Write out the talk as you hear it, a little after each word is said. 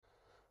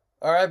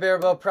All right,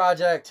 Bearbow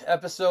Project,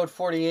 episode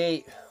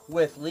 48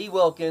 with Lee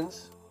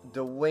Wilkins,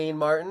 Dwayne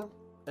Martin,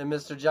 and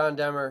Mr. John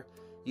Demmer.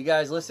 You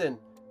guys, listen,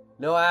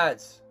 no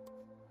ads.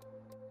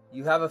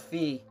 You have a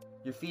fee.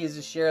 Your fee is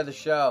to share the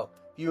show.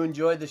 If you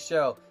enjoyed the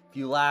show, if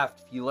you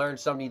laughed, if you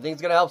learned something, you think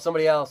it's going to help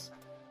somebody else,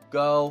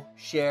 go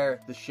share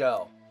the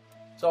show.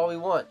 That's all we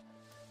want.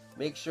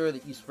 Make sure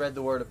that you spread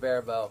the word of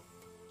Bearbow,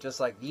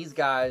 just like these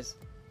guys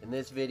in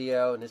this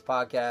video, in this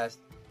podcast,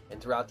 and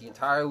throughout the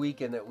entire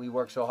weekend that we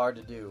work so hard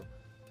to do.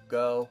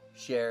 Go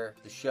share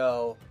the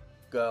show.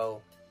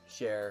 Go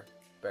share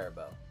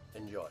Bearbow.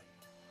 Enjoy.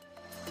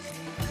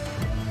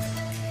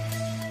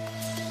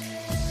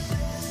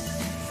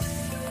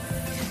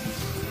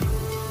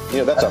 You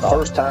know, that's the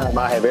first time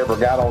I have ever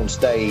got on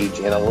stage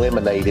and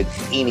eliminated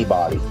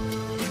anybody.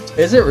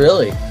 Is it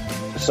really?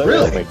 So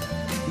Really?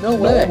 No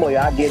way. Normally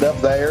I get up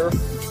there,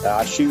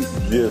 I shoot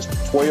just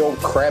 12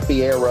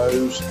 crappy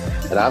arrows,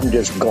 and I'm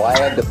just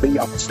glad to be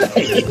on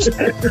stage.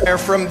 They're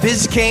from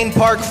Biscayne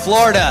Park,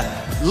 Florida,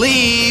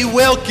 Lee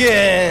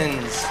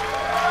Wilkins.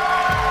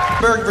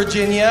 Pittsburgh,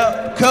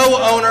 Virginia,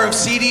 co-owner of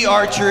CD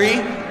Archery,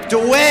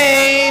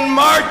 Dwayne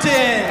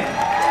Martin.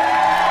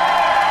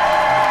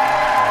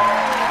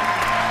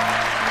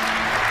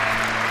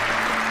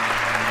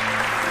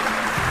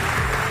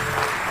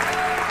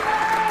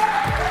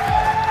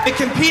 And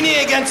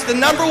competing against the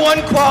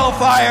 #1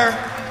 qualifier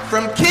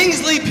from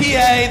Kingsley,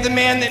 PA, the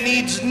man that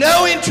needs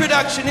no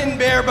introduction in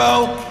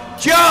Bearbow,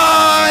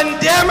 John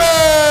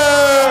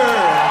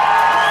Demmer.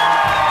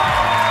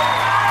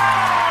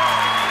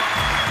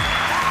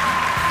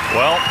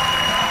 Well,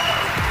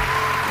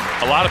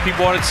 a lot of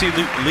people wanted to see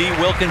Lee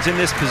Wilkins in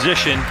this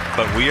position,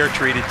 but we are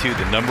treated to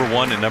the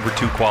 #1 and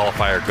 #2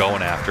 qualifier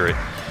going after it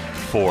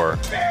for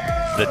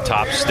the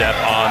top step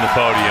on the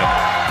podium.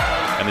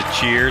 And the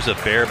cheers of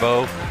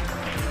Bearbow.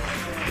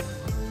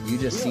 You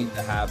just seem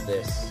to have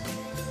this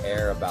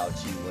air about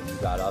you when you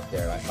got up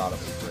there. I thought it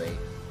was great.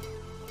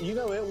 You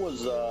know, it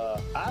was,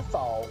 I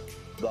thought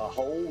the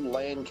whole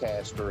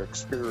Lancaster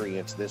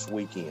experience this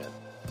weekend,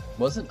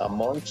 Wasn't?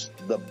 amongst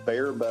the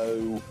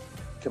Bearbow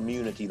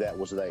community that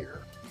was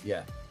there,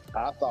 Yeah.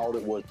 I thought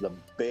it was the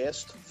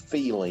best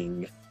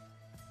feeling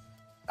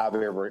I've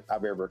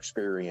ever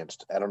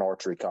experienced at an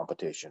archery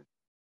competition.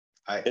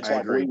 It's I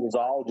like agree. we was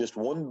all just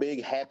one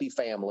big happy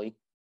family.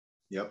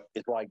 Yep.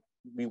 It's like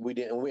we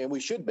didn't, and we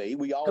should be.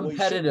 We always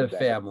Competitive should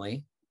be that.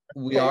 family.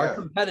 We Yeah. are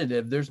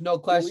competitive. There's no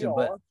question.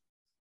 But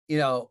you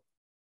know,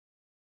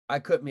 I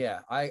couldn't. Yeah,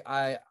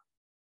 I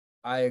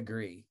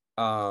agree.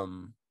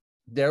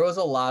 There was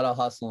a lot of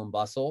hustle and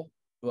bustle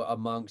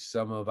amongst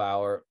some of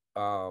our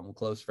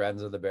close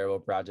friends of the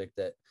Bearbow Project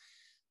that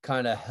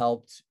kind of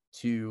helped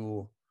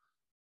to,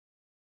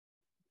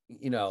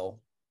 you know,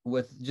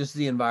 with just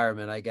the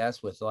environment, I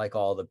guess, with like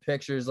all the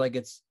pictures. Like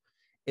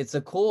it's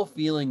a cool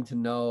feeling to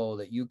know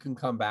that you can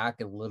come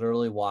back and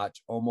literally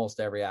watch almost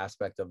every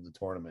aspect of the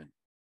tournament.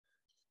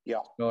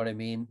 Yeah. Know what I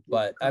mean?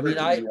 But I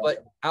mean,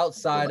 but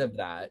outside of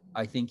that,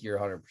 I think you're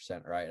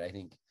 100% right. I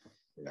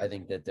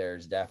think that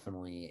there's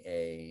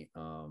definitely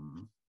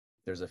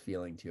there's a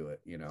feeling to it,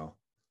 you know?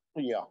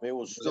 Yeah, it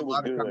was There's a lot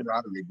of good.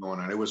 camaraderie going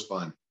on. It was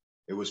fun.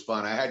 It was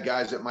fun. I had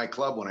guys at my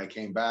club when I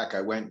came back.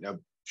 I went and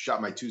shot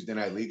my Tuesday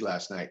night league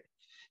last night.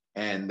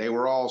 And they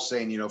were all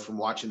saying, you know, from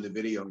watching the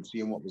video and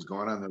seeing what was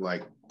going on, they're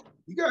like,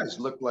 you guys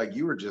look like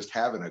you were just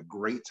having a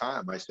great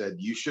time. I said,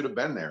 you should have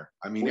been there.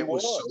 I mean, it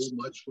was so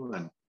much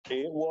fun.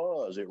 It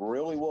was. It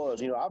really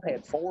was. You know, I've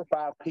had 4 or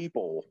 5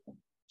 people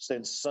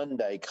since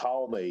Sunday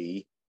call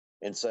me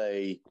and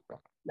say,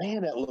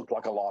 man, that looked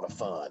like a lot of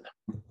fun.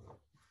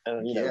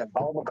 And, you know,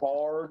 Paul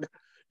McCard,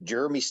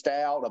 Jeremy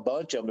Stout, a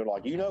bunch of them, they're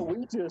like, you know,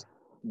 we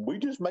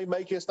just may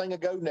make this thing a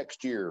go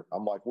next year.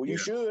 I'm like, well, you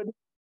should.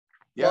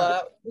 Yeah.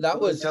 Well, that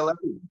was Tell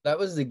everyone. that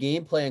was the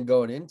game plan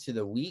going into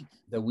the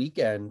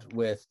weekend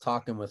with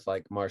talking with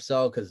like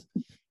Marcel, because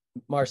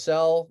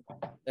Marcel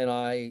and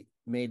I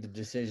made the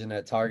decision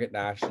at Target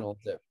Nationals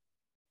that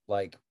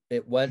like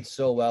it went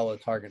so well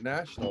at Target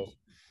Nationals,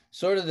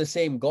 sort of the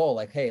same goal,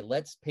 like, hey,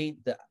 let's paint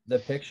the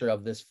picture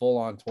of this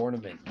full-on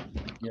tournament,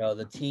 you know,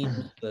 the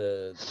teams,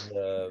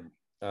 the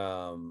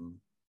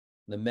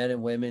men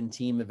and women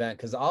team event.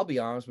 Because I'll be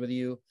honest with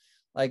you,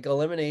 like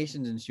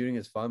eliminations and shooting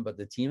is fun, but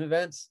the team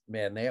events,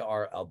 man, they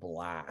are a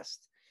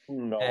blast.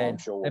 No, and, I'm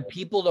sure. and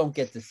people don't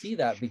get to see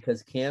that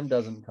because Cam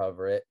doesn't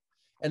cover it.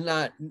 And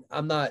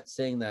I'm not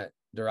saying that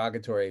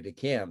derogatory to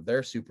Cam.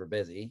 They're super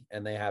busy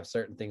and they have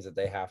certain things that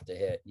they have to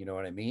hit. You know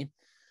what I mean?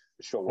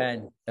 Sure.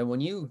 And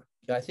when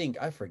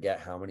I forget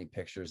how many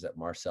pictures that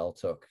Marcel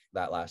took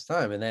that last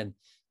time. And then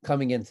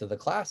coming into the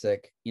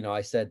classic, you know,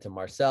 I said to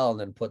Marcel and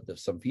then put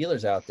some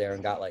feelers out there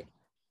and got like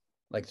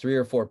 3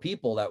 or 4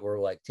 people that were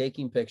like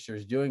taking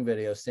pictures, doing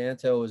videos.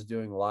 Santo was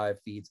doing live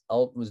feeds.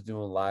 Elton was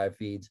doing live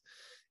feeds,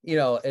 you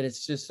know, and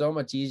it's just so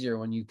much easier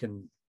when you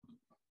can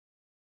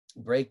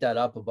break that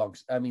up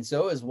amongst, I mean,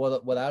 so is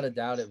without a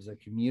doubt, it was a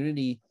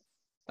community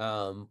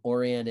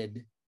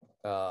oriented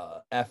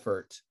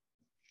effort,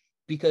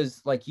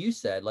 because like you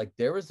said, like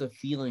there was a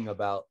feeling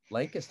about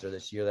Lancaster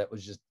this year that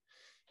was just,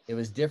 it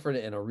was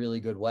different in a really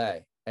good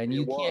way. and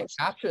you can't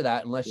capture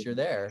that unless you're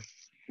there.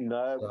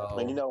 No, So,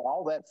 and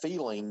all that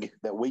feeling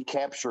that we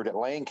captured at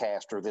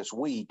Lancaster this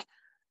week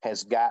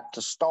has got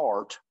to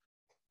start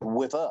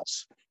with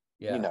us.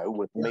 yeah.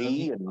 With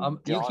me and you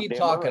John keep Demmer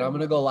talking. I'm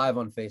gonna go live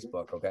on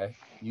Facebook. Okay,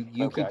 you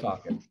Okay. keep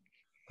talking.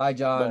 Hi,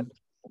 John.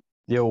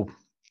 Yo,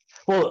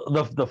 well,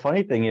 the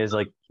funny thing is,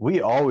 like,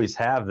 we always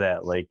have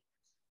that like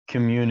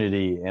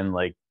community and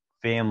like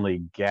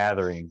family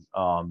gathering,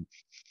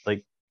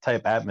 like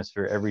type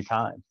atmosphere every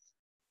time.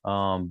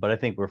 But I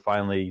think we're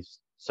finally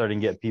starting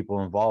to get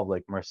people involved,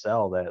 like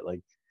Marcel, that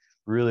like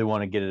really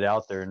want to get it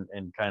out there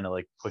and kind of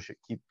like push it,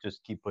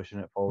 keep pushing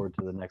it forward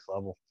to the next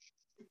level.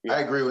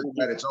 I agree with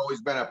that. It's always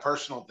been a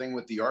personal thing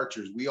with the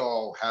archers. We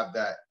all have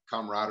that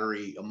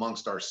camaraderie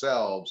amongst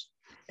ourselves.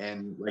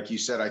 And like you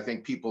said, I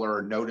think people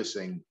are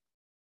noticing,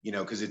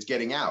 because it's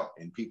getting out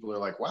and people are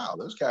like, wow,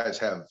 those guys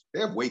have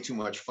way too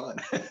much fun.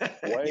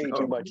 Way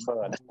too much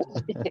fun.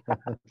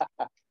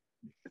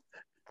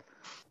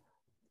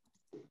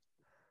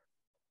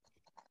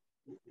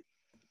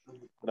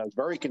 That was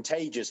very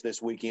contagious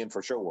this weekend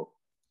for sure.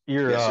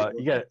 You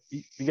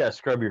gotta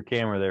scrub your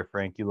camera there,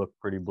 Frank. You look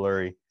pretty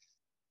blurry.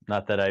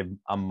 Not that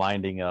I'm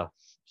minding a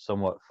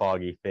somewhat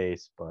foggy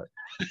face, but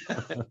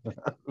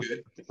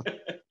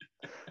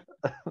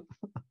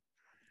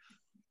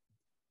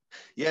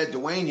yeah,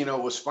 Dwayne,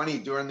 it was funny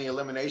during the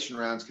elimination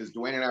rounds because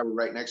Dwayne and I were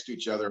right next to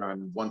each other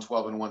on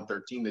 112 and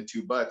 113, the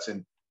two butts,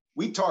 and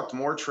we talked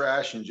more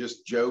trash and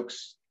just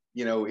jokes,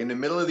 in the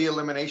middle of the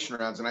elimination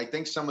rounds. And I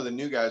think some of the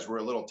new guys were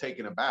a little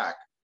taken aback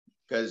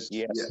because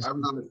I was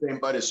on the same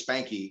butt as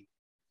Spanky,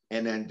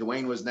 and then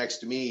Dwayne was next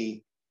to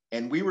me.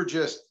 And we were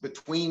just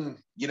between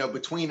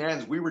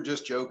ends, we were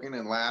just joking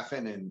and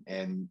laughing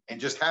and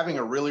just having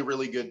a really,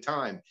 really good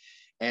time.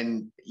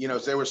 And,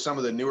 there were some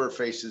of the newer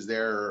faces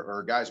there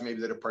or guys maybe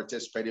that have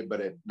participated, but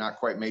had not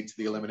quite made to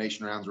the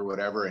elimination rounds or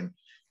whatever. And,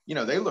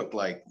 they looked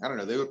like, I don't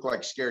know, they looked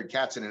like scared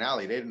cats in an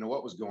alley. They didn't know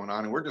what was going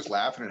on. And we're just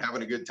laughing and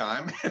having a good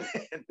time.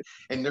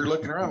 And they're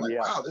looking around like,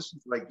 wow, this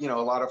is like, a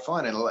lot of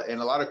fun. And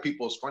a lot of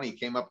people, it's funny,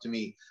 came up to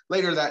me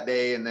later that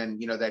day and then,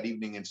 that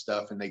evening and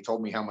stuff. And they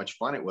told me how much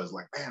fun it was.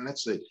 Like, man,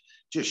 that's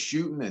just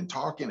shooting and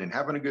talking and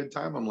having a good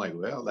time. I'm like,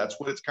 well, that's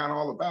what it's kind of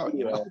all about.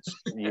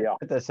 Yeah.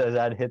 That says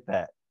I'd hit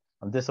that.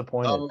 I'm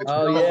disappointed.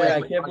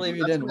 I can't believe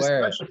you didn't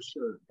wear it.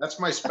 Shirt. That's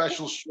my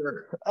special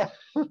shirt.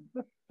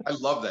 I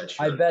love that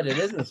shirt. I bet it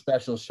is a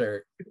special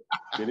shirt.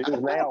 It is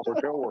now for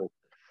sure.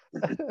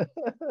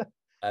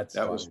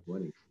 That was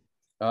funny.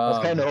 I was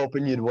kind of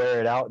hoping you'd wear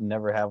it out and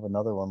never have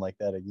another one like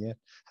that again.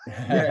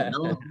 Yeah,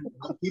 no,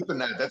 I'm keeping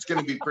that. That's going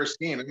to be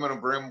pristine. I'm going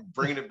to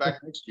bring it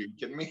back next year. You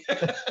kidding me?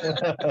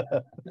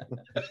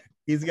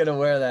 He's going to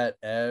wear that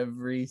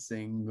every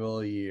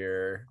single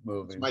year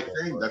moving forward.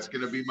 My thing. That's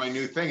going to be my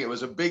new thing. It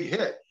was a big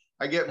hit.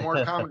 I get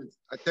more comments.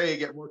 I tell you, I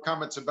get more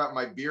comments about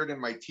my beard and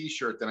my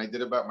T-shirt than I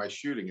did about my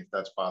shooting, if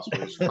that's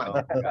possible. Oh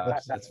my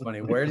gosh, that's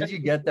funny. Where did you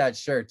get that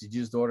shirt? Did you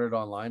just order it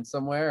online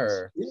somewhere?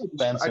 Or?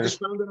 Yeah, I just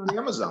found it on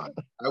Amazon.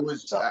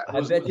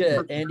 I bet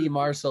you Andy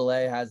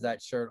Marcellet has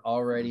that shirt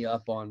already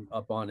up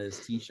on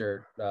his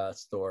T-shirt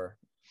store.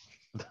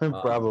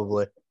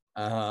 Probably.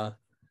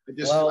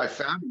 I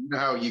found,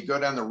 how you go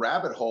down the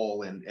rabbit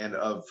hole and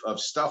of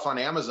stuff on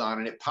Amazon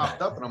and it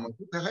popped up and I'm like,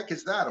 what the heck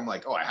is that? I'm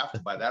like, oh, I have to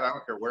buy that. I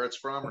don't care where it's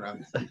from. Or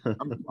I'm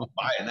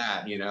buying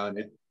that, and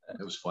it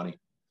was funny.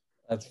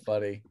 That's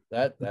funny.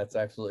 That's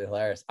absolutely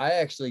hilarious. I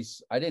actually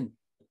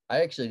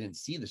didn't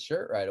see the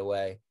shirt right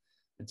away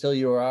until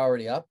you were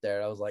already up there.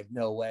 And I was like,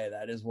 no way,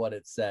 that is what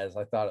it says.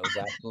 I thought it was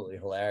absolutely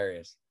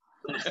hilarious.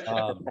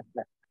 All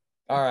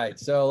right,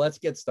 so let's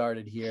get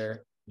started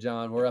here.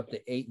 John, we're up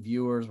to 8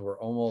 viewers. We're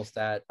almost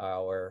at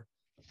our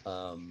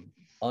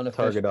unofficial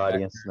target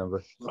audience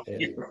number.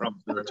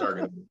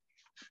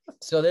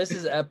 So this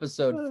is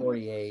episode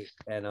 48,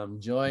 and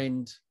I'm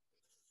joined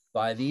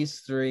by these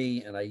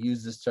 3, and I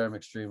use this term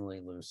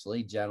extremely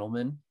loosely,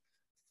 gentlemen,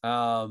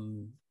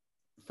 from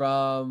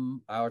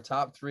our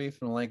top 3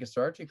 from the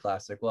Lancaster Archery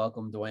Classic.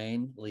 Welcome,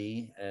 Dwayne,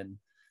 Lee, and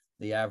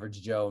the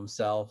average Joe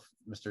himself,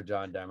 Mr.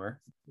 John Demmer.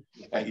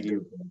 Thank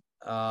you.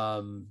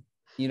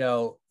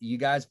 You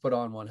guys put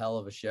on one hell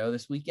of a show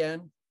this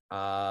weekend.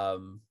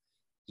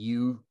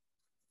 You,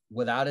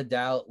 without a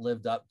doubt,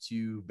 lived up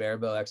to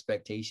Barebow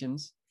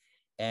expectations.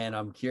 And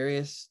I'm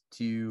curious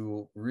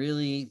to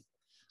really,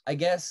 I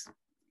guess,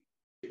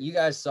 you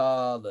guys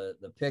saw the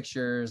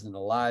pictures and the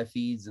live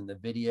feeds and the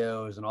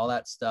videos and all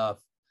that stuff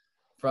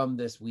from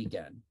this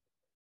weekend.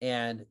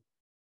 And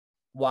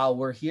while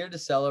we're here to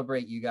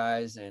celebrate you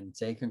guys and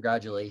say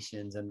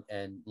congratulations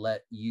and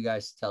let you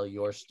guys tell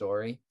your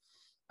story,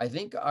 I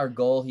think our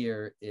goal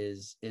here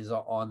is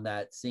on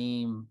that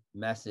same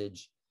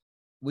message.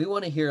 We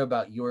want to hear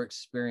about your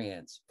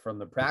experience from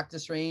the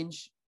practice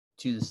range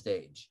to the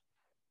stage.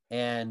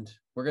 And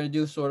we're going to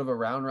do sort of a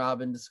round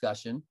robin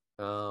discussion.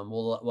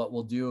 What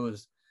we'll do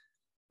is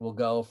we'll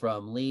go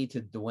from Lee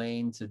to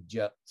Dwayne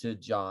to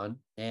John.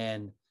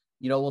 And,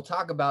 we'll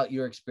talk about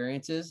your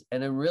experiences.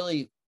 And then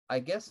really, I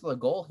guess the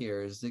goal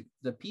here is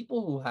the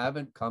people who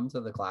haven't come to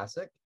the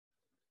Classic,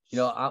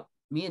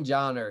 me and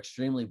John are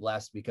extremely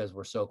blessed because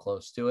we're so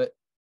close to it.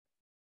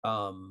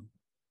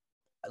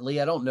 Lee,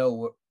 I don't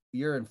know,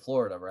 you're in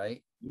Florida,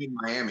 right? In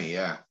Miami,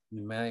 yeah.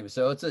 In Miami.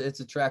 So it's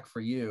a trek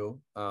for you,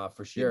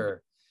 for sure. Yeah.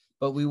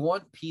 But we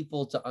want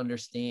people to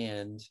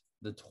understand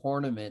the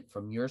tournament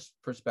from your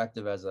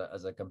perspective as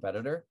a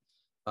competitor.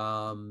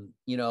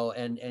 You know,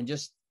 and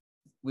just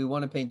we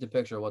want to paint the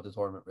picture of what the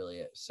tournament really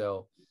is.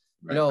 So,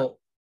 you know,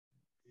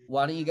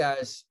 why don't you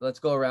guys, let's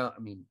go around. I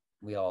mean,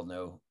 we all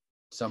know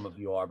some of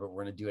you are, but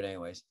we're going to do it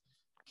anyways.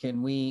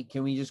 Can we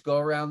just go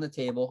around the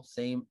table,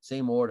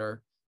 same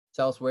order,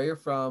 tell us where you're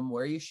from,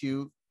 where you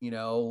shoot, you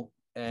know,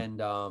 and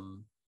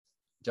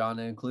John,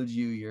 that includes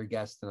you, you're a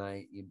guest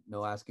tonight,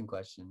 no asking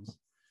questions.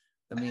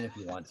 I mean, if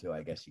you want to,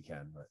 I guess you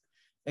can, but,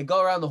 and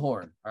go around the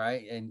horn. All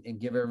right. And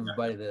give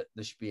everybody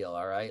the spiel.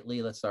 All right,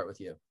 Lee, let's start with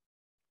you.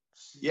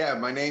 Yeah,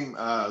 my name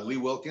Lee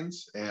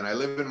Wilkins, and I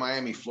live in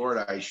Miami,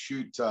 Florida. I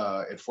shoot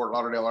at Fort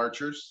Lauderdale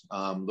Archers,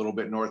 a little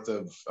bit north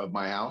of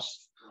my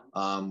house.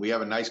 We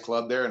have a nice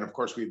club there, and of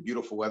course, we have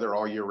beautiful weather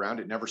all year round.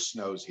 It never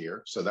snows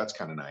here, so that's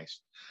kind of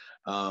nice.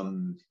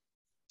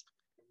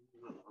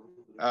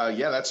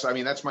 Yeah,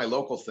 that's my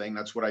local thing.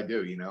 That's what I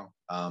do, you know.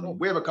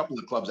 We have a couple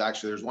of clubs,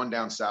 actually. There's one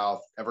down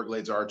south,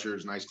 Everglades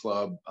Archers, nice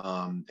club,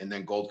 and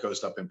then Gold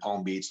Coast up in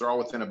Palm Beach. They're all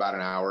within about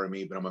an hour of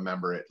me, but I'm a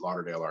member at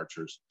Lauderdale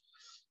Archers.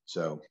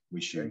 So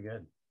we shoot. Very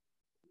good.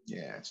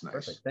 Yeah, it's nice.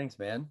 Perfect. Thanks,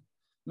 man.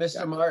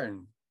 Mr.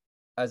 Martin,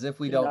 as if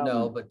we don't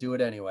know, but do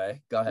it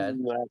anyway. Go ahead.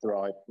 That's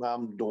right.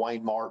 I'm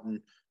Dwayne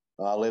Martin.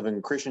 I live in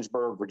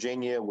Christiansburg,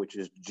 Virginia, which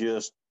is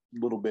just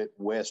a little bit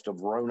west of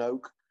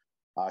Roanoke.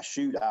 I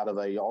shoot out of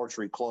a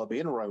archery club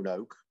in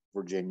Roanoke,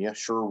 Virginia,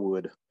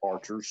 Sherwood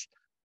Archers.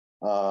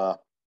 When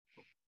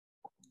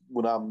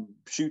I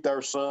shoot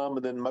there some,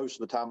 and then most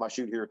of the time I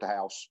shoot here at the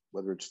house,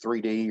 whether it's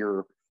 3D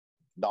or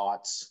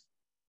dots,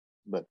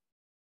 but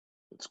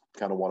it's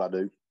kind of what I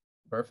do.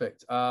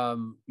 Perfect.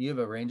 You have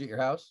a range at your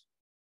house?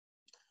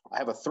 I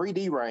have a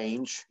 3D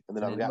range, and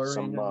then I've got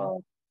some.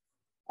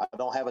 I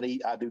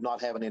do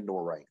not have an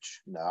indoor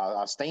range. No,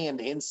 I stand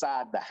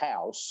inside the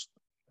house,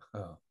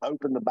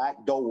 open the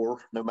back door,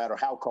 no matter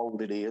how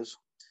cold it is,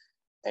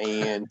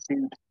 and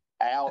shoot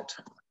out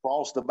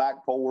across the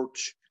back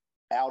porch,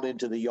 out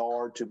into the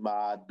yard to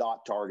my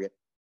dot target.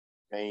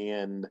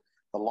 And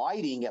the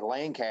lighting at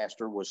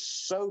Lancaster was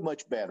so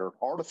much better.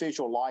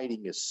 Artificial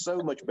lighting is so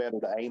much better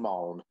to aim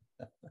on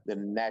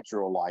than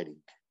natural lighting.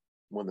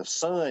 When the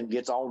sun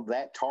gets on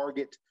that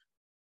target,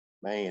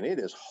 man, it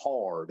is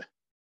hard.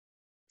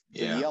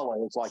 Yeah. The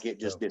yellow, it's like it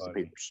just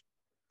disappears.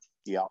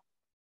 Yeah.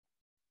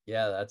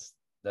 Yeah,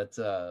 that's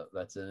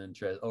an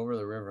interest. Over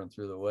the river and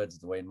through the woods,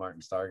 Dwayne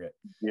Martin's target.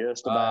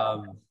 Yes,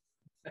 about.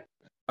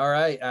 All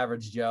right,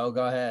 Average Joe,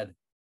 go ahead.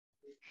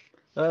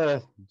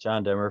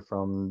 John Demmer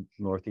from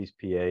Northeast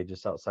PA,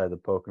 just outside the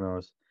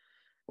Poconos.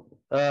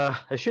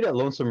 I shoot at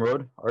Lonesome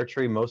Road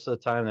Archery most of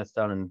the time. That's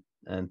down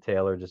in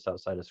Taylor, just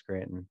outside of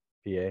Scranton,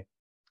 PA.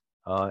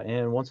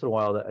 And once in a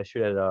while, I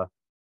shoot at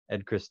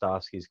Ed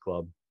Christovsky's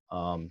club,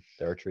 the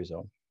Archery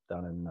Zone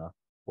down in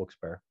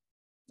Wilkes-Barre.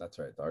 That's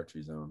right, the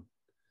Archery Zone.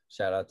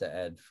 Shout out to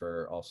Ed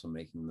for also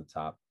making the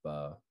top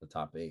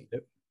 8.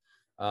 Yep.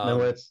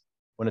 Then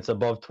when it's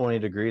above 20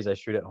 degrees, I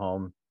shoot at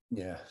home.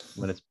 Yeah.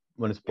 When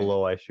it's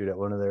below, I shoot at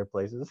one of their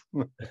places.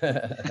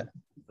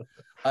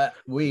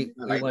 We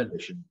went.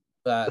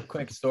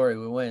 Quick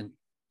story.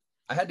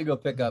 I had to go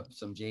pick up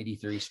some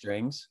JD3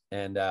 strings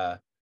and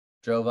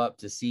drove up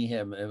to see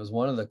him. It was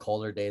one of the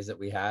colder days that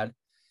we had.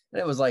 And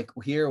it was like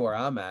here where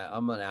I'm at.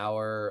 I'm an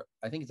hour,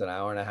 I think it's an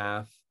hour and a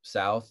half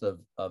south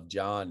of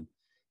John.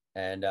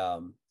 And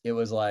it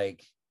was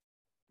like,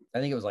 I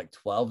think it was like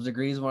 12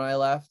 degrees when I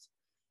left.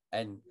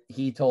 And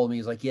he told me,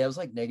 he's like, yeah, it was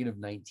like negative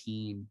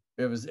 19.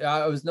 It was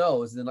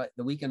the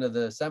weekend of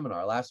the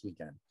seminar last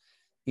weekend.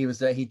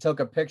 He took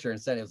a picture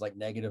and said it was like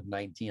negative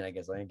 19. I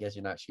guess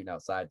you're not shooting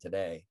outside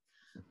today.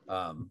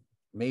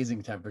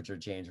 Amazing temperature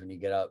change when you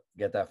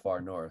get that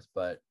far north.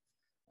 But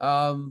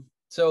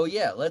so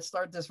yeah, let's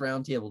start this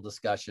roundtable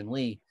discussion.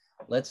 Lee,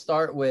 let's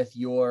start with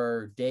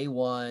your day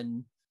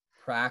one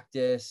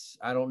practice.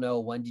 I don't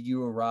know, when did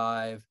you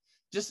arrive?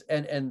 Just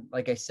and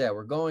like I said,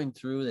 we're going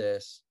through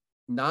this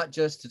not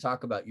just to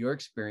talk about your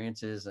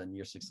experiences and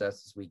your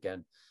success this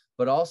weekend,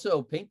 but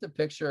also paint the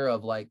picture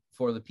of, like,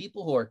 for the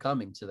people who are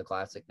coming to the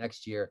Classic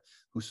next year,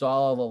 who saw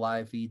all the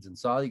live feeds and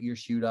saw your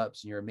shoot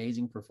ups and your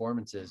amazing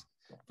performances,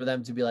 for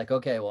them to be like,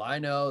 okay, well, I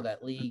know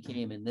that Lee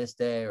came in this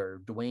day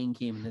or Dwayne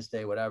came in this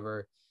day,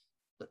 whatever.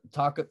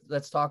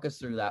 Let's talk us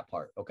through that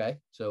part. Okay.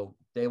 So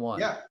day one.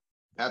 Yeah,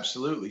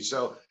 absolutely.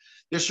 So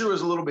this year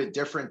was a little bit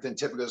different than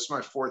typical. This is my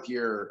 4th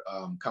year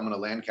coming to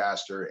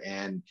Lancaster,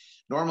 and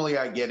normally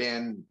I get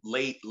in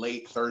late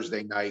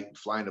Thursday night,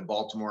 flying to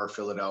Baltimore or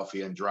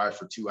Philadelphia, and drive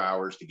for 2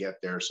 hours to get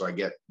there. So I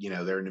get,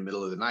 there in the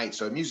middle of the night.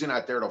 So I'm usually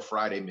not there till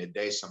Friday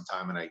midday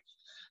sometime, and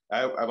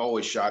I've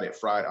always shot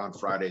on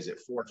Fridays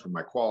at 4 for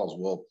my quals.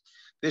 Well,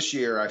 this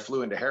year I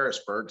flew into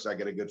Harrisburg because I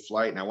get a good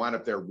flight, and I wound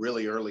up there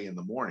really early in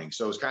the morning.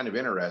 So it was kind of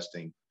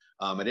interesting.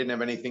 I didn't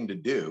have anything to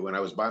do, and I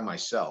was by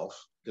myself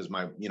because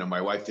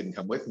my wife didn't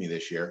come with me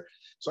this year.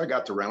 So I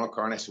got the rental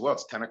car and I said, well,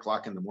 it's 10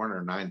 o'clock in the morning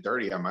or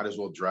 9:30. I might as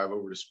well drive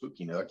over to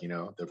Spooky Nook. You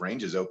know, the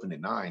range is open at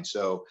 9.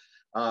 So,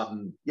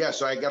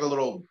 so I got a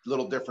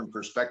little different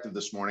perspective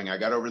this morning. I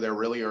got over there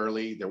really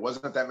early. There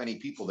wasn't that many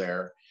people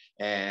there.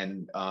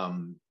 And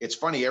it's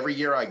funny, every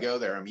year I go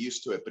there, I'm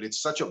used to it, but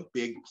it's such a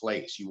big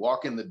place. You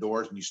walk in the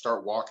doors and you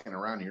start walking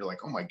around and you're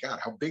like, oh my God,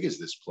 how big is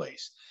this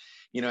place?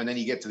 You know, and then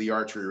you get to the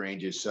archery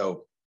ranges.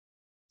 So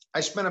I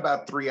spent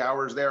about 3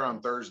 hours there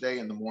on Thursday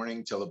in the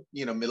morning till,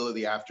 you know, middle of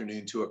the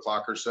afternoon, 2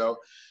 o'clock or so.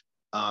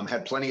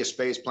 Had plenty of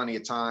space, plenty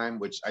of time,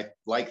 which I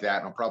like that.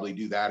 And I'll probably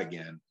do that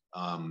again.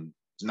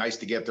 It's nice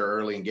to get there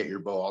early and get your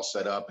bow all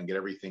set up and get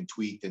everything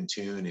tweaked and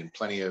tuned and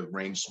plenty of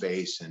range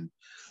space. And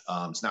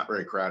it's not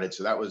very crowded.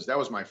 So that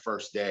was my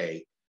first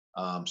day.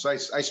 So I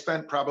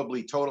spent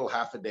probably total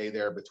half a day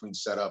there between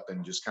setup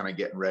and just kind of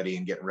getting ready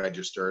and getting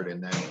registered.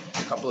 And then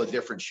a couple of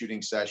different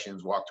shooting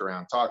sessions, walked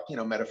around, talked, you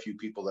know, met a few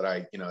people that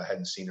I, you know,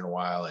 hadn't seen in a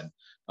while. And,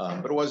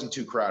 but it wasn't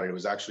too crowded. It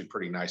was actually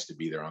pretty nice to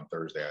be there on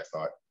Thursday, I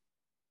thought.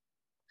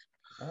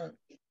 All right.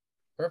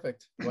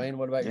 Perfect. Wayne,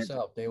 what about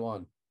yourself? Day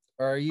one?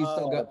 Or are you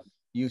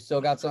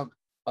still got some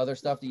other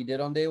stuff that you did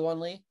on day one,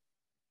 Lee?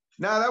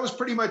 No, that was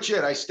pretty much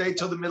it. I stayed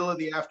till the middle of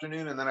the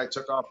afternoon and then I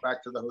took off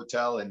back to the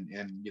hotel and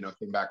you know,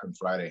 came back on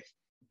Friday.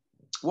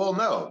 Well,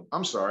 no,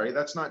 I'm sorry.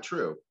 That's not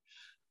true.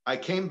 I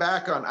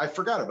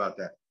forgot about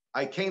that.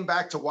 I came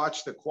back to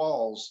watch the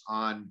quals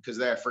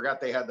because I forgot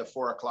they had the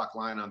 4 o'clock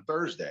line on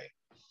Thursday.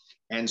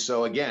 And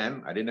so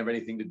again, I didn't have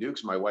anything to do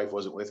because my wife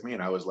wasn't with me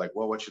and I was like,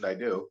 well, what should I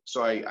do?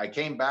 So I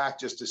came back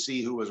just to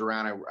see who was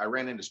around. I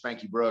ran into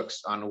Spanky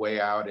Brooks on the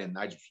way out and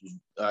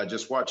I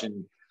just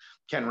watching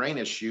Ken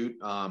Rainis shoot.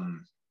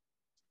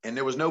 And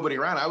there was nobody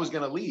around. I was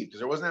going to leave because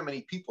there wasn't that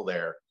many people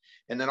there.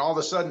 And then all of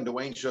a sudden,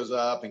 Dwayne shows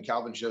up and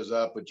Calvin shows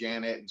up with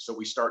Janet. And so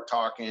we start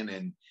talking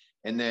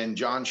and then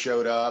John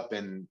showed up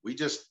and we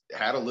just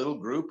had a little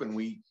group and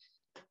we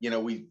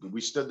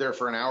stood there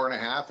for an hour and a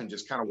half and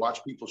just kind of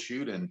watched people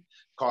shoot and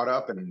caught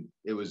up. And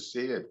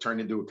it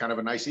turned into kind of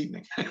a nice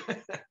evening.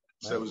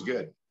 So it was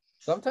good.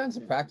 Sometimes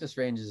the practice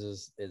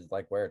ranges is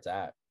like where it's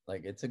at.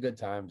 Like it's a good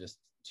time just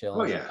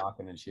chilling and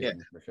talking and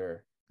shooting for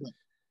sure.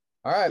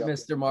 All right,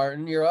 Mr.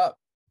 Martin, you're up.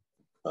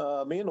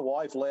 Me and the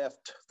wife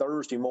left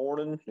Thursday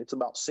morning. It's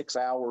about 6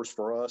 hours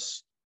for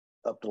us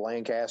up to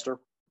Lancaster.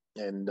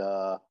 And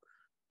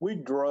we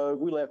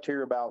left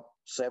here about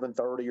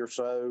 7:30 or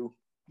so,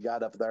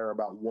 got up there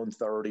about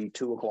 1:30,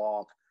 2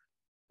 o'clock,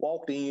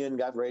 walked in,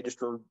 got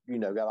registered, you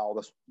know, got all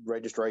the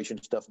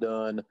registration stuff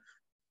done.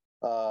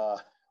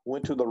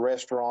 Went to the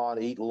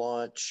restaurant, eat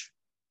lunch,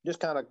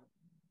 just kind of,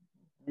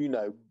 you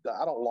know,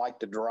 I don't like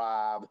to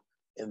drive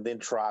and then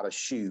try to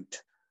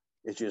shoot.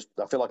 It's just,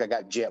 I feel like I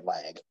got jet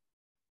lag.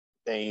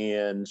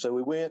 And so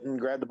we went and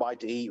grabbed a bite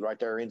to eat right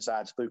there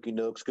inside Spooky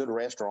Nook's, good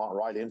restaurant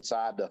right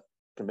inside the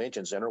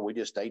convention center. We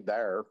just stayed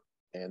there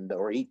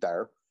or eat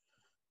there.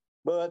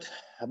 But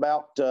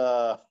about,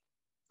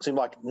 seemed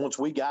like once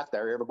we got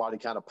there, everybody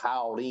kind of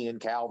piled in.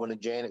 Calvin and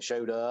Janet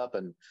showed up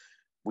and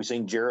we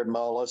seen Jared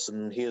Mullis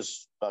and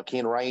his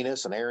Ken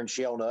Rainis and Aaron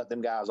Shelnut.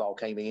 Them guys all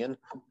came in.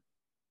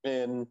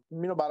 And, you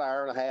know, about an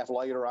hour and a half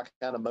later, I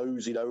kind of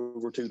moseyed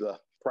over to the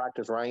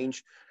practice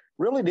range.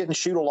 Really didn't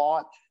shoot a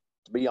lot.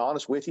 To be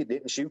honest with you,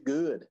 didn't shoot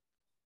good.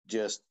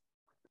 Just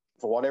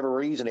for whatever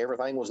reason,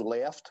 everything was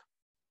left.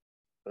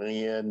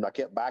 And I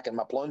kept backing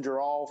my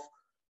plunger off.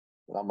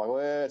 And I'm like,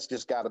 well, it's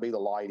just got to be the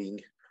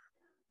lighting.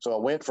 So I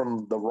went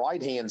from the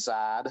right-hand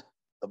side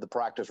of the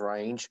practice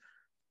range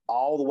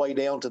all the way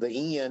down to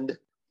the end.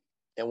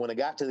 And when I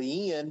got to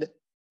the end,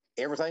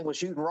 everything was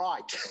shooting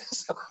right.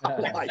 So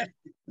I'm like,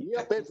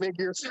 yep, it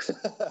figures.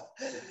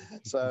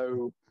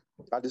 So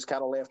I just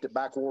kind of left it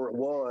back where it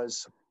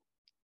was.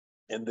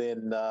 And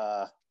then,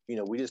 you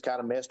know, we just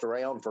kind of messed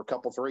around for a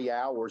couple, 3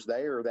 hours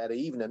there that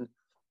evening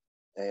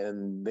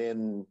and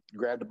then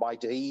grabbed a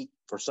bite to eat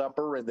for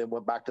supper and then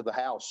went back to the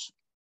house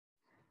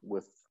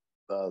with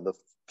the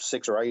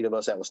 6 or 8 of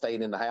us that was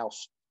staying in the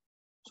house.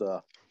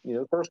 So, you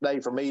know, the first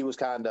day for me was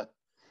kind of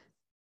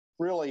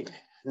really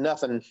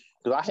nothing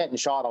because I hadn't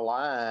shot a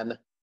line.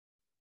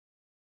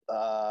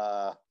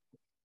 I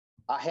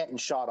hadn't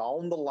shot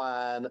on the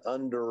line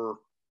under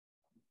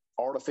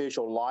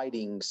artificial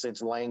lighting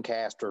since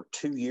Lancaster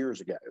 2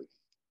 years ago,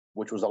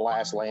 which was the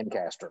last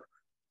Lancaster.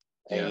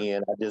 Yeah.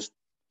 And I just,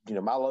 you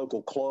know, my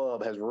local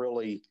club has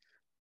really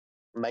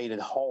made it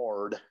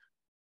hard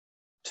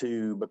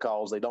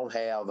because they don't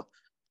have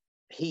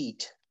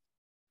heat.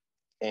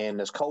 And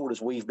as cold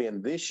as we've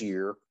been this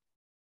year,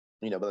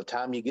 you know, by the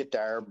time you get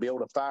there,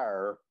 build a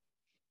fire,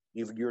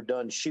 you're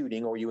done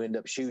shooting or you end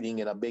up shooting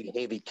in a big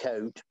heavy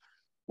coat,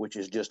 which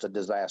is just a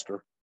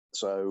disaster.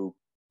 So,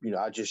 you know,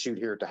 I just shoot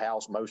here at the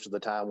house most of the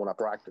time when I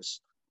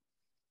practice,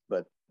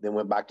 but then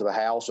went back to the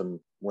house and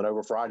went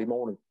over Friday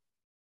morning.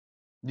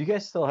 Do you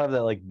guys still have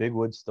that like big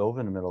wood stove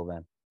in the middle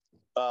then?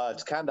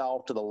 It's kind of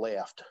off to the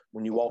left.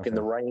 When you walk in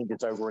the range,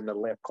 it's over in the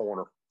left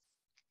corner.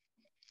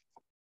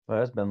 Well,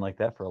 that's been like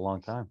that for a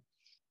long time.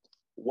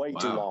 Way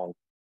too long.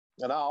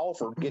 And I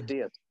offered, get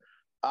this,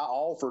 I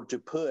offered to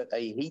put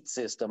a heat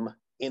system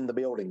in the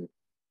building.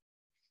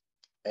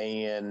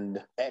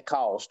 and at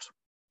cost.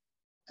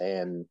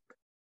 And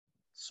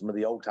some of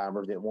the old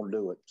timers didn't want to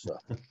do it. So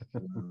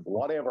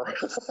whatever.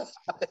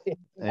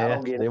 I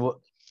don't get it.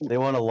 They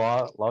want to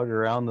log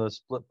around the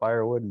split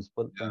firewood and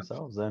split it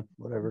themselves. Then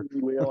whatever.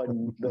 You will,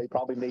 and they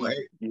probably need. Well,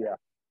 yeah,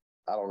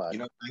 I don't know.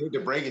 I hate to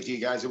break it to you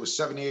guys. It was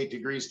 78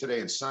 degrees today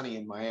and sunny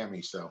in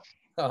Miami. So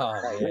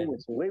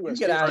We was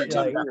Get out of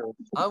here. here.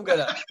 I'm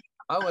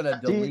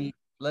gonna delete.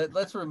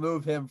 Let's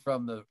remove him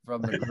from the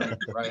group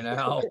right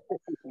now.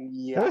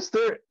 Yeah. It was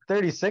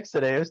 36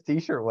 today. It was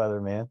t-shirt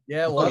weather, man.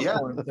 Yeah, it was yeah.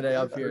 warm today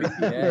up here in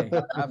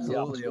PA.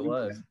 Absolutely, it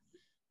was.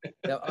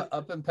 Yeah,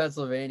 up in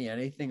Pennsylvania,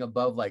 anything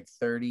above like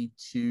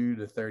 32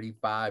 to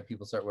 35,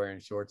 people start wearing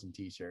shorts and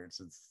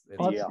t-shirts.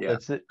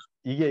 That's it.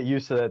 You get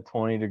used to that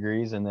 20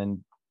 degrees, and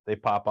then they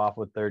pop off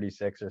with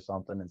 36 or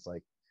something. It's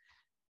like,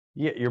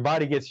 your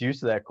body gets used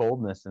to that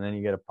coldness, and then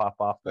you got to pop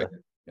off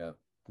Yeah.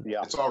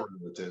 It's all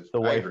relative.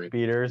 the wife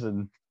beaters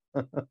and.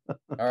 All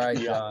right,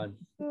 John,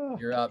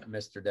 you're up,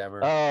 Mr.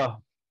 Demmer.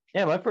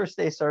 Yeah, my first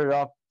day started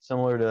off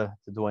similar to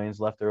Dwayne's.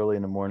 Left early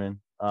in the morning,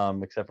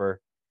 except for,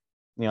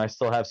 I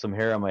still have some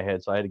hair on my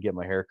head, so I had to get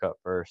my hair cut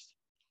first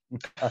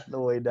on the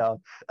way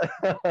down.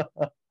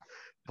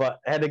 But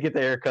I had to get the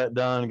haircut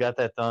done. Got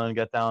that done.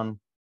 Got down,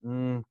 I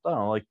don't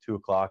know, like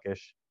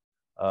 2:00-ish.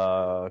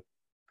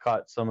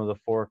 Caught some of the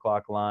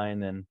 4:00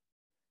 line and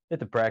hit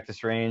the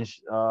practice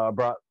range.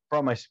 Brought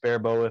my spare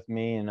bow with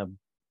me and a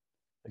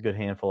good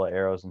handful of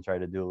arrows and tried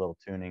to do a little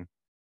tuning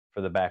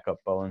for the backup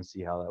bow and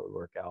see how that would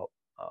work out.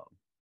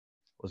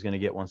 Was going to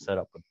get one set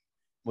up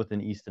with an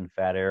Easton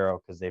Fat Arrow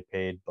because they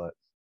paid, but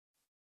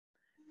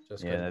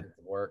just couldn't get it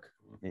to work.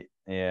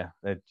 Yeah,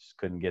 I just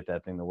couldn't get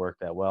that thing to work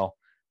that well.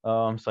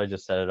 So I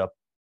just set it up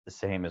the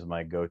same as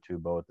my go-to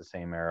bow with the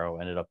same arrow.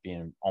 Ended up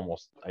being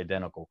almost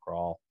identical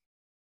crawl,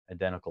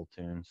 identical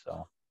tune,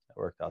 so it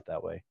worked out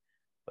that way.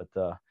 But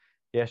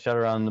yeah, shot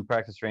around the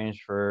practice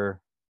range for,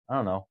 I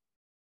don't know,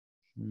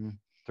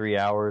 3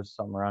 hours,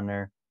 something around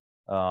there.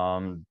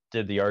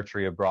 Did the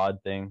archery abroad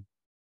thing.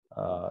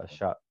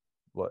 Shot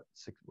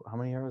how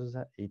many arrows is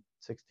that? 18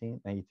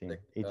 arrows.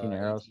 18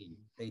 arrows.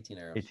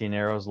 18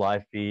 arrows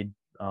live feed.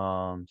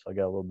 So I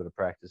got a little bit of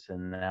practice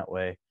in that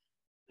way.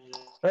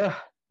 Then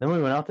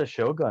we went out to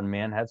Shogun,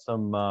 man. Had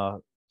some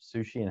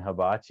sushi and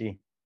hibachi.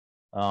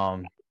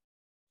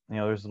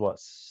 There's nine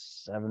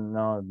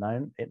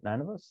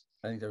of us.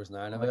 I think there was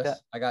 9 of Like us.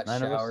 that? I got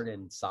 9 of us? showered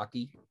in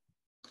sake.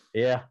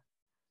 Yeah.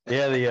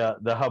 The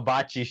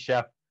hibachi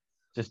chef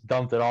just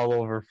dumped it all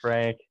over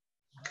Frank.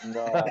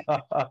 No.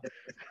 That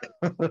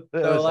So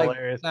was like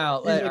hilarious. now,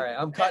 all right,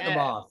 I'm cutting him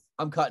off.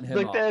 I'm cutting him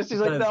Like off. this, he's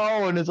like,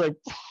 no, and it's like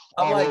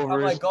I'm all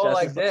over his like going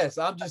like chest.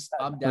 this.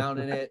 I'm down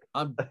in it.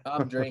 I'm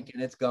drinking.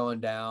 It's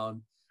going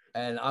down,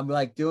 and I'm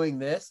like doing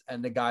this,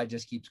 and the guy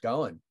just keeps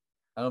going,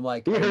 and I'm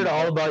like, He heard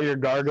all about your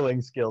gargling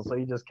skills, so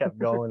he just kept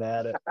going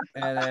at it.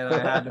 and then I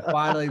had to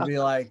finally be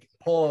like,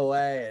 pull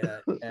away,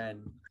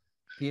 and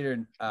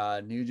Peter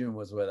Nugent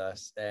was with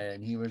us,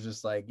 and he was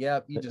just like,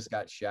 yep, you just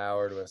got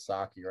showered with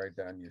sake right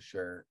down your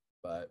shirt.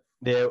 But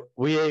Yeah,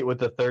 we ate with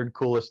the third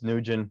coolest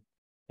Nugent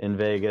in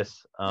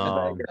Vegas.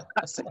 What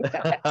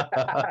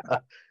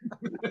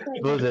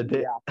was it?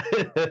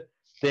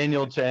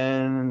 Daniel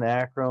Chen,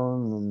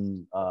 Akron,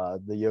 and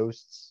the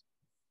Yosts.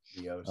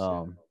 the O's,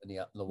 Um, and the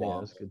Yeah, it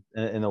Wong. was good.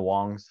 And the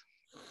Wongs.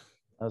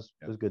 It was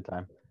a good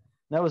time.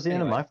 That was the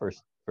end of Anyway. my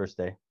first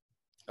day.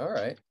 All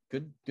right,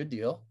 good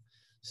deal.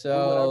 We went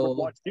over and So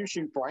watched you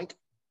shoot, Frank.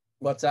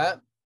 what's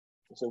that?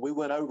 So we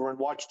went over and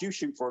watched you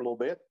shoot for a little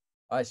bit.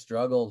 I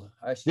struggled.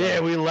 Yeah,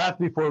 we left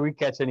before we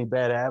catch any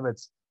bad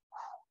habits.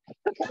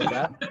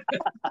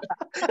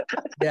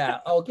 Yeah.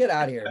 Oh, get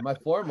out of here. My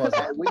form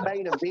wasn't. We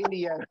made a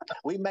video.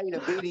 We made a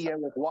video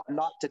of what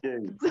not to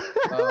do.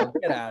 Oh,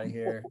 get out of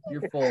here.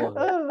 You're full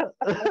of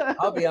it.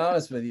 I'll be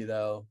honest with you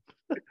though.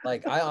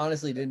 Like I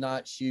honestly did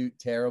not shoot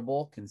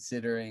terrible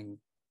considering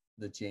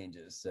the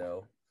changes.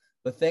 So,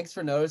 but thanks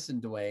for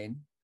noticing, Dwayne.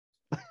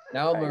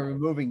 Now I'm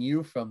removing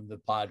you from the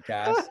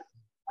podcast.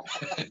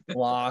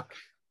 Block.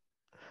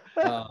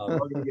 No,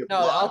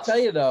 I'll tell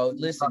you though.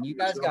 Listen, you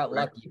guys got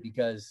lucky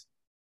because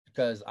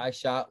I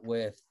shot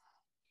with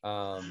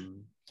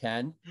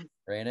Ken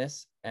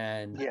Ranis,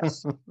 and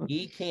Yes.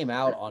 he came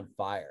out on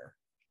fire,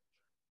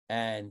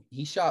 and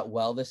he shot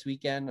well this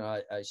weekend.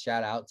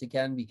 Shout out to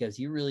Ken because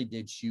he really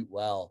did shoot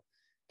well.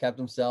 Kept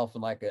himself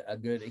in like a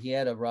good. He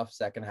had a rough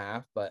second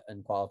half, but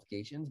in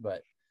qualifications,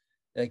 but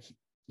like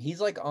he's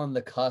like on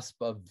the cusp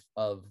of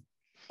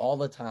all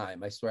the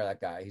time. I swear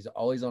that guy. He's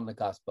always on the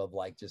cusp of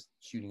like just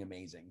shooting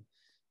amazing.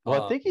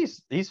 Well, I think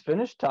he's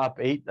finished top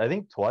 8, I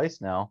think,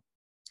 twice now.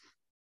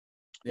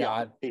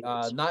 Yeah,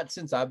 not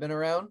since I've been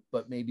around,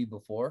 but maybe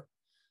before.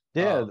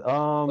 Yeah,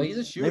 Well, he's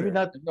a shooter. maybe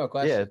not. There's no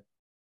question.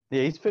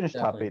 Yeah, he's finished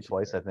top Definitely 8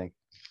 twice, I think.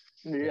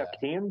 Yeah,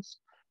 Ken's.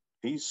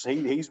 He's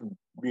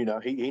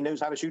he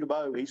knows how to shoot a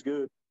bow. He's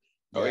good.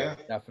 Oh, yeah.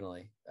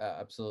 Definitely,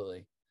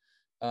 absolutely.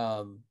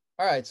 All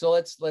right, so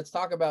let's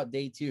talk about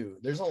day 2.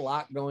 There's a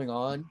lot going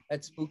on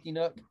at Spooky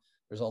Nook.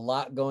 There's a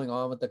lot going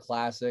on with the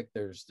classic.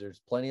 There's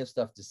plenty of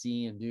stuff to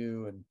see and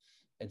do,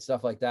 and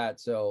stuff like that.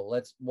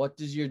 So what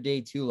does your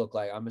day 2 look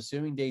like? I'm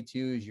assuming day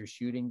 2 is your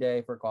shooting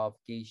day for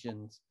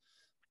qualifications.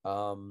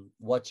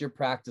 What's your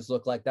practice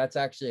look like? That's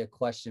actually a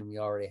question we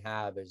already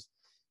have is,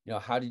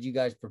 how did you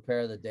guys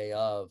prepare the day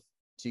of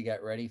to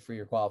get ready for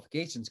your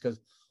qualifications? Because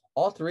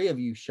all 3 of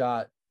you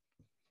shot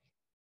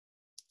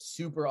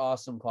super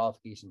awesome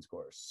qualification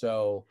scores.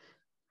 So,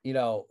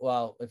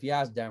 well, if you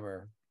ask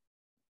Demmer,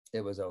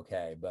 it was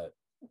okay, but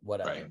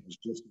whatever. Right. It was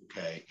just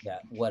okay. Yeah,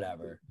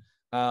 whatever.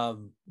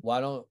 Why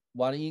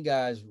don't you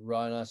guys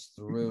run us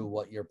through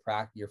what your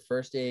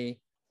first day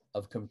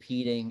of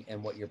competing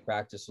and what your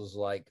practice was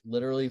like,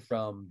 literally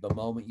from the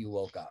moment you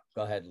woke up?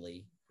 Go ahead,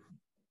 Lee.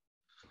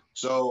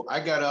 So I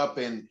got up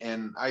and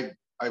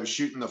I was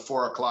shooting the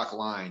 4 o'clock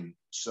line.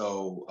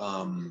 So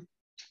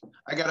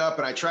I got up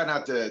and I try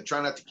not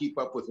to keep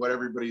up with what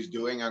everybody's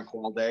doing on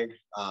qual day,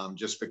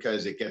 just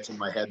because it gets in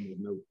my head.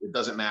 It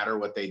doesn't matter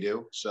what they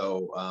do.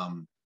 So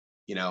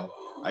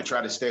I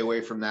try to stay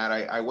away from that.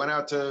 I went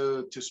out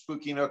to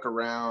Spooky Nook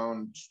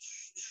around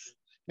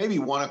maybe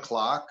 1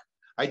 o'clock.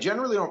 I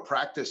generally don't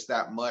practice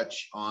that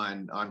much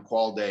on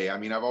qual day. I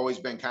mean, I've always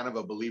been kind of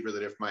a believer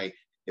that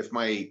if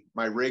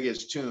my rig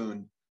is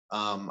tuned,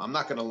 I'm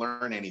not going to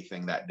learn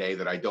anything that day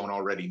that I don't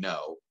already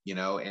know,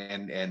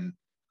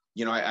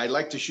 I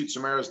like to shoot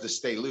some arrows to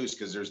stay loose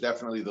because there's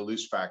definitely the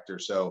loose factor.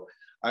 So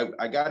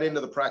I got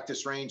into the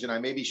practice range and I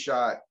maybe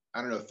shot,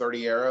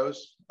 30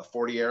 arrows,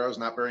 40 arrows,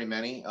 not very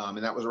many.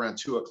 And that was around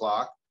 2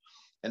 o'clock.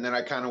 And then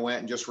I kind of went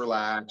and just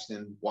relaxed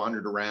and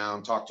wandered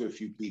around, talked to a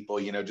few people,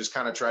 just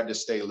kind of tried to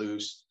stay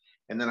loose.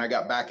 And then I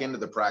got back into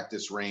the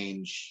practice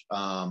range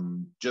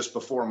just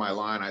before my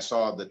line. I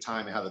saw how the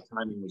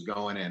timing was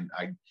going, and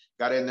I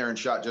got in there and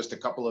shot just a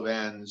couple of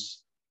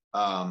ends,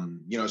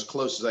 as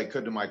close as I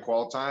could to my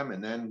qual time.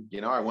 And then,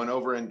 I went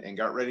over and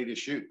got ready to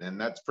shoot.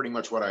 And that's pretty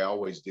much what I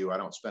always do. I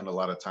don't spend a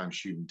lot of time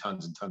shooting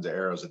tons and tons of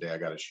arrows a day. I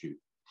got to shoot.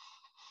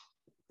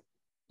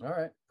 All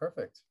right,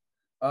 perfect.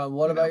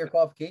 What about your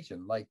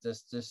qualification? Like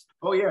just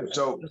oh yeah,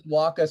 so just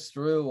walk us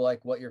through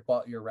like what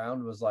your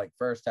round was like,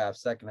 first half,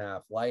 second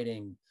half,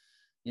 lighting.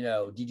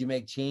 Did you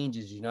make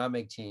changes? Did you not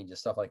make changes?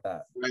 Stuff like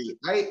that.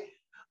 Right.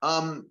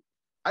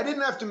 I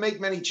didn't have to make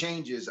many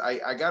changes.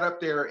 I got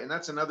up there, and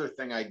that's another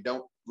thing I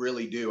don't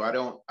really do. I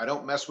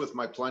don't mess with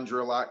my plunger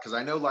a lot because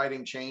I know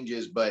lighting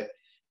changes, but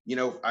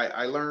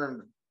I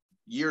learned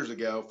years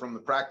ago from the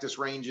practice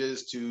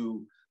ranges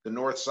to the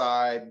north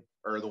side,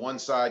 or the one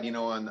side,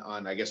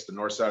 on I guess the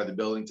north side of the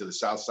building to the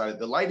south side.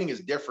 The lighting is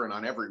different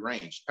on every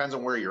range. Depends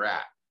on where you're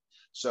at.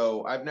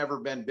 So I've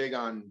never been big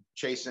on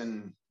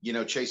chasing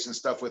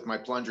stuff with my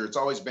plunger. It's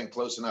always been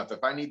close enough.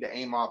 If I need to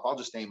aim off, I'll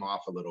just aim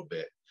off a little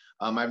bit.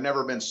 I've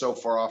never been so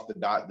far off the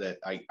dot that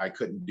I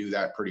couldn't do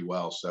that pretty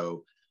well.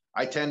 So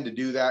I tend to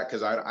do that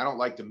because I don't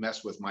like to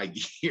mess with my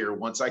gear.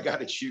 Once I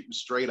got it shooting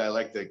straight, I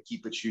like to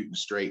keep it shooting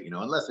straight,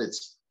 unless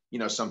it's,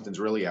 something's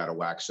really out of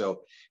whack.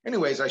 So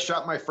anyways, I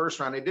shot my first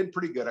round. I did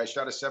pretty good. I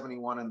shot a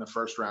 71 in the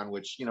first round,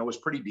 which, was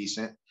pretty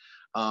decent.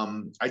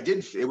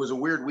 It was a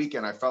weird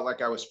weekend. I felt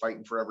like I was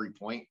fighting for every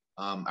point.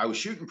 I was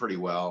shooting pretty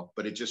well,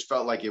 but it just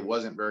felt like it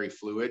wasn't very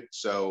fluid.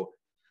 So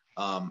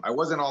I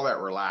wasn't all that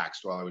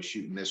relaxed while I was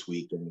shooting this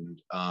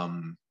weekend.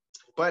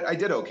 But I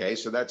did okay.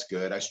 So that's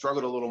good. I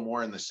struggled a little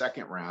more in the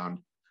second round.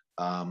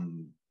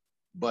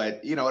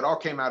 But, it all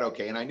came out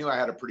okay. And I knew I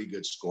had a pretty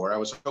good score. I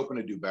was hoping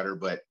to do better,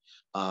 but,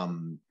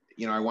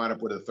 I wound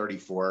up with a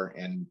 34,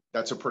 and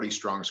that's a pretty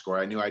strong score.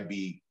 I knew I'd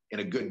be in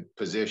a good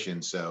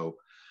position. So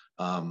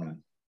I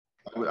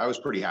was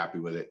pretty happy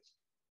with it.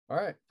 All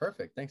right.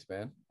 Perfect. Thanks,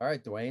 man. All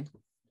right, Dwayne.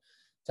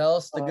 Tell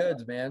us the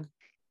goods, man.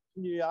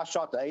 Yeah, I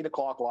shot the 8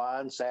 o'clock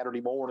line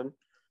Saturday morning.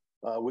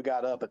 We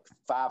got up at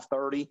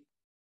 5:30,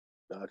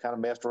 kind of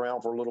messed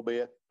around for a little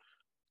bit,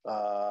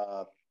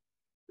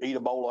 eat a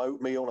bowl of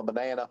oatmeal and a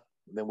banana.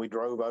 And then we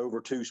drove over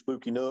to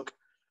Spooky Nook,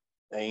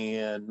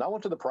 and I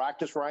went to the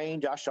practice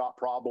range. I shot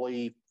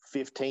probably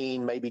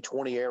 15, maybe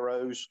 20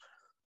 arrows.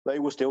 They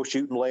were still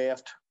shooting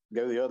left.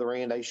 Go the other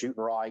end, they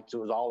shooting right. So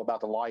it was all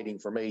about the lighting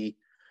for me.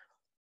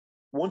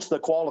 Once the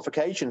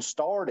qualification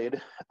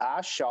started,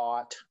 I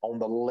shot on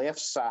the left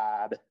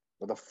side,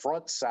 or the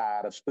front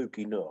side of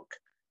Spooky Nook.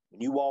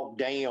 When you walk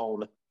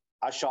down,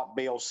 I shot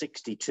Bell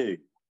 62.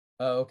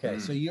 Oh, okay.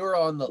 So you're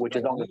on the, which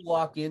is on you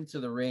walk into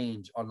the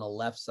range on the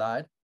left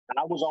side?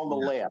 I was on the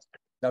left.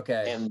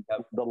 Okay. And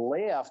the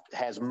left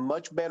has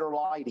much better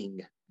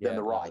lighting than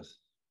the right.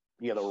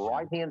 The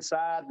right-hand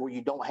side where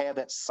you don't have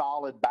that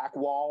solid back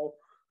wall,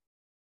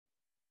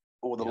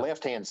 or the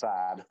left-hand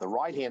side. The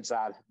right-hand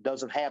side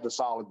doesn't have the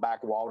solid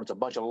back wall. It's a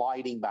bunch of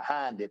lighting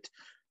behind it.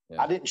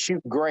 I didn't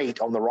shoot great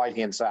on the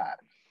right-hand side.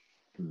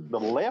 The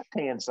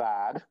left-hand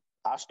side,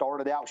 I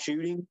started out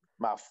shooting.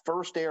 My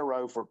first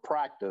arrow for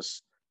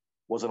practice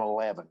was an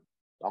 11.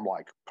 I'm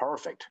like,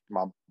 perfect.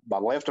 My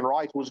left and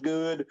right was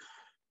good.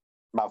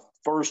 My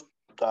first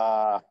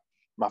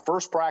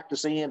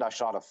practice end, I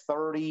shot a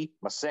 30.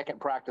 My second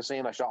practice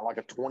end, I shot like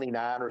a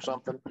 29 or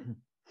something.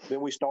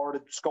 Then we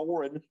started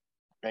scoring,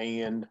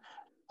 and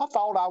I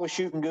thought I was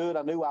shooting good.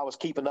 I knew I was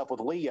keeping up with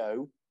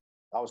Leo.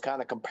 I was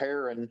kind of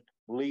comparing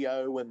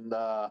Leo and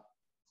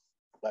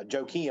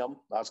Joe Kim.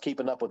 I was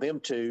keeping up with them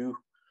two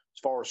as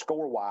far as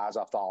score wise,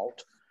 I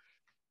thought.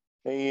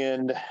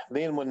 And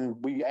then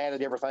when we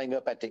added everything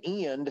up at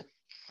the end,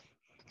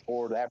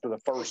 or after the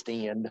first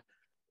end,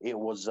 it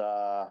was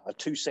a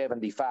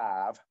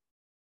 275.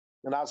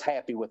 And I was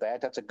happy with that.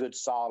 That's a good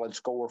solid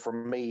score for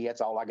me.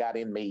 That's all I got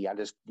in me. I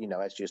just,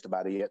 that's just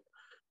about it.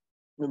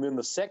 And then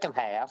the second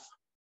half,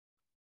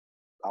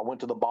 I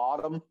went to the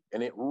bottom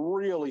and it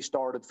really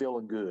started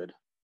feeling good.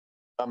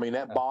 I mean,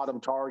 that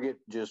bottom target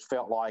just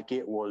felt like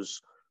it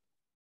was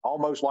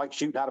almost like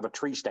shooting out of a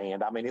tree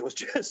stand. I mean, it was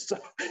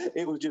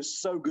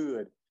just so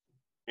good.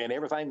 And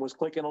everything was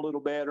clicking a little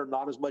better,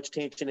 not as much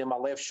tension in my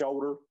left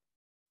shoulder.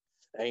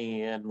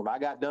 And when I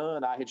got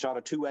done, I had shot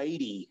a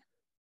 280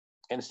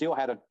 and still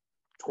had a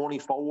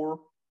 24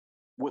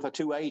 with a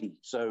 280.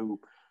 So,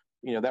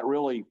 that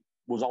really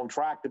was on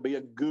track to be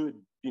a good,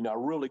 a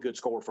really good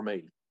score for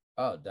me.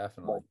 Oh,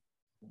 definitely.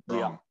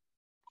 Yeah.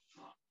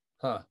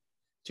 Huh.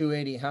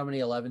 280. How many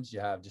 11s do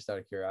you have, just out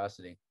of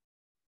curiosity?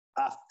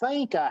 I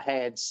think I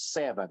had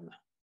 7.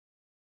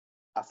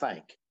 I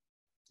think.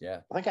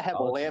 Yeah. I think I had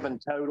 11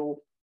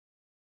 total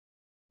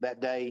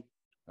that day.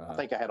 I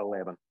think I had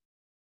 11.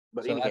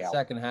 But so anyhow, that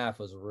second half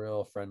was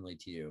real friendly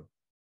to you.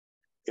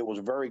 It was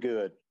very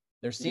good.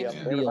 There seems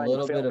to be a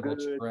little bit of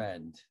a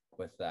trend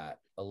with that.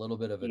 A little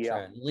bit of a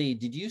trend. Lee,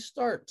 did you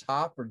start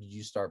top or did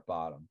you start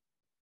bottom?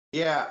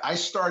 Yeah, I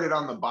started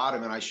on the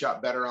bottom and I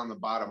shot better on the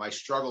bottom. I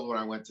struggled when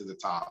I went to the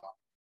top.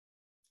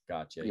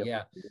 Gotcha. Yep.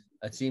 Yeah,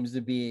 that seems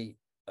to be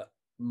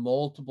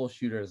multiple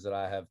shooters that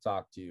I have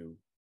talked to.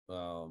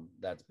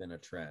 That's been a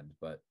trend.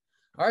 But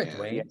all right,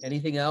 Dwayne,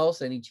 anything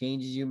else? Any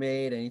changes you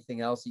made?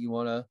 Anything else that you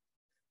want to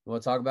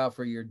talk about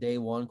for your day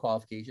one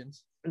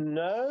qualifications?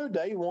 No,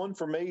 day one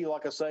for me,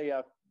 like I say,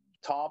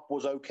 top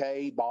was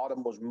okay.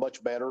 Bottom was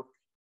much better.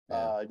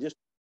 Yeah. Just,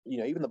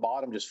 even the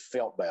bottom just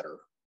felt better.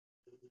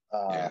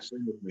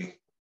 Same with me.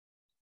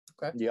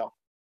 Okay. Yeah.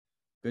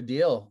 Good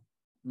deal.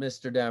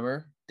 Mr.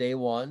 Demmer, day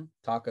one,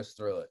 talk us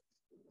through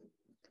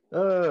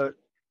it.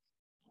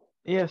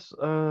 Yes.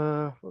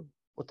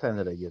 What time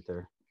did I get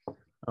there?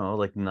 Oh,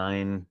 like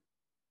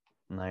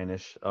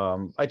 9-ish.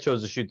 I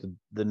chose to shoot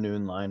the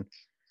noon line.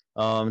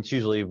 It's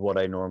usually what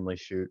I normally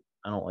shoot.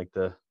 I don't like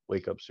to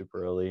wake up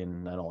super early,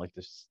 and I don't like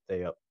to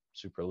stay up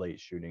super late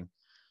shooting.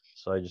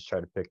 So I just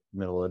try to pick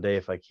middle of the day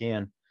if I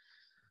can,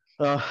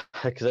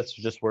 because that's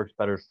just works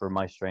better for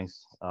my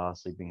strengths,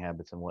 sleeping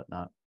habits and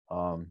whatnot.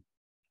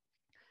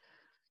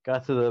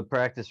 Got to the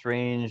practice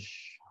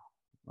range,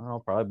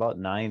 probably about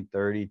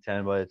 9:30,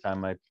 10 by the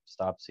time I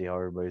stopped to see how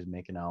everybody's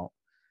making out.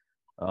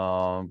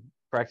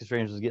 Practice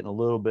range was getting a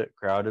little bit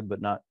crowded,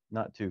 but not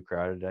too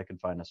crowded. I could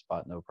find a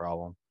spot, no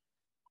problem.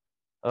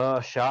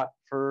 Shot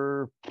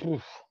for, I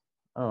don't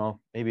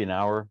know, maybe an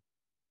hour.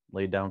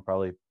 Laid down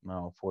probably,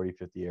 40,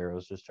 50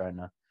 arrows, just trying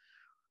to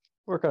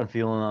work on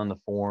feeling on the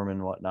form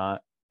and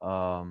whatnot.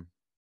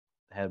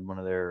 Had one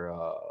of their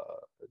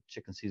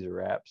chicken Caesar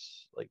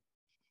wraps, like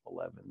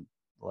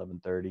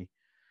 11:30.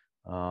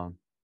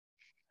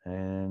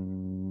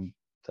 And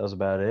that was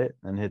about it.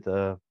 And hit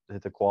the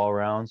qual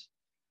rounds.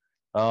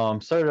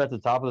 Started at the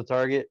top of the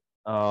target.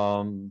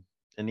 In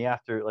the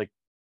after, like,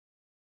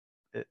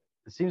 it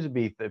seems to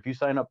be, if you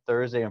sign up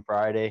Thursday and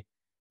Friday,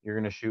 you're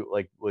gonna shoot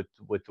like with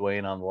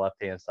Dwayne on the left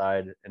hand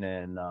side, and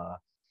then I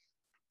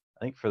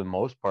think for the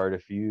most part,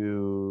 if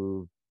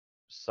you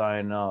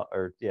sign up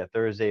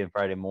Thursday and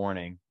Friday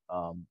morning,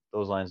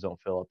 those lines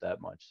don't fill up that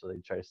much, so they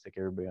try to stick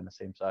everybody on the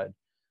same side.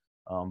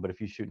 But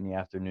if you shoot in the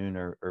afternoon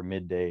or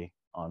midday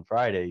on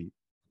Friday,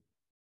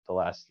 the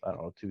last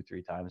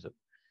 2-3 times that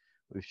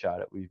we've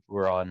shot it,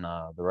 we're on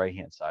the right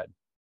hand side.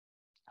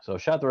 So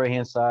shot the right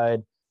hand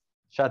side,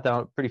 shot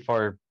down pretty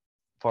far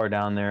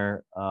down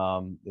there.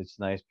 It's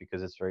nice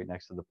because it's right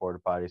next to the porta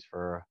potties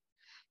for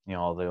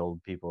all the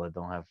old people that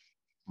don't have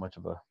much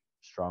of a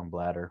strong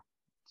bladder.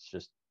 It's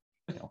just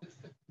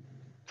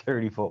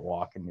 30-foot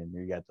walk, and then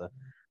you got the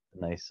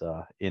nice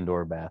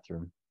indoor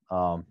bathroom.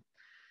 So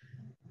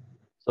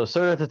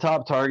started at the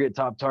top target.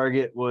 Top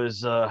target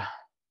was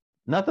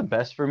not the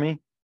best for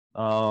me.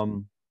 I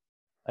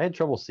had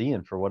trouble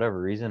seeing for whatever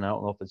reason. I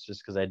don't know if it's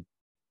just because I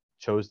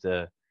chose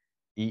to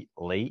eat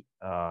late,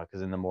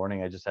 because in the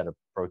morning I just had a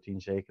protein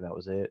shake and that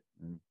was it.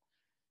 And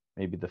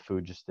maybe the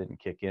food just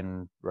didn't kick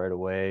in right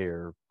away,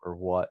 or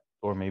what,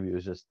 or maybe it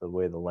was just the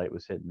way the light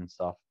was hitting and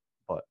stuff.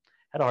 But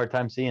had a hard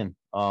time seeing.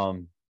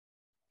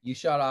 You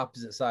shot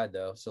opposite side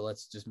though, so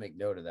let's just make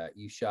note of that.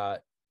 You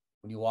shot,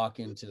 when you walk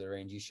into the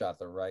range, you shot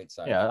the right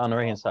side. Yeah, on the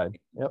right hand side.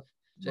 Yep.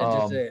 And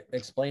just to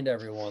explain to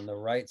everyone, the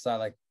right side,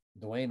 like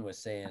Dwayne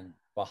was saying,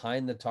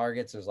 behind the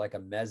targets, there's like a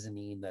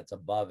mezzanine that's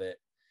above it,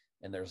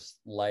 and there's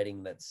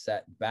lighting that's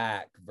set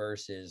back,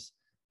 versus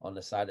on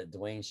the side that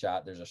Dwayne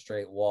shot, there's a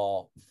straight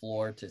wall,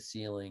 floor to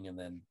ceiling, and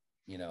then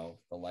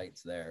the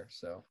lights there.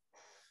 So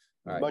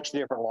much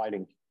different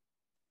lighting.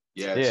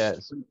 Yeah,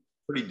 it's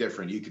pretty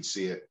different. You could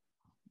see it.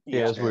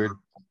 Yeah, it's weird.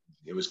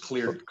 It was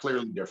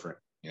clearly different.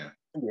 Yeah.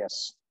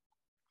 Yes.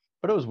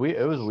 But it was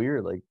weird. It was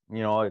weird. Like,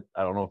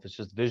 I don't know if it's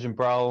just vision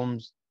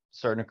problems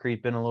starting to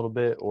creep in a little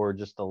bit, or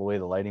just the way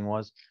the lighting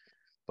was.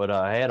 but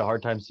I had a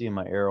hard time seeing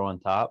my arrow on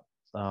top.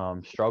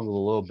 Struggled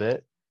a little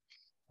bit.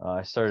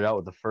 I started out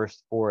with the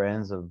first 4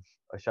 ends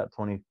I shot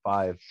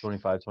 25,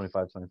 25,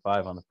 25,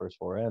 25 on the first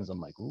 4 ends. I'm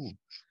like, ooh,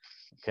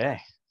 okay.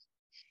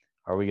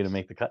 Are we going to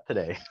make the cut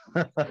today?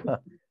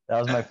 That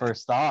was my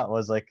first thought,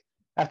 was like,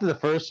 after the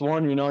first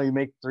one, you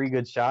make 3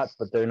 good shots,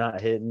 but they're not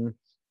hitting.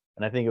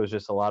 And I think it was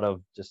just a lot of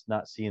just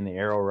not seeing the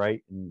arrow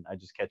right. And I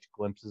just catch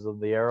glimpses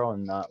of the arrow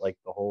and not like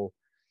the whole,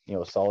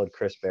 solid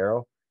crisp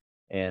arrow.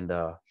 And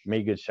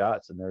made good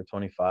shots, and they were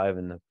 25,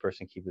 and the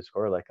person keep the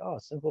score like, oh,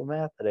 simple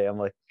math today. I'm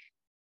like,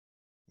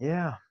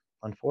 yeah,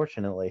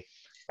 unfortunately.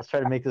 Let's try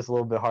to make this a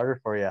little bit harder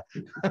for you.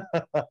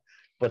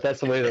 But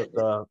that's the way that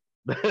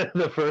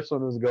the first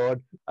one was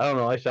going. I don't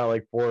know. I shot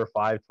like 4 or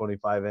 5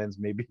 25 ends,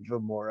 maybe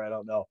even more. I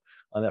don't know,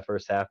 on that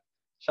first half.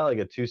 Shot like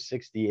a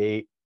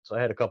 268. So I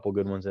had a couple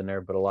good ones in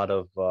there, but a lot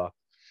of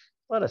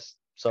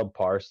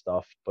subpar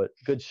stuff, but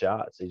good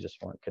shots. They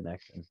just weren't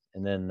connecting.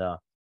 And then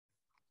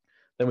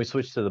we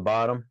switched to the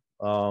bottom.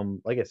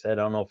 Like I said,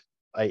 I don't know if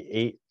I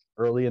ate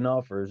early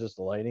enough or it was just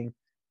the lighting,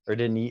 or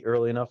didn't eat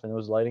early enough and it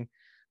was lighting.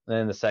 And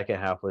then the second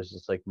half was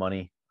just like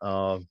money.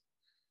 I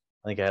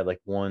think I had like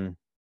 1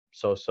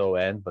 so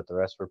end, but the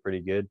rest were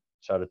pretty good.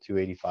 Shot a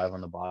 285 on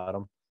the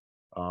bottom.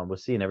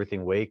 Was seeing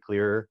everything way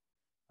clearer.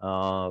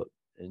 And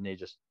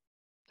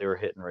they were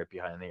hitting right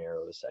behind the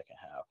arrow the second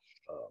half.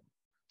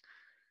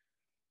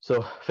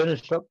 So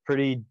finished up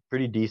pretty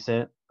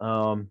decent.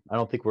 I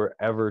don't think we're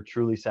ever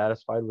truly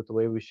satisfied with the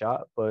way we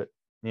shot, but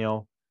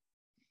throw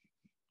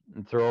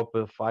up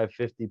a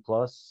 550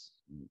 plus,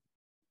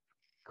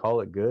 call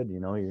it good. You're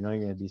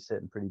going to be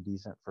sitting pretty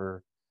decent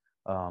for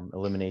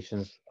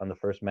eliminations on the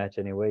first match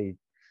anyway.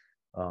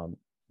 Not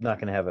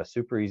going to have a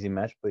super easy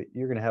match, but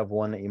you're going to have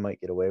one that you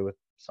might get away with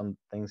some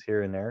things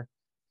here and there.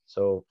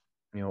 So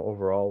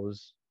overall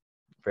was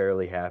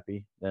fairly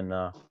happy. Then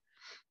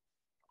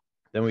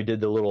we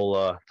did the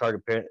little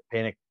Target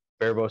Panic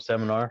Barebow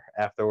seminar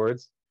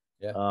afterwards.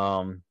 Yeah.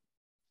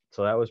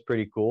 So that was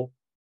pretty cool.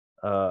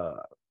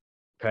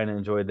 Kind of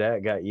enjoyed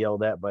that. Got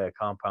yelled at by a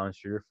compound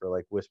shooter for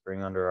like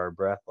whispering under our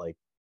breath, like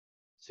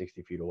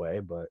 60 feet away,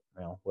 but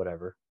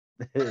whatever.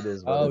 It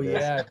is what it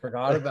is. I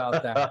forgot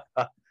about that.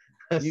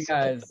 You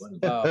guys,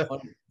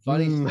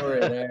 funny story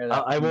there.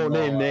 I won't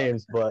name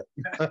names, but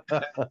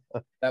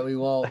that we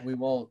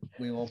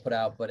won't put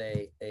out, but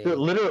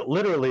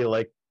literally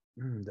like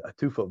a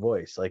 2-foot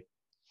voice, like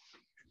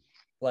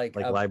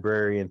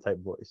librarian type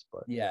voice.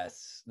 But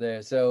yes, there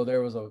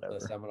was a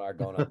seminar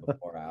going on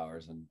before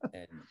hours, and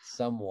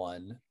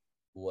someone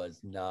was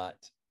not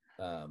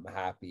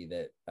happy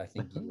that I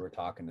think you were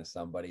talking to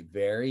somebody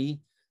very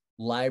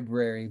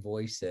library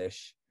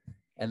voice-ish,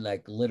 and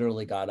like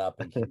literally got up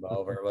and came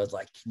over and was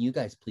like, can you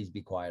guys please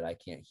be quiet, I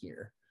can't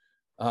hear,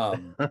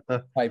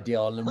 type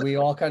deal. And then we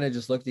all kind of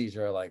just looked at each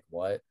other like,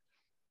 what?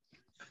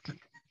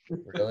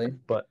 Really?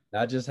 But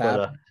that just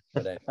happened.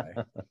 But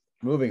anyway,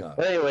 moving on.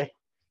 But anyway,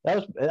 I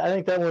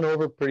think that went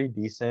over pretty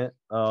decent.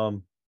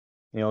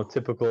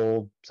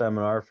 Typical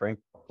seminar. Frank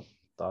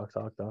talk.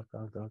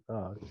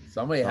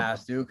 Somebody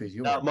has to, because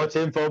you not much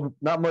info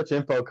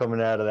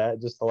coming out of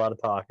that. Just a lot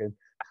of talking.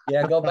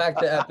 Yeah, go back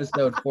to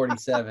episode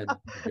 47.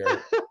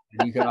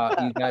 You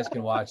guys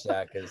can watch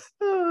that, because.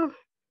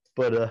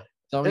 But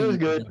it was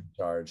good.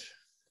 Charge.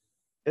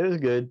 It was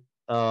good.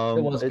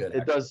 It was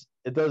good.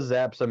 It does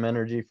zap some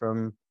energy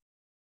from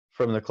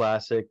the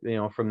classic,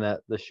 from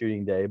the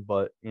shooting day,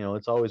 but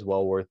it's always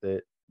well worth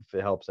it if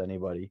it helps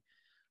anybody.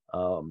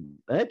 And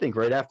I think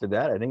right after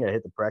that, I think I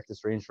hit the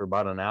practice range for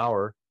about an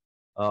hour.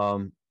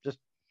 Just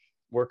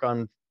work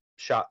on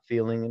shot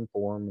feeling and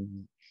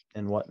form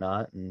and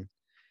whatnot, and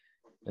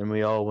then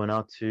we all went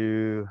out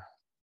to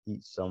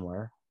eat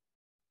somewhere.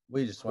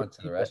 We just went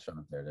to the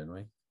restaurant there, didn't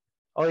we?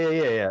 Oh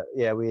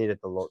yeah. We ate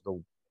at the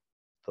local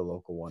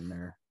one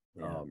there.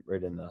 Yeah.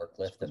 Right in the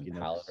Clifton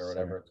Palette or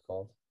whatever it's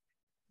called.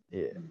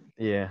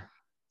 Yeah.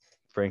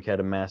 Frank had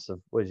a massive.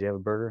 What, did you have a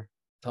burger?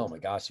 Oh my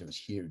gosh, it was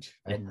huge.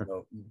 I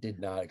did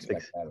not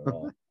expect that at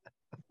all.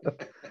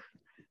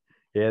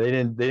 Yeah, they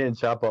didn't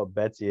chop up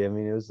Betsy. I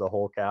mean, it was the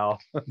whole cow.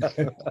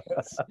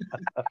 Just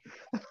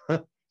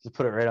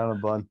put it right on a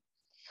bun.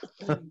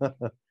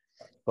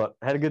 But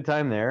had a good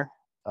time there.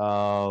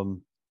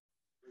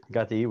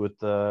 Got to eat with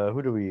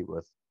who do we eat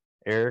with?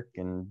 Eric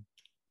and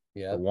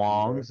the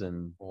Wongs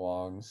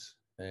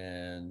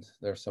and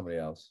there's somebody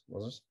else.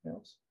 Was there somebody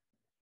else?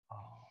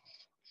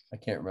 I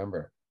can't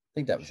remember. I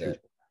think that was it.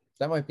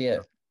 That might be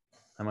it.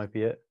 That might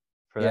be it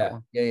for that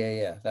one.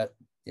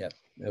 Yeah.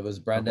 It was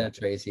Brenda,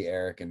 Tracy,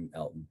 Eric, and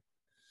Elton.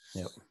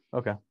 Yep.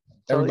 Okay.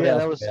 Everybody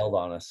else bailed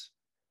on us.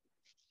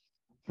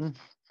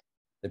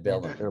 They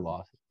bailed on us.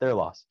 They're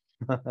lost.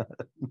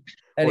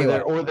 Anyway,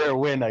 or their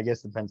win, I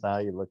guess, depends on how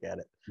you look at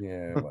it.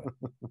 Yeah. Well.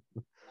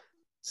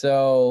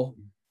 So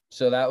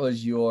that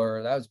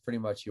was pretty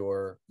much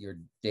your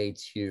day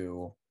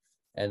 2,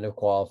 end of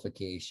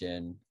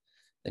qualification.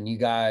 And you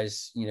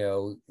guys,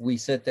 we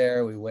sit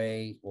there, we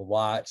wait, we'll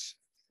watch.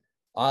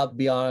 I'll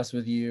be honest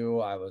with you,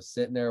 I was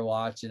sitting there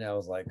watching. I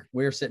was like,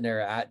 we were sitting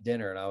there at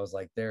dinner, and I was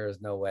like, there is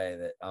no way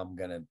that I'm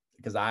gonna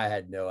because I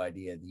had no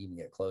idea to even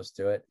get close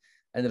to it.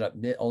 Ended up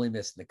only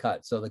missing the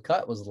cut. So the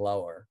cut was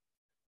lower,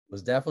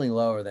 was definitely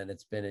lower than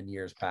it's been in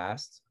years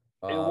past.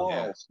 It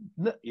was.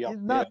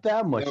 Not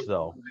that much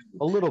though.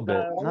 A little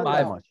bit, not that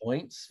 5 much.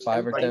 points,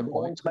 5 or 10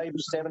 points, maybe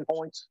 7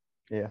 points.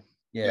 Yeah.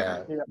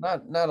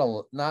 Not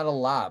a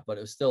lot, but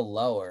it was still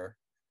lower.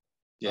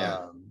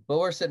 But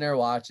we're sitting there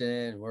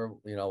watching, we're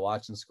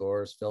watching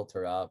scores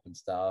filter up and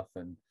stuff,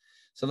 and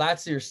so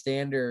that's your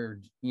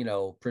standard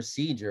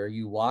procedure.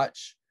 You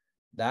watch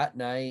that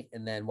night,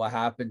 and then what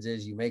happens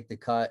is you make the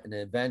cut, and then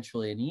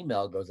eventually an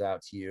email goes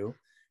out to you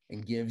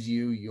and gives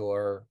you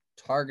your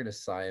target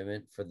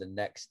assignment for the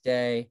next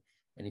day.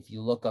 And if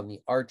you look on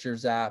the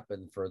Archers app,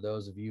 and for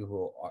those of you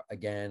who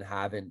again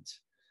haven't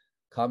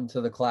come to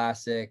the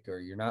Classic or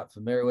you're not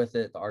familiar with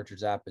it, the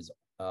Archers app is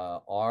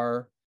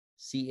RCHERZ,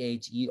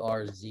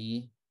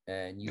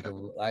 and you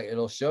can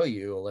it'll show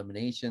you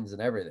eliminations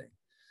and everything.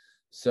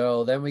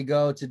 So then we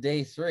go to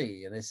day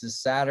 3, and this is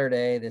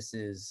Saturday. This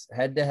is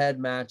head-to-head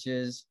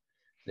matches.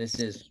 This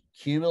is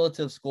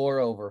cumulative score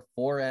over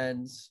 4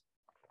 ends.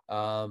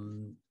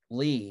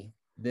 Lee,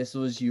 this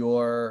was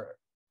your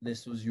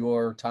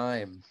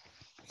time.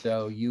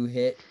 So you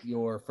hit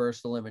your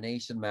first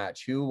elimination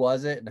match. Who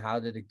was it, and how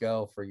did it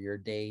go for your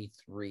day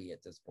 3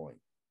 at this point?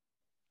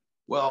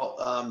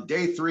 Well,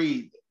 day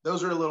 3,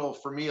 those are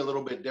for me a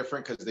little bit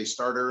different because they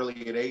start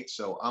early at 8.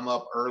 So I'm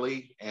up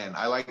early, and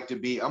I like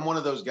to I'm one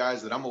of those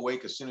guys that I'm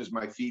awake as soon as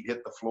my feet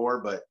hit the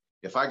floor. But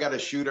if I got to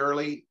shoot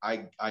early,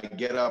 I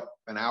get up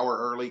an hour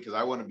early because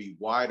I want to be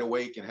wide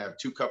awake and have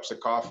 2 cups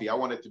of coffee. I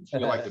want it to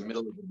feel like the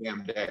middle of the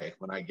damn day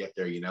when I get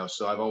there,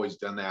 So I've always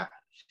done that.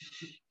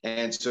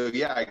 And so,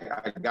 I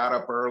got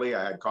up early.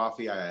 I had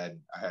coffee. I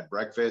had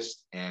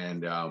breakfast,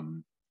 and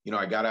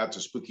I got out to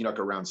Spooky Nook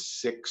around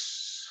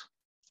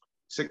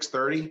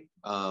 6:30,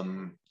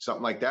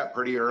 something like that,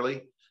 pretty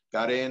early.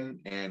 Got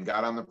in and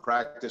got on the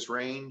practice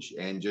range,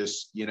 and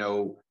just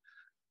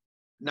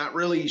not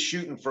really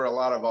shooting for a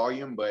lot of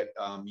volume, but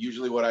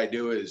usually what I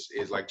do is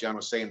like John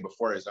was saying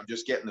before, is I'm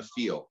just getting the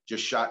feel,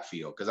 just shot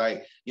feel. Because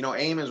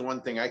aim is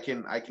one thing. I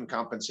can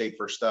compensate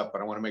for stuff,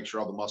 but I want to make sure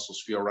all the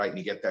muscles feel right and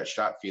you get that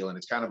shot feel. And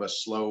it's kind of a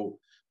slow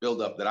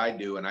buildup that I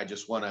do, and I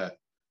just want to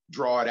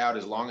draw it out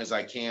as long as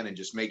I can and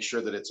just make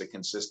sure that it's a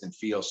consistent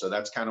feel. So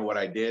that's kind of what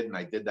I did, and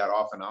I did that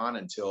off and on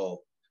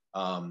until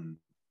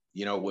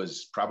it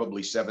was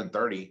probably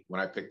 7:30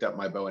 when I picked up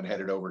my bow and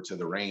headed over to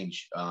the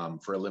range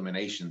for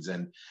eliminations.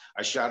 And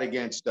I shot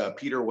against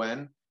Peter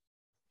Wen,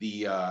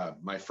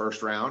 my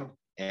first round.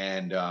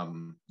 And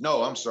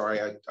no, I'm sorry.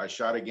 I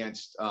shot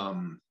against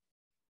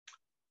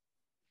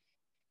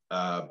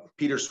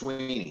Peter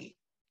Sweeney.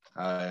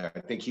 I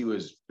think he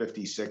was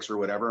 56 or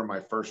whatever in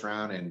my first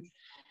round. And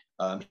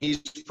he's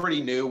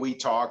pretty new. We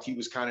talked. He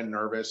was kind of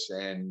nervous,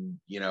 and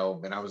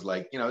and I was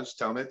like, just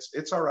tell him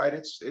it's all right.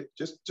 It's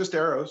just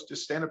arrows.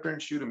 Just stand up there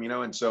and shoot him,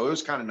 And so it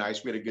was kind of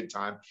nice. We had a good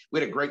time. We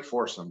had a great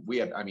foursome.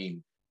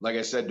 Like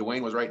I said,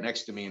 Dwayne was right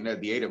next to me, and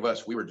the 8 of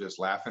us, we were just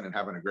laughing and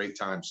having a great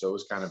time. So it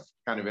was kind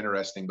of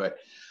interesting. But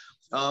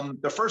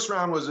the first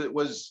round was I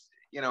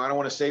don't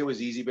want to say it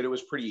was easy, but it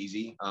was pretty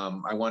easy.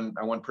 I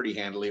won pretty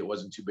handily. It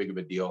wasn't too big of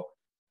a deal.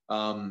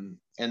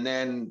 And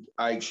then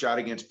I shot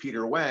against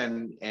Peter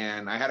Wen,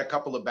 and I had a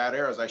couple of bad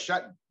arrows. I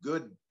shot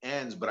good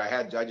ends, but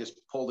I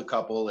just pulled a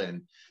couple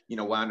and,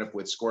 wound up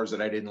with scores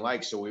that I didn't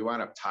like. So we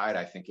wound up tied,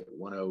 I think at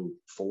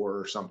 104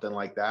 or something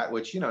like that,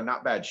 which,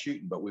 not bad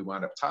shooting, but we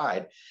wound up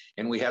tied,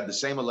 and we had the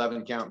same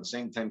 11 count, the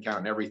same 10 count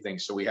and everything.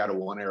 So we had a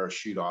 1 arrow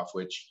shoot off,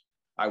 which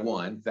I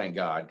won, thank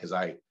God. Cause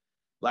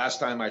last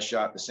time I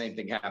shot, the same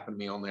thing happened to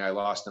me, only I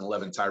lost an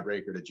 11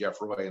 tiebreaker to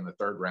Jeff Roy in the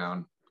 3rd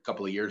round a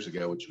couple of years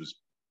ago, which was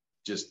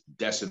just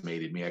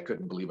decimated me. I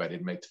couldn't believe I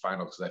didn't make the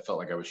final because I felt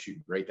like I was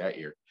shooting great that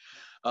year.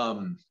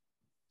 So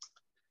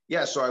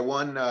I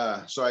won.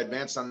 So I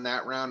advanced on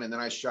that round, and then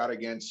I shot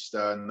against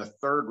in the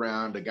 3rd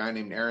round a guy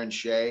named Aaron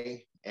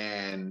Shea,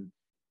 and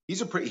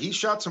he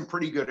shot some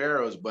pretty good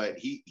arrows, but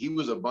he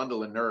was a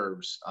bundle of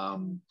nerves.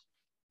 And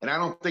I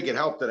don't think it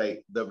helped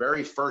that the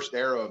very first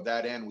arrow of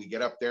that end, we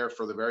get up there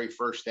for the very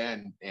first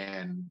end,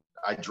 and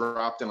I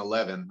dropped an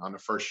 11 on the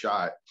first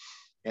shot.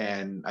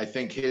 And I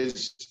think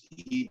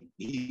he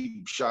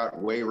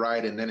shot way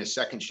right, and then his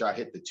second shot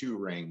hit the 2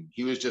 ring.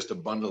 He was just a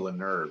bundle of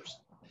nerves,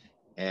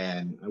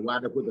 and I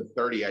wound up with a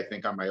 30, I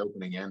think, on my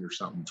opening end or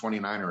something,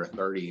 29 or a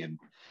 30, and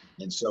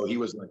so he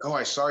was like, "Oh,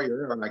 I saw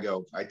your arrow," and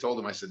I told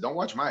him, I said, "Don't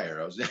watch my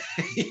arrows,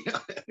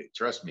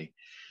 trust me."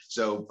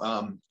 So,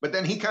 but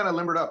then he kind of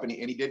limbered up, and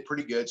he did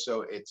pretty good.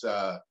 So it's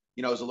it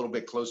was a little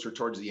bit closer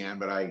towards the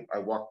end, but I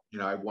walked,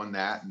 I won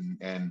that,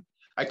 and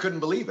I couldn't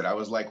believe it. I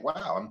was like,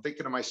 wow, I'm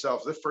thinking to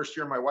myself, the first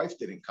year my wife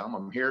didn't come.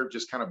 I'm here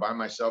just kind of by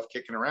myself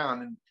kicking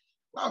around, and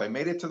wow, I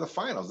made it to the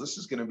finals. This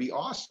is going to be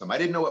awesome. I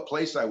didn't know what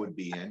place I would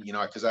be in,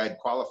 because I had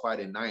qualified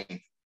in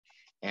 9th,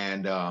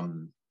 and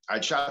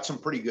I'd shot some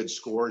pretty good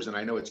scores, and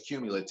I know it's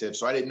cumulative,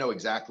 so I didn't know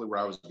exactly where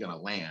I was going to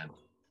land.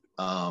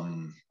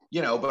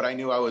 But I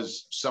knew I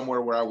was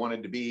somewhere where I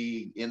wanted to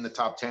be, in the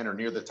top 10 or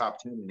near the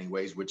top 10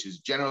 anyways, which is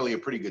generally a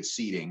pretty good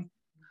seeding.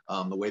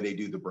 the way they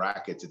do the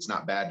brackets, it's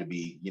not bad to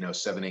be,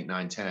 7, 8,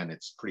 9, 10.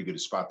 It's pretty good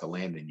spot to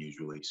land in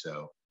usually.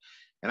 So,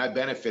 and I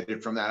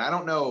benefited from that. I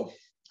don't know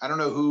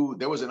who,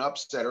 there was an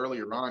upset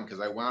earlier on because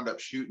I wound up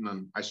shooting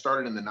them. I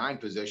started in the 9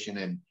 position,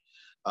 and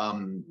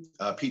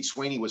Pete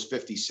Sweeney was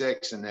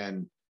 56. And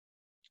then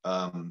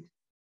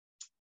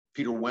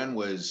Peter Wen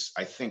was,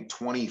 I think,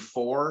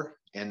 24.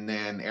 And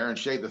then Aaron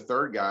Shea, the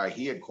third guy,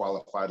 he had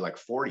qualified like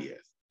 40th.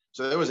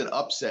 So there was an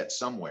upset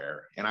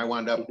somewhere. And I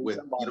wound up with,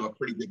 a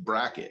pretty good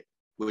bracket,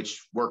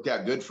 which worked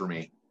out good for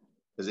me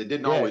because it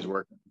didn't always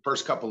work. The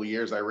first couple of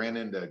years, I ran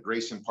into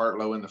Grayson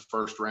Partlow in the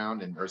first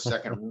round or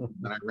second round.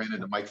 Then I ran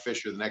into Mike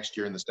Fisher the next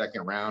year in the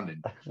second round.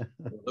 And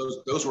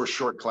those were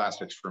short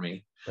classics for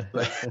me.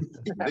 But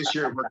this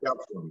year it worked out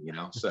for me,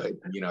 So, I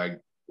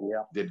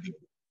did good.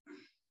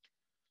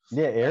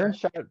 Yeah, Aaron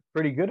shot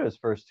pretty good his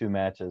first 2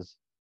 matches.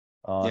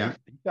 He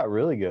got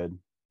really good,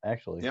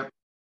 actually. Yep.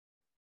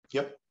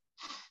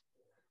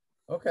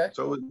 Okay.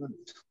 So it was good.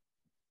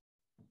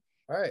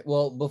 All right.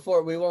 Well,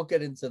 before we won't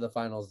get into the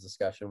finals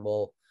discussion,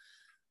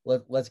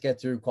 let's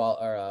get through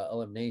our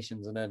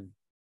eliminations, and then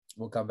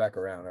we'll come back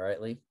around. All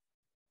right, Lee?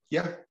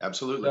 Yeah,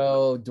 absolutely.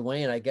 So,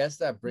 Dwayne, I guess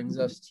that brings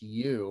us to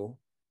you.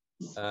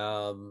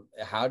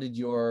 How did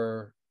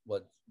your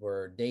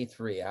day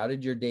 3? How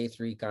did your day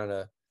 3 kind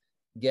of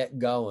get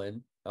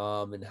going?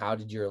 And how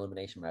did your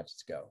elimination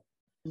matches go?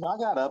 I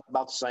got up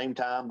about the same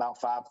time, about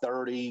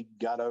 5:30,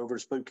 got over to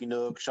Spooky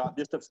Nook, shot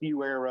just a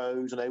few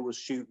arrows, and they was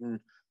shooting,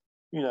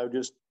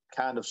 just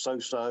kind of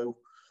so-so.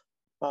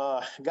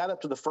 Got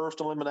up to the first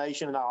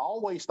elimination, and I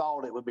always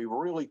thought it would be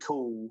really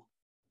cool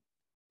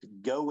to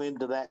go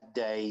into that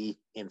day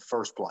in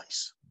first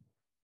place.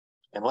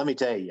 And let me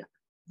tell you,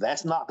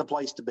 that's not the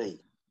place to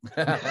be.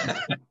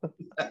 The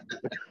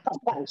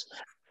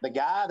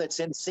guy that's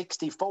in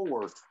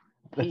 64th,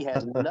 he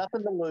has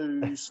nothing to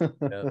lose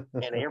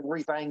and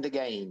everything to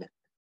gain.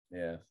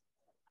 Yeah.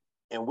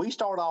 And we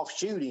start off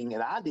shooting,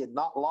 and I did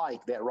not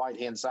like that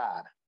right-hand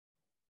side.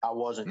 I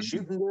wasn't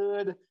shooting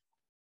good.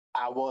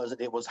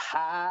 It was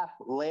high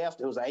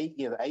left. It was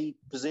A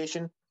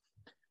position.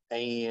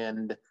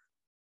 And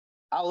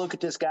I look at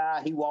this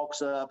guy. He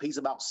walks up. He's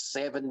about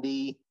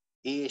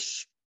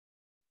 70-ish,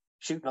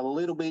 shooting a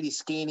little bitty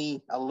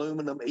skinny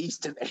aluminum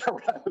Easton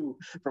arrow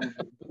from,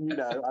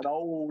 an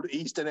old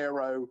Easton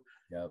arrow.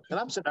 Yep. And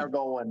I'm sitting there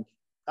going,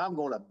 I'm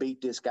going to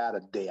beat this guy to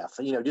death,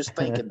 just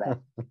thinking that.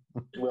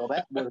 Well,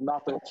 that was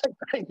not the right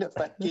thing to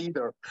think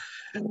either.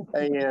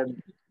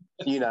 And,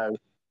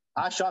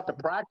 I shot the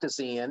practice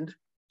end.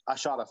 I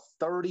shot a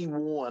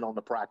 31 on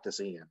the practice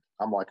end.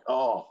 I'm like,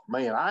 oh,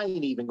 man, I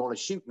ain't even going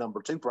to shoot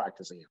number 2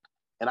 practice end.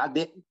 And I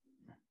didn't.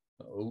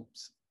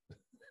 Oops.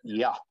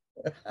 Yeah.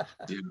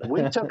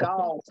 We took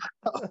off.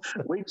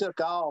 We took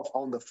off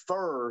on the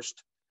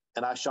first,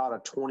 and I shot a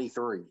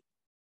 23.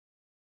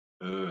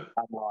 I'm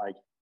like,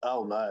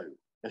 oh no.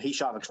 And he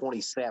shot a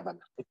 27.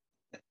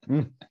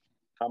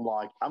 I'm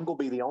like, I'm going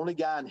to be the only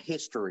guy in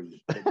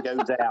history that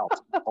goes out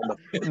on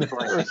the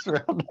first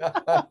round.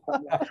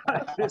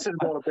 This is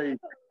going to be,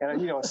 and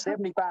a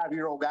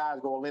 75-year-old guy is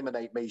going to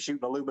eliminate me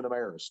shooting aluminum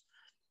arrows.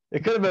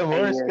 It could have been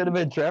worse. Could have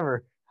been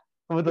Trevor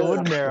with the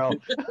wooden arrow.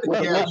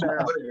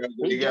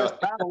 He just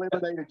about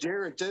eliminated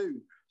Jared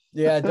too.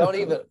 Yeah, don't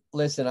even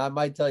listen. I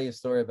might tell you a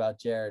story about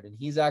Jared, and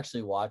he's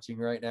actually watching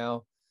right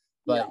now.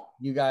 But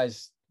you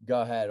guys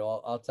go ahead.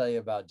 I'll tell you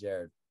about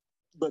Jared.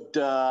 But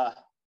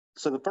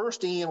so the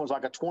first end was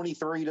like a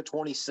 23 to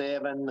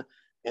 27,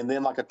 and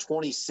then like a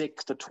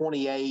 26 to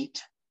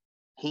 28,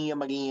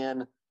 him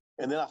again.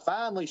 And then I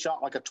finally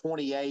shot like a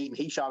 28, and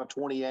he shot a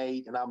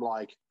 28. And I'm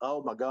like,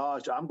 oh my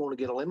gosh, I'm going to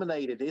get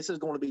eliminated. This is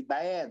going to be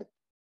bad.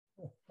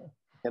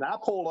 And I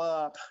pull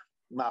up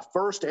my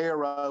first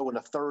arrow in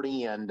the third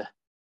end.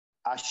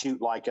 I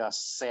shoot like a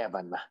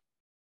 7.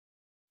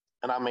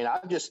 And I mean, I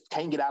just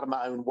can't get out of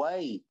my own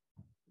way.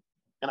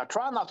 And I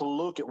try not to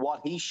look at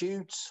what he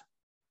shoots.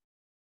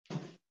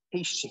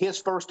 His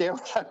first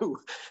arrow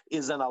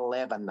is an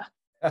 11.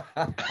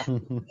 I'm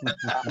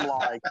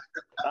like,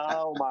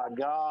 oh my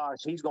gosh,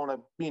 he's going to,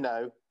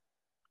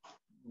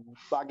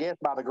 I guess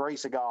by the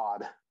grace of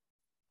God,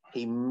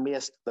 he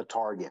missed the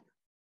target.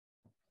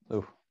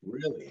 Oh,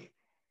 really?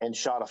 And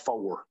shot a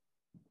 4.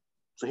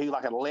 So he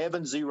like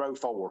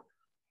 11-0-4.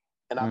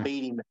 And I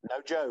beat him,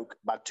 no joke,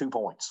 by 2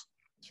 points.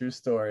 True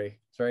story.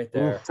 It's right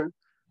there.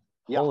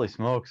 Yeah. Holy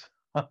smokes.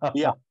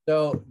 Yeah.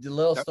 So the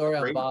little story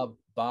on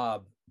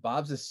Bob.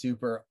 Bob's a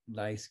super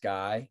nice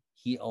guy.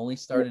 He only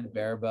started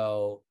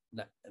Barebow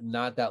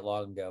not that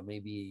long ago,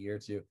 maybe a year or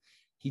two.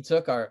 He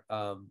took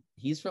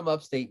he's from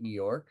upstate New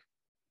York.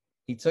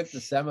 He took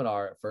the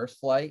seminar at First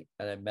Flight,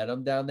 and I met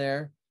him down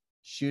there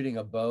shooting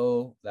a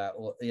bow that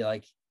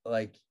like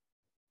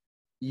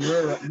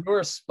you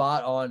were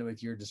spot on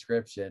with your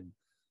description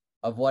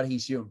of what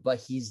he's shooting, but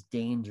he's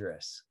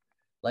dangerous.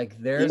 Like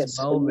there's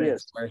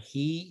moments where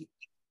he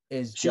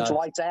is shoots just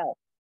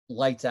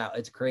lights out.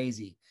 It's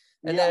crazy.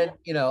 And then,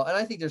 and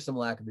I think there's some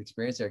lack of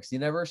experience there because he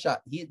never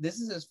shot.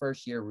 This is his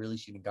first year really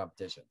shooting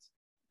competitions.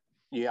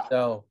 Yeah.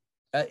 So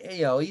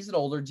He's an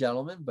older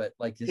gentleman, but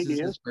like this is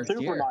his first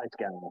super year. nice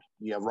guy.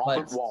 Yeah,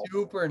 Robert But Wall.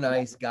 super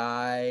nice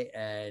guy,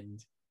 and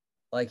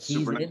like he's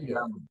Super nice into guy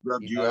it.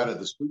 rubbed you out of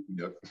the spooky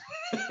nook.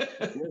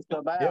 Just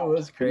about. It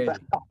was crazy.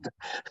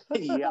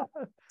 Yeah.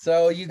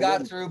 So you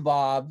got through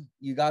Bob.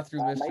 You got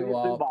through I made Mr. it through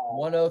Wall. Bob.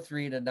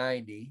 103 to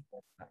 90.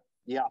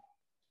 Yeah.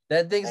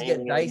 Then things get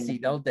And- dicey,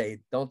 don't they?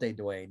 Don't they,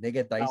 Dwayne? They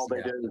get dicey Oh, they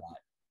after do. that.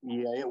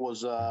 Yeah, it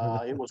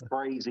was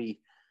crazy.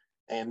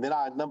 And then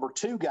number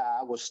 2 guy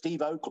was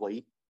Steve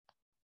Oakley.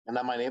 And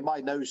I mean,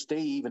 everybody knows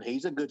Steve, and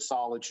he's a good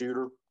solid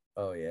shooter.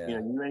 Oh yeah. You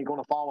know, you ain't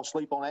gonna fall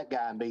asleep on that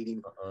guy and beat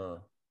him. Uh-uh.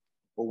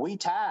 Well, we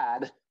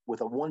tied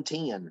with a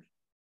 110.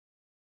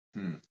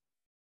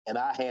 And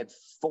I had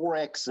 4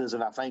 X's,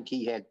 and I think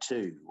he had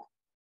 2.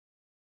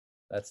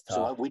 That's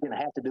So tough. we didn't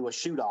have to do a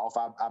shoot off.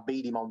 I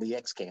beat him on the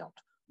X count.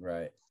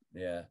 Right.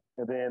 Yeah.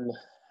 And then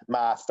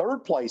my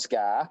 3rd place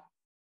guy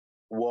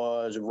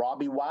was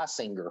Robbie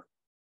Weisinger.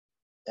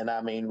 And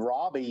I mean,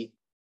 Robbie,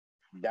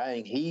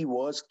 dang, he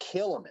was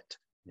killing it.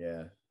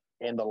 Yeah.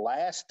 In the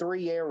last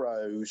 3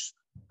 arrows,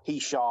 he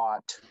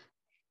shot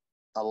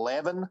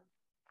 11,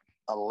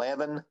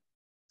 11,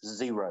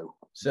 0.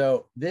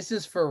 So this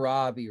is for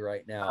Robbie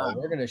right now.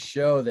 We're gonna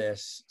show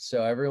this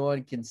so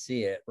everyone can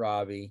see it,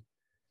 Robbie.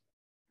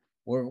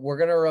 We're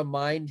gonna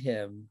remind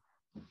him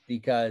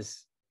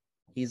because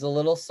he's a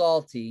little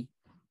salty.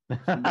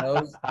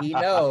 He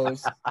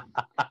knows.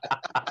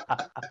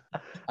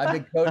 I've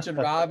been coaching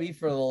Robbie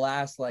for the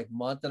last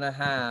month and a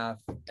half,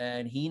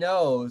 and he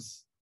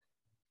knows,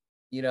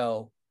 he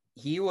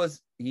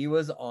was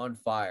on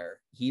fire.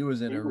 He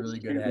was in a really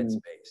good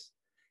headspace.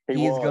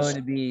 He's going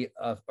to be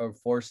a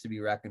force to be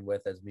reckoned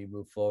with as we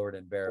move forward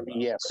in Baraboo.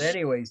 Yes. But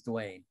anyways,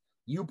 Dwayne,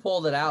 you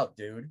pulled it out,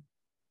 dude.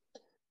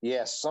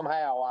 Yes,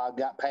 somehow I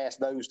got past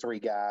those 3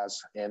 guys.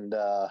 And,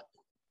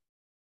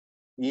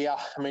 yeah,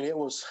 I mean, it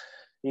was,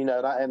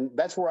 and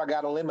that's where I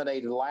got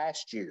eliminated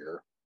last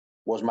year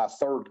was my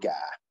 3rd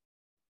guy.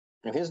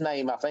 And his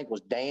name, I think,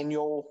 was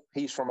Daniel.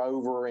 He's from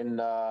over in,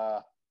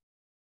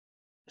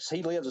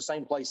 he lives the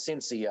same place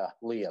Cynthia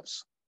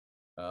lives.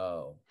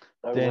 Oh.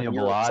 Daniel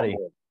Bellotti.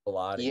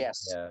 Bellotti.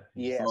 Yes. Yeah.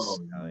 Yes.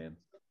 Italian.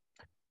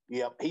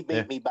 Yep. He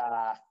beat me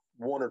by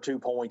 1 or 2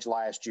 points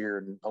last year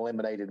and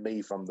eliminated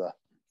me from the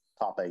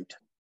top 8.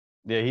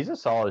 Yeah, he's a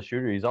solid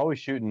shooter. He's always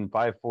shooting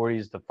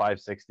 540s to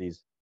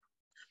 560s.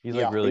 He's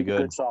really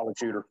good. Good solid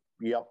shooter.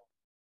 Yep.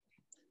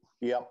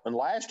 And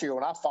last year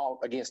when I shot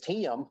against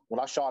him,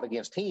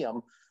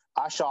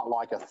 I shot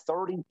like a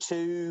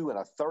 32 and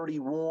a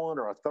 31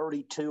 or a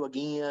 32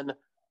 again.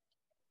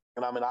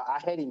 And I mean,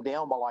 I had him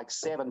down by like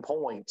 7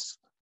 points.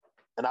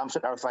 And I'm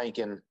sitting there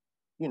thinking,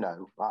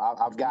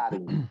 I've got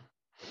him.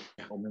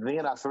 And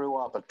then I threw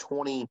up a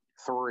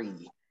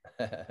 23.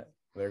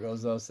 There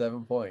goes those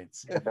 7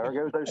 points. There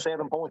goes those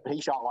 7 points.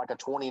 He shot like a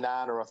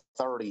 29 or a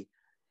 30.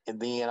 And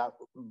then,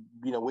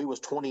 we was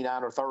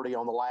 29 or 30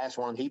 on the last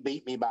one. He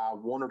beat me by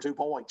 1 or 2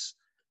 points.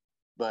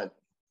 But,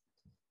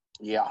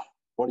 yeah,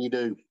 what do you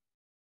do?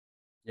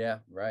 Yeah,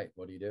 right.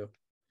 What do you do?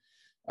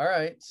 All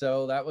right.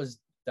 So that was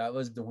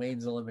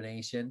Dwayne's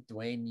elimination.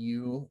 Dwayne,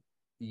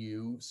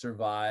 you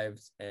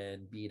survived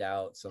and beat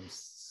out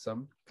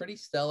some pretty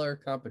stellar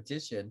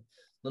competition.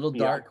 Little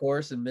dark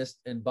horse and missed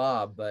and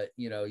Bob, but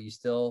you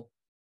still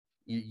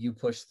you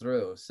pushed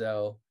through.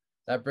 So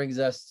that brings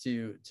us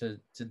to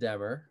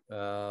Demmer.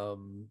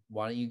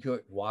 Why don't you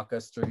walk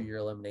us through your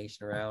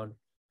elimination round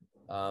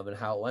and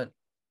how it went?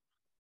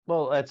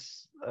 Well,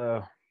 that's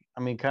kind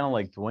of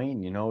like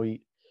Dwayne.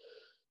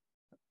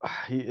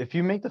 If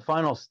you make the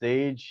final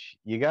stage,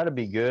 you got to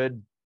be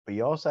good, but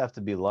you also have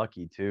to be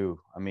lucky too.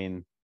 I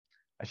mean,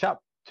 I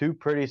shot 2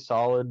 pretty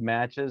solid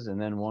matches and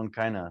then one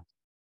kind of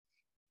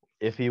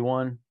iffy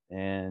one,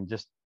 and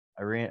just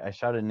I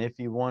shot an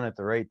iffy one at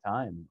the right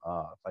time.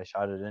 If I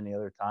shot it any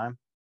other time,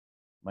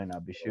 might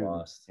not be shooting.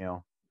 Lost.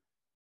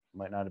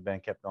 Might not have been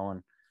kept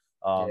going.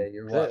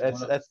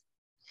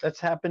 That's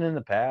happened in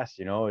the past.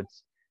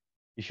 It's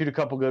you shoot a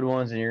couple good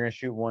ones and you're gonna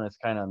shoot one that's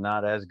kind of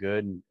not as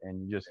good,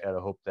 and you just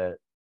gotta hope that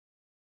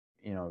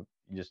you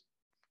just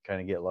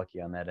kind of get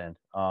lucky on that end.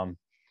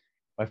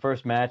 My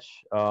first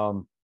match,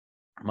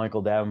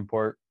 Michael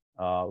Davenport,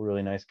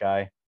 really nice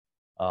guy.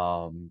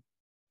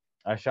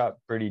 I shot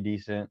pretty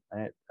decent.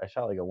 I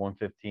shot like a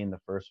 115 the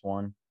first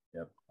one.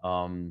 Yep.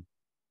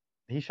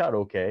 He shot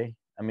okay.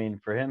 I mean,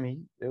 for him,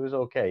 it was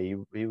okay.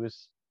 He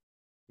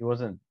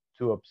wasn't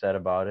too upset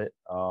about it.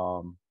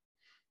 So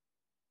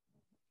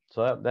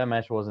that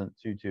match wasn't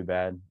too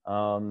bad.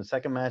 The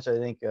second match, I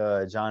think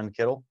John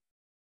Kittle,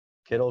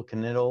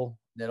 Niddle,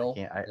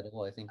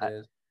 I think it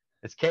is.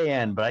 It's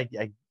KN, but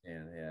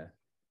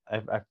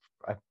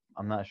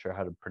I'm not sure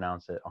how to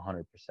pronounce it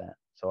 100%.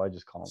 So I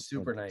just call him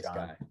super nice John.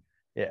 guy.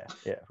 Yeah,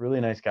 really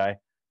nice guy.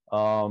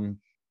 And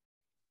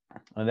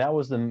that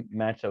was the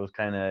match that was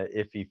kind of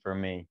iffy for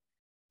me.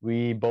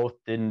 We both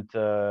didn't.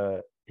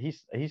 He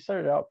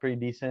started out pretty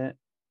decent.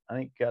 I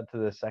think got to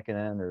the second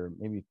end or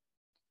maybe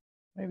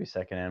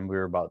second end. We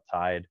were about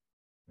tied.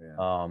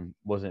 Yeah.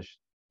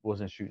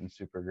 Wasn't shooting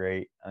super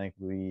great. I think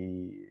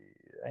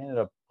I ended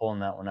up pulling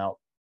that one out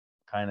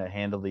kind of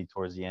handily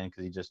towards the end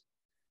because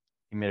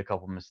he made a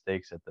couple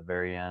mistakes at the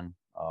very end.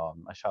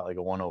 I shot like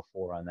a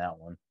 104 on that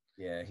one.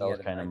 Yeah, that was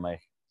kind of my.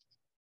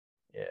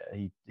 Yeah,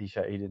 he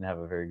didn't have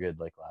a very good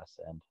like last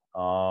end.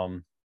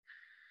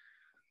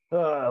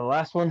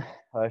 Last one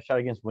I shot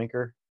against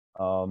Winker.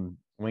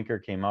 Winker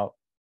came out.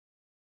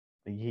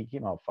 He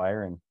came out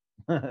firing.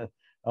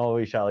 Oh,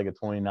 he shot like a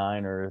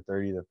 29 or a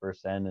 30 the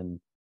first end, and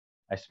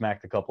I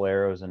smacked a couple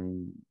arrows,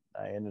 and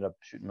I ended up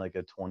shooting like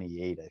a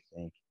 28, I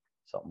think,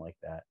 something like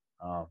that.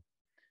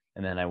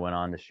 And then I went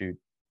on to shoot,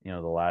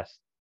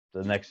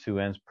 the next two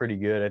ends pretty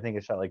good. I think I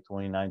shot like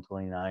 29,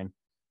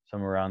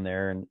 somewhere around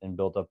there, and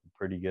built up a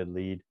pretty good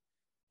lead.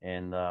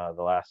 And the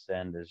last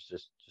end is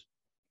just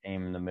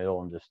aim in the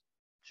middle and just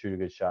shoot a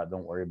good shot.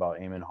 Don't worry about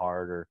aiming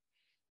hard or,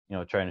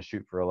 trying to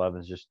shoot for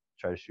 11s. Just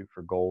try to shoot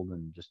for gold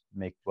and just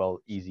make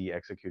easy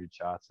executed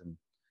shots. And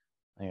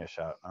I think I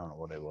shot, I don't know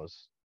what it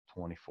was,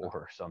 24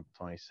 or something,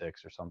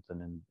 26 or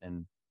something,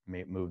 and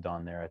moved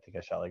on there. I think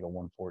I shot like a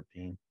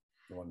 114.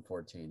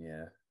 114,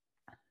 yeah.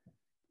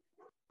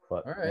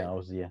 But all right. I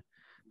was the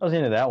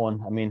end of that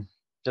one. I mean,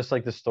 just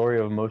like the story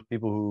of most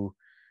people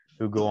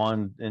who go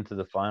on into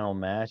the final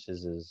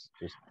matches is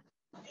just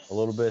a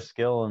little bit of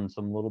skill and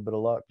some little bit of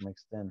luck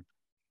mixed in.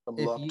 Some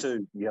luck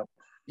too. Yep.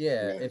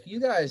 Yeah, if you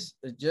guys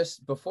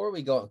just before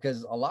we go,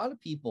 because a lot of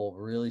people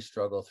really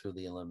struggle through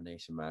the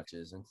elimination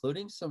matches,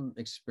 including some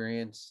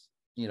experienced,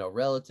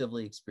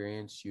 relatively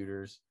experienced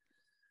shooters.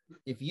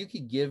 If you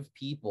could give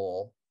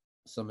people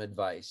some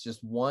advice,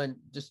 just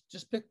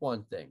pick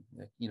one thing,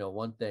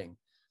 one thing.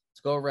 Let's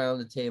go around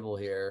the table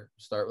here.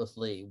 Start with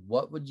Lee.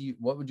 What would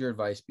your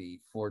advice be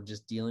for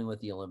just dealing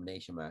with the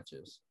elimination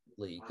matches?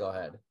 Lee, go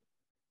ahead.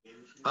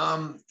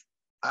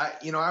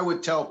 I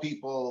would tell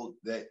people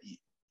that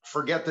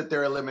forget that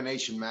they're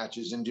elimination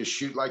matches and just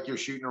shoot like you're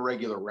shooting a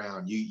regular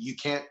round. You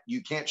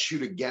can't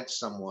shoot against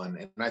someone,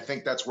 and I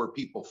think that's where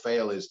people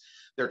fail is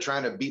they're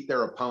trying to beat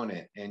their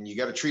opponent, and you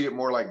got to treat it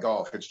more like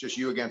golf. It's just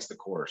you against the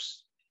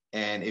course,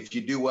 and if you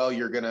do well,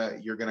 you're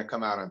gonna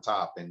come out on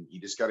top, and you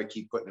just got to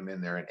keep putting them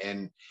in there.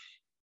 And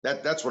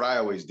that's what I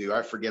always do.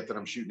 I forget that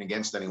I'm shooting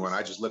against anyone.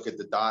 I just look at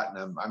the dot,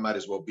 and I might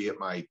as well be at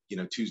my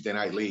Tuesday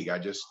night league. I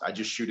just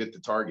shoot at the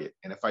target,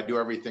 and if I do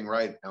everything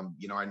right,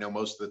 I know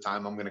most of the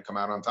time I'm going to come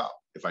out on top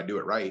if I do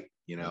it right.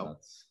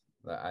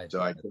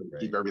 So I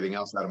keep everything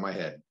else out of my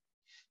head.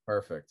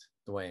 Perfect.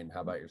 Dwayne,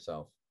 how about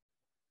yourself?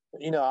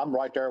 I'm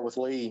right there with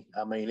Lee.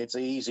 I mean, it's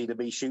easy to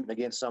be shooting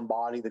against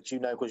somebody that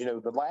because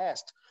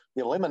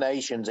the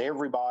eliminations,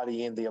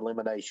 everybody in the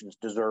eliminations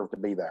deserve to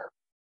be there.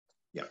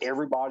 Yeah.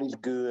 Everybody's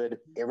good.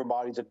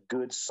 Everybody's a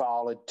good,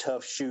 solid,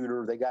 tough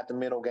shooter. They got the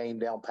mental game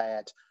down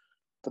pat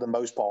for the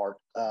most part.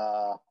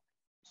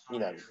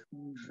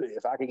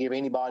 If I could give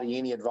anybody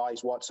any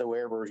advice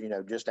whatsoever,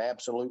 just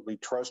absolutely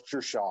trust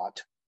your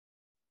shot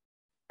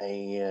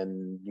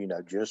and,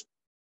 just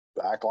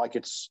act like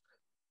it's,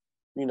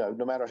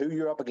 no matter who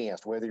you're up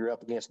against, whether you're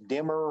up against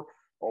Demmer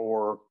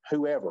or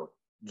whoever,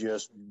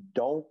 just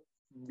don't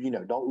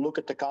look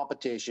at the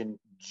competition,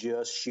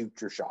 just shoot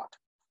your shot.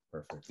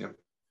 Perfect. Yep.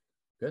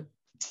 Good.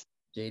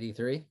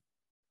 JD3?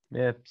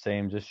 Yeah,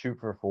 same. Just shoot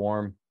for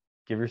form.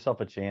 Give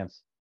yourself a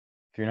chance.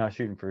 If you're not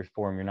shooting for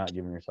form, you're not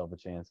giving yourself a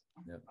chance.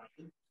 Yep.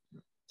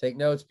 Take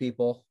notes,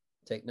 people.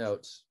 Take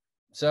notes.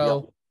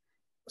 So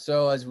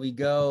as we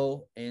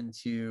go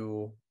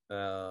into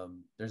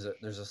there's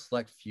a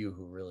select few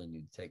who really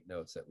need to take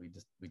notes that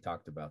we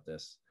talked about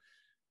this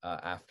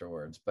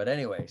afterwards. But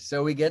anyway,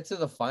 so we get to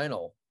the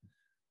final.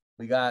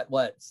 We got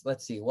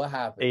let's see what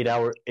happened. 8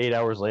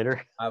 hours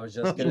later. I was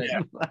just gonna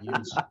you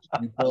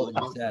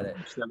said it.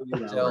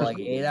 So like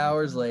 8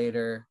 hours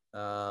later,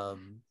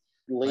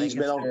 Lee's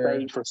been on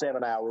stage for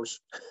 7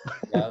 hours.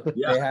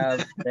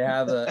 Yeah. They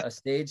have a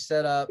stage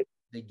set up.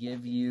 They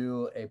give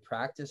you a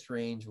practice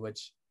range,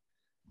 which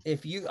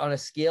if you on a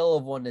scale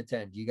of 1 to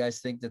 10, do you guys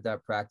think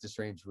that practice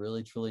range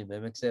really truly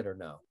mimics it or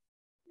no?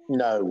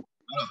 No.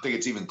 I don't think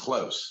it's even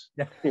close.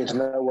 It's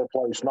nowhere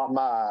close, not in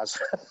my eyes.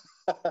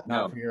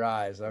 Not for your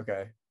eyes,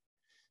 okay.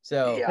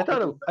 So I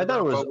thought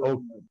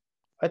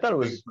it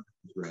was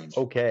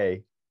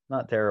okay,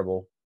 not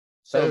terrible.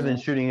 Better than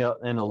shooting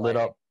in a lit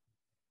up.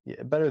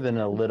 Yeah, better than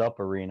a lit up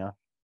arena.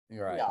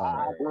 You're right. Yeah,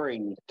 I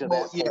agree.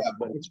 But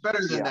it's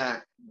better than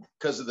that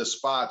because of the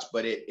spots.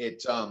 But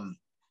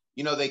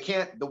they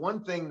can't. The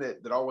one thing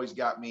that always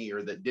got me,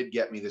 or that did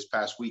get me this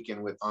past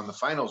weekend on the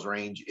finals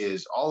range,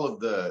 is all of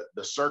the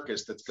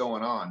circus that's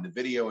going on, the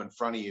video in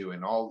front of you,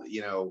 and all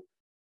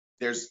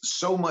there's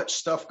so much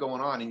stuff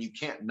going on, and you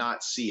can't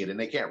not see it, and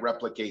they can't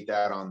replicate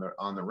that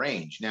on the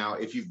range. Now,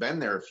 if you've been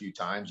there a few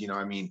times,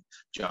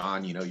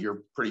 John,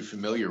 you're pretty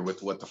familiar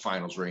with what the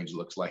finals range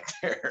looks like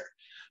there.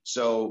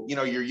 So,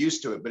 you're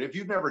used to it. But if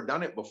you've never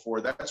done it before,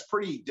 that's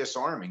pretty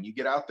disarming. You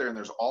get out there and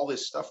there's all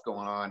this stuff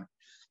going on,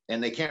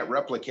 and they can't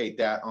replicate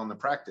that on the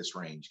practice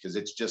range because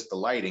it's just the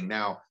lighting.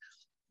 Now,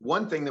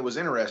 one thing that was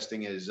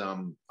interesting is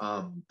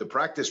the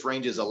practice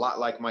range is a lot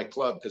like my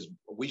club because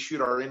we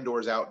shoot our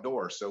indoors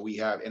outdoors. So we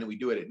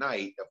do it at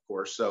night, of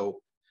course.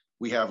 So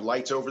we have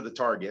lights over the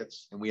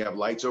targets and we have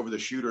lights over the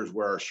shooters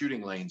where our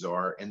shooting lanes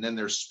are. And then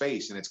there's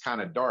space and it's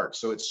kind of dark.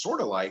 So it's sort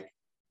of like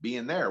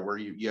being there where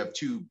you have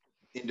two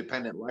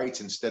independent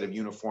lights instead of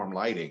uniform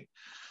lighting.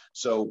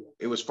 So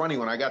it was funny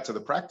when I got to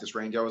the practice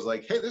range, I was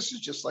like, hey, this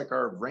is just like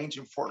our range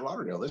in Fort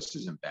Lauderdale. This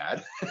isn't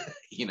bad,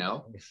 you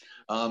know?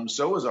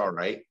 So it was all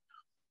right.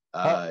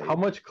 How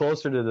much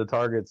closer did the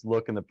targets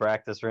look in the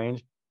practice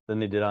range than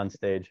they did on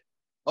stage?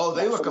 Oh,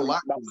 they look a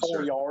lot about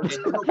 4 yards.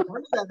 And, part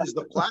of that is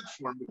the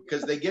platform,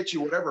 because they get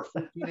you whatever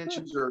 14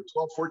 inches or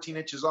 12, 14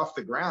 inches off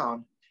the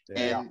ground.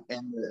 And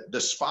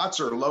the spots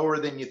are lower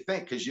than you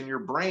think, because in your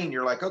brain,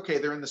 you're like, okay,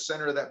 they're in the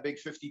center of that big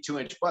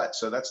 52-inch butt.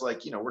 So that's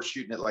like, you know, we're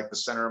shooting at like the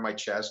center of my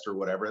chest or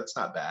whatever. That's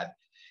not bad.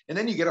 And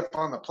then you get up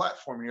on the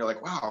platform and you're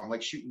like, wow, I'm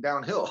like shooting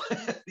downhill.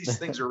 These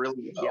things are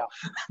really low.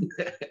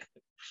 Yeah.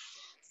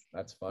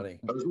 That's funny.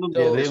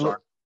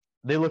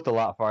 They looked a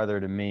lot farther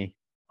to me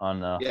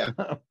on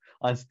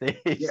on stage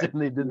than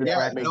they did the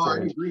practice. No, I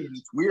agree. And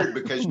it's weird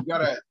because you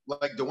gotta,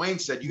 like Dwayne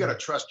said, you gotta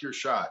trust your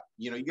shot.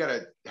 You know, you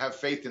gotta have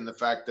faith in the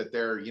fact that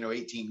they're, you know,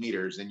 18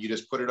 meters and you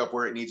just put it up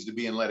where it needs to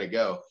be and let it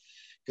go.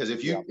 Because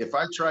if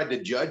I tried to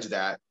judge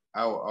that,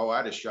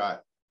 I'd have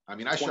shot. I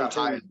mean, I shot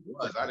high as it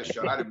was. I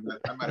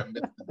might have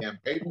missed the damn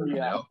paper, you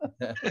know.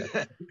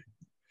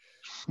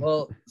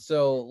 Well,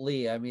 so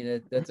Lee, I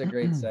mean, that's a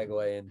great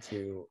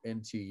segue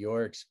into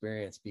your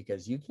experience,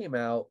 because you came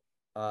out.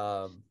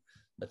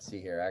 Let's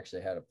see here. I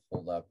actually had it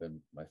pulled up and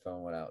my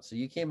phone went out. So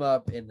you came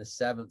up in the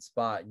 7th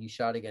spot and you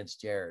shot against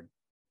Jared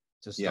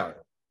to start.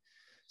 Yeah.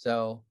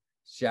 So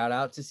shout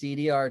out to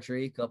CD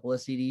Archery, a couple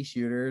of CD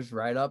shooters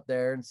right up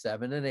there in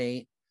 7 and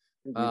 8.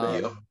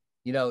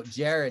 You know,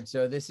 Jared.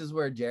 So this is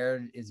where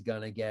Jared is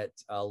going to get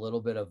a little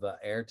bit of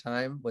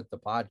airtime with the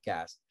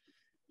podcast.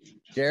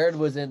 Jared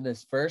was in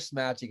this first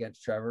match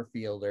against Trevor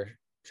Fielder.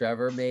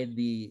 Trevor made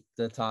the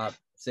top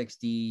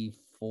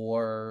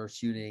 64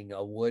 shooting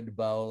a wood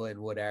bow and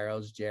wood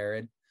arrows,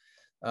 Jared,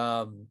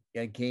 and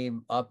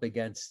came up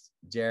against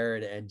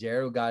Jared, and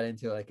Jared got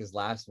into like his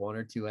last 1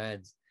 or 2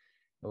 ends,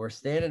 and we're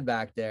standing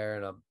back there,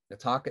 and I'm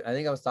talking. I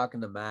think I was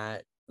talking to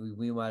Matt.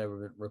 We might have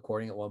been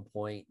recording at one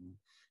point, and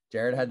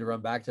Jared had to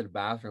run back to the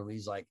bathroom.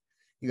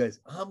 He goes,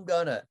 I'm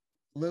gonna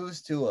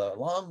lose to a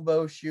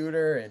longbow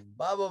shooter and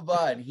blah blah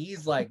blah, and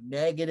he's like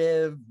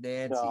negative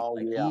Nancy.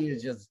 He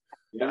is just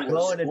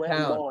going to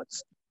town.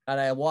 And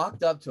I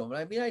walked up to him,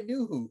 and I mean, I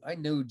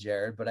knew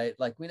Jared, but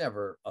we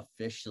never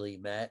officially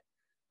met.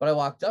 But I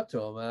walked up to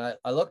him and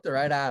I looked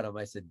right at him.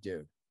 I said,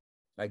 dude,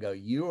 I go,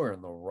 you are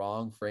in the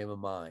wrong frame of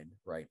mind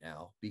right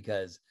now,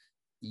 because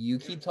you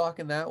keep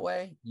talking that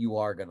way, you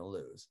are going to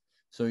lose.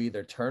 So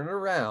either turn it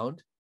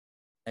around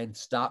and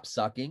stop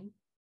sucking,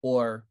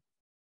 or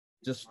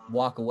just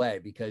walk away,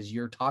 because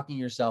you're talking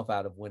yourself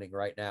out of winning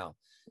right now.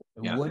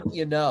 And wouldn't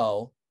you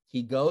know,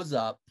 he goes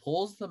up,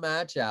 pulls the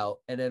match out,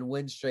 and then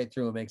wins straight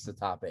through and makes the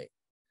top 8.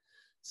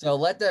 So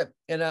let that,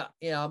 and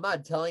you know, I'm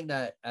not telling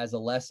that as a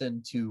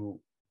lesson to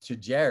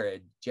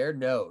Jared. Jared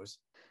knows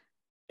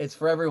it's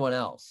for everyone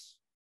else.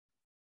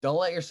 Don't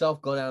let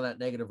yourself go down that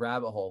negative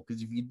rabbit hole,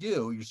 because if you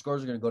do, your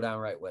scores are going to go down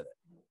right with it.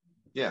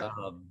 Yeah.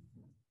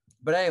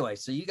 But anyway,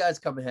 so you guys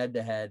come head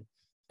to head,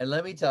 and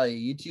let me tell you,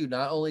 you two,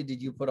 not only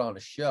did you put on a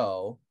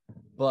show,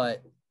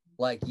 but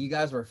like you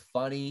guys were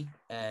funny,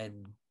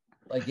 and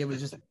like it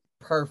was just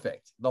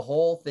perfect. The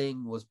whole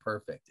thing was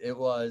perfect. It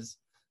was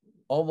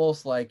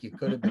almost like it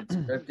could have been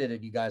scripted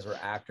and you guys were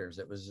actors.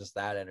 It was just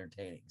that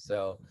entertaining.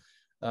 So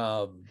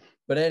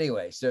but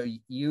anyway, so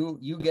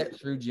you get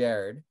through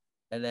Jared,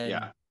 and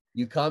then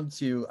you come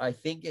to, I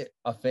think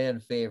a fan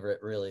favorite,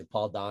 really,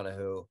 Paul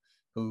Donahue,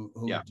 who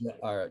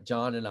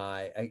John and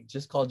I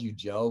just called you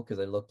Joe because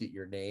I looked at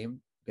your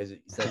name, because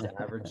it says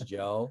Average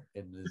Joe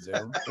in the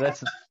Zoom.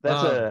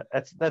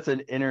 That's an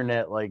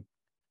internet like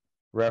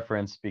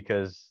reference,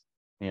 because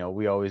you know,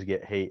 we always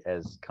get hate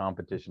as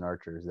competition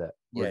archers that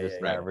we're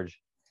just average.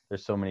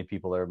 There's so many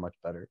people that are much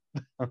better.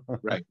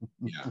 Right.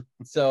 Yeah.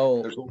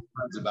 So there's whole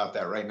friends about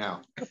that right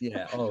now.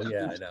 Yeah. Oh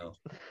yeah, I know.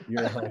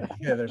 You're like,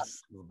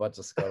 there's a bunch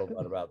of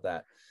scuttlebutt about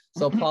that.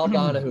 So Paul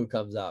Donahue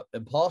comes up,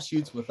 and Paul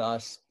shoots with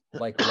us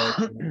like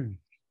locally.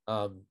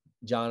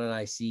 John and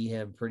I see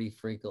him pretty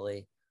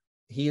frequently.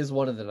 He is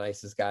one of the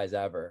nicest guys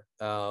ever.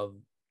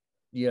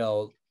 You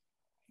know,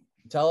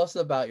 tell us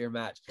about your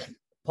match.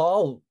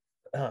 Paul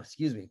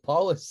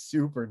was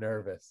super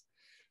nervous.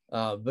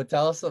 But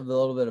tell us a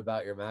little bit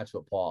about your match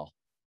with Paul.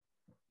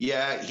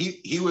 Yeah,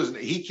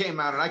 he came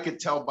out, and I could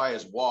tell by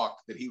his walk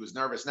that he was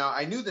nervous. Now,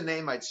 I knew the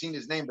name, I'd seen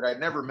his name, but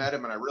I'd never met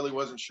him, and I really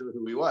wasn't sure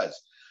who he was.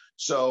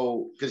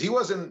 So, because he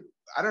wasn't,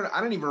 I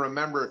don't even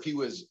remember if he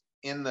was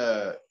in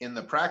the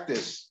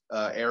practice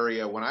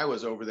area when I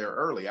was over there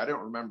early. I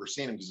don't remember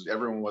seeing him because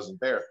everyone wasn't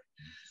there.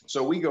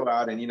 So we go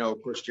out, and, you know,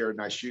 of course, Jared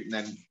and I shoot, and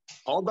then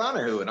Paul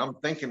Donahue, and I'm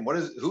thinking,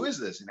 who is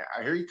this? And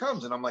here he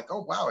comes, and I'm like,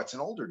 oh, wow, it's an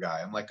older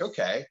guy. I'm like,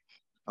 okay.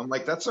 I'm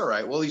like, that's all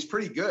right. Well, he's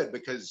pretty good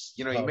because,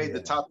 you know, he made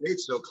the top 8,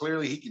 so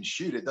clearly he can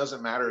shoot. It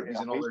doesn't matter if he's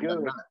an older guy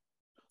or not.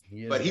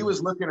 But he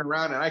was looking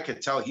around, and I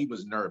could tell he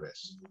was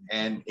nervous.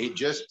 And it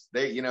just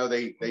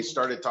they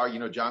started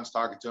talking. John's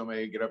talking to him.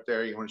 Hey, get up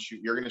there. You want to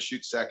shoot? You're going to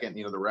shoot second.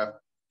 The ref,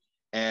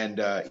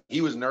 and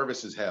he was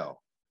nervous as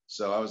hell.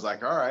 So I was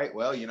like, all right,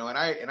 well, and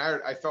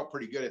I felt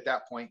pretty good at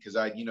that point because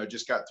I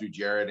just got through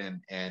Jared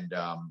and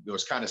it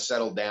was kind of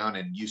settled down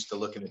and used to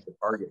looking at the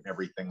target and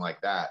everything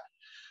like that.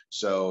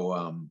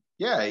 So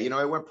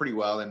it went pretty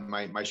well, and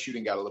my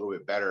shooting got a little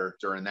bit better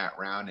during that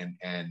round,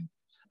 and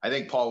I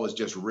think Paul was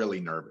just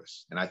really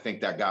nervous, and I think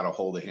that got a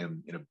hold of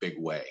him in a big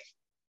way.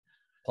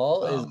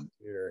 Paul is a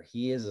shooter.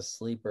 He is a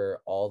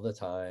sleeper all the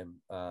time.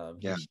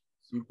 He shoots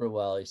super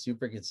well. He's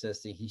super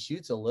consistent. He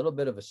shoots a little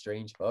bit of a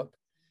strange hook,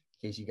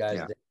 in case you guys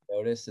didn't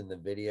notice in the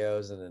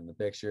videos and in the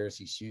pictures.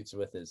 He shoots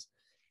with his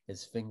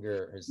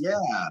finger. It's a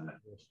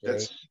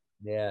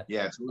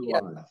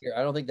little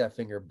I don't think that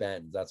finger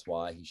bends. That's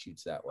why he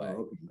shoots that way.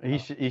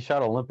 He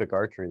shot Olympic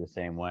archery the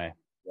same way.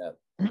 Yeah.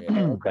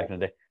 Back in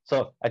the day.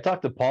 So I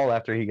talked to Paul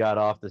after he got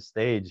off the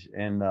stage,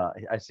 and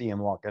I see him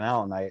walking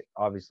out, and I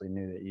obviously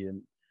knew that he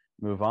didn't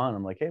move on.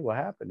 I'm like, hey, what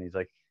happened? He's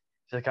like,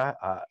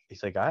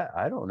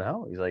 I don't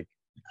know. He's like,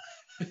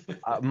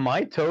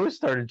 my toes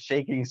started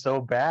shaking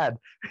so bad.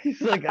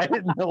 He's like, I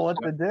didn't know what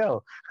to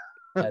do.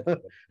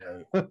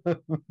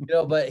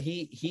 But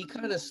he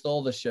kind of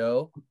stole the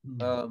show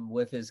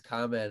with his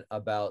comment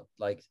about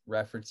like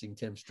referencing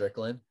Tim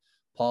Strickland.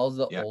 Paul's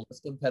the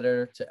oldest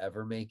competitor to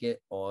ever make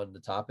it on the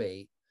top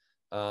 8.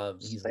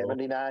 He's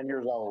 79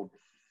 years old.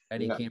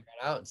 And he came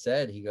out and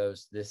said, he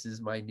goes, this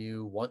is my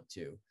new want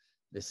to.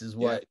 This is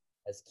what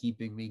is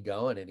keeping me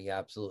going. And he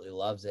absolutely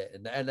loves it.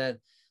 And then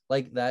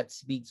like that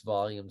speaks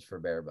volumes for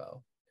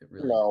Barebow. It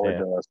really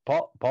does.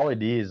 Paulie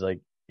D is like,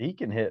 he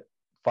can hit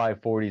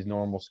 540s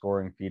normal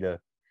scoring FIDA.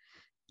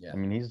 I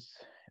mean, he's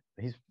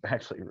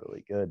actually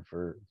really good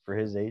for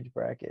his age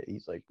bracket.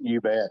 He's like,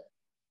 you bet,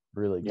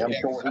 really good. Yeah, I'm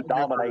sure he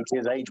dominates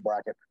his age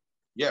bracket.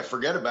 Yeah,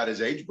 forget about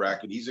his age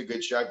bracket. He's a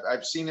good shot.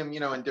 I've seen him,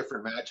 in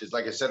different matches.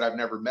 Like I said, I've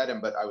never met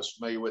him, but I was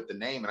familiar with the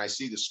name, and I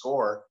see the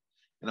score,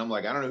 and I'm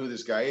like, I don't know who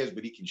this guy is,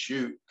 but he can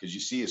shoot, because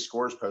you see his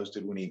scores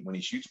posted when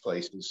he shoots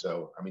places.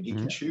 So I mean, he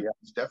can shoot.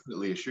 He's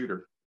definitely a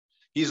shooter.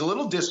 He's a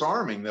little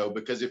disarming though,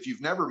 because if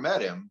you've never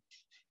met him,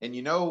 and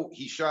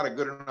he shot a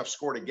good enough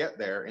score to get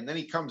there, and then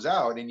he comes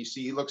out and you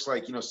see he looks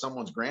like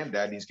someone's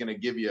granddad, and he's going to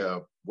give you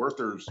a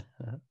Werther's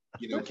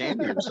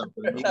candy or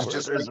something. I mean, he's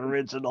just like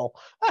original.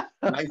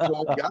 Nice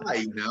old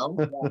guy,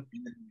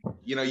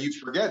 you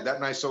forget that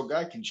nice old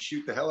guy can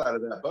shoot the hell out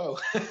of that bow.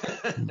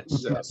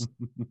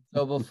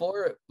 So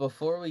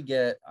before we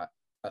get,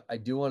 I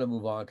do want to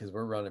move on because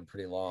we're running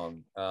pretty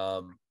long.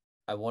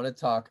 I want to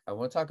talk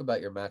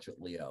about your match with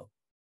Leo.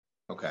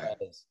 Okay.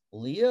 Because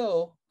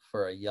Leo,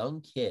 for a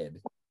young kid,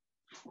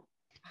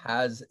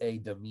 has a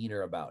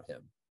demeanor about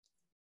him.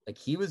 Like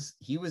he was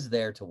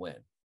there to win.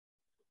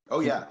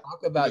 Oh yeah.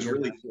 Talk about your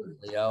really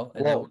Leo.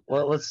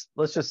 Well,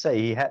 let's just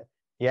say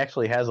he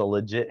actually has a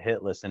legit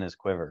hit list in his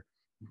quiver.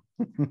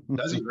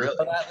 Does he really?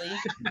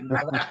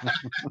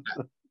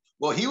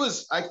 Well, he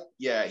was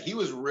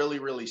really,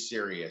 really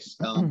serious.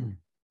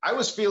 I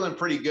was feeling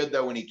pretty good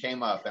though when he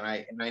came up, and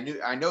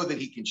I know that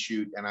he can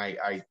shoot, and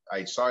I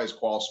saw his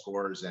qual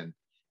scores, and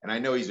I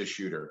know he's a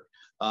shooter.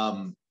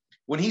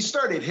 When he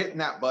started hitting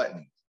that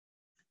button,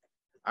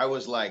 I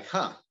was like,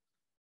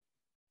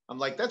 I'm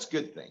like, that's a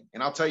good thing.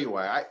 And I'll tell you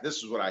why.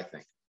 This is what I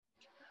think.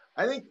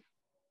 I think,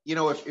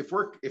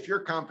 if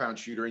you're a compound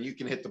shooter and you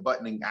can hit the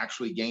button and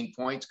actually gain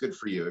points, good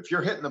for you. If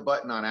you're hitting the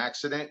button on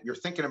accident, you're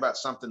thinking about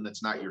something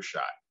that's not your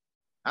shot.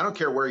 I don't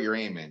care where you're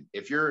aiming.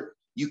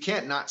 You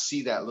can't not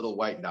see that little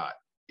white dot.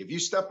 If you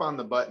step on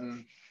the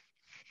button,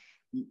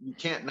 you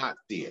can't not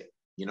see it.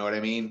 You know what I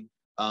mean?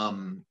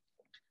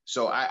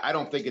 So I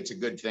don't think it's a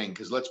good thing,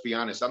 because let's be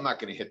honest, I'm not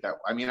going to hit that.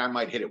 I mean, I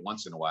might hit it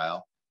once in a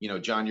while.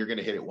 John, you're going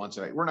to hit it once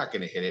in a while. We're not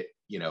going to hit it,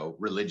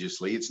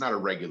 religiously. It's not a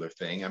regular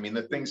thing. I mean,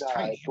 the thing's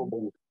tiny.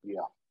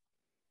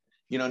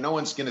 Yeah. No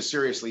one's going to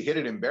seriously hit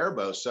it in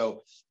Barebow.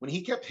 So when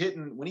he kept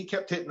hitting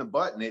the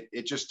button,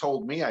 it just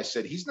told me, I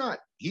said, he's not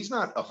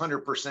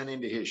 100%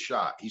 into his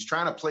shot. He's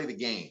trying to play the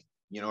game.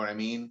 You know what I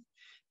mean?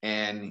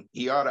 And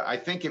I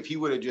think if he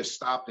would have just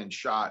stopped and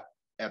shot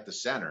at the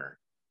center,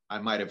 I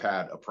might have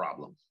had a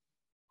problem.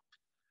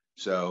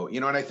 So,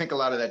 and I think a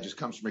lot of that just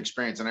comes from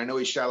experience. And I know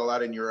he shot a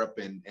lot in Europe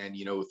and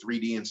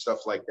 3D and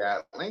stuff like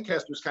that.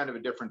 Lancaster's kind of a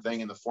different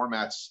thing, and the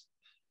format's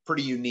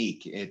pretty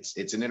unique.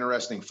 It's an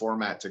interesting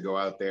format to go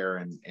out there,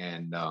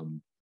 and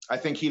I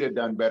think he'd have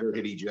done better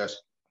had he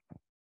just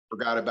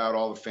forgot about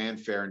all the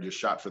fanfare and just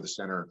shot for the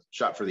center,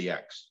 shot for the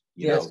X.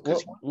 I don't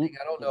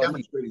know if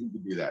he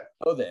could do that.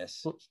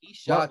 This he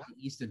shot the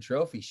Easton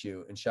Trophy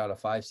shoot and shot a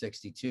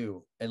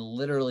 562 and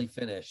literally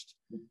finished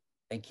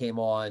and came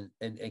on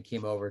and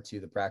came over to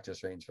the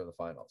practice range for the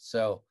final.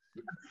 So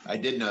I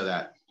did know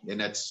that,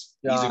 and he's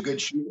a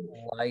good shooter.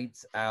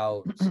 Lights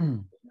out.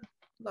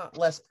 Not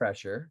less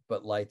pressure,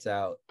 but lights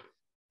out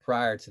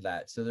prior to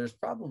that. So there's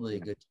probably a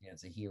good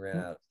chance that he ran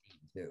out of steam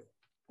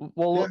too.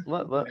 Well,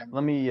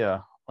 let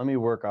me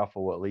work off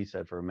of what Lee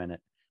said for a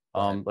minute.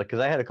 Like, because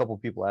I had a couple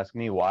people ask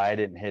me why I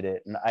didn't hit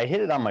it, and I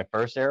hit it on my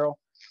first arrow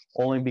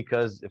only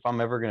because if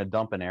I'm ever going to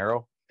dump an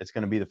arrow, it's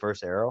going to be the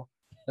first arrow,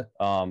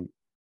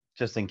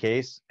 just in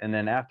case. And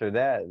then after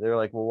that, they're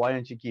like, well, why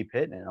didn't you keep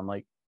hitting it? I'm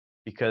like,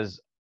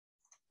 because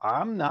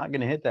I'm not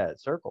going to hit that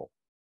circle,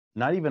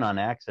 not even on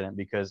accident,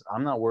 because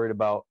I'm not worried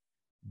about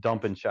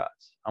dumping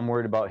shots. I'm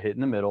worried about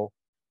hitting the middle,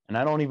 and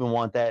I don't even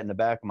want that in the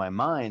back of my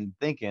mind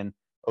thinking,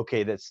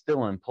 okay, that's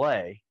still in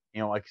play.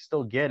 You know, I can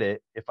still get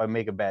it if I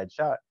make a bad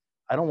shot.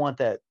 I don't want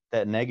that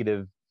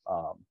negative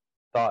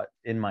thought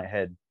in my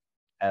head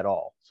at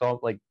all. So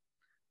like,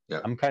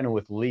 I'm kind of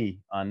with Lee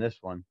on this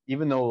one,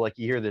 even though like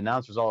you hear the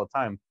announcers all the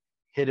time,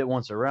 hit it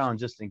once around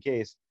just in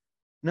case.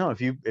 No,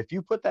 if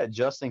you put that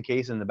just in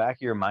case in the back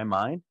of your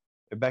mind,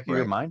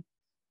 your mind,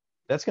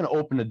 that's going to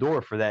open the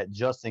door for that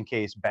just in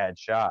case bad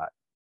shot.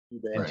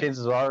 And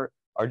chances are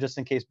our just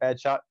in case bad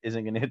shot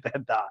isn't going to hit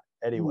that dot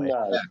anyway.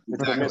 No,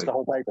 exactly. Miss the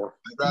whole paper.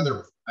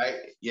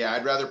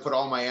 I'd rather put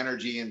all my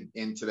energy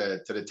into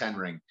the 10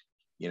 ring,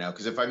 you know,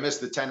 because if I miss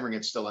the 10 ring,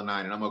 it's still a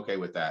 9, and I'm okay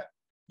with that.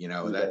 You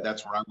know,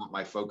 that's where I want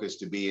my focus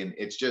to be. And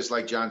it's just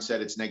like John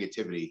said, it's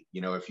negativity.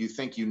 You know, if you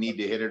think you need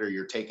to hit it or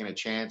you're taking a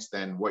chance,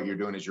 then what you're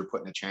doing is you're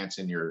putting a chance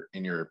in your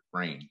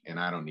brain. And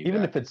I don't need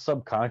even that. if it's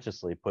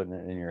subconsciously putting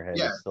it in your head,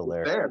 it's still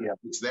there.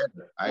 It's there.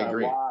 I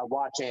agree.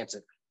 Why chance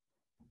it?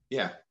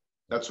 Yeah,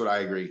 that's what I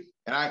agree.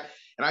 And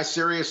I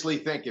seriously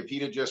think if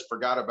he'd have just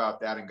forgot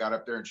about that and got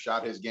up there and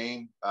shot his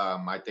game,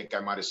 I think I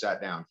might have sat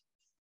down.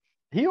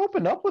 He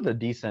opened up with a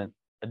decent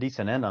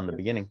end on the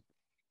beginning.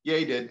 Yeah,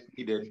 he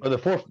did. Or the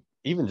fourth.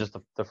 Even just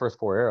the first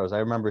 4 arrows, I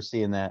remember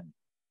seeing that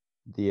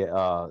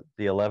the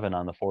 11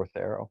 on the fourth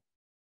arrow.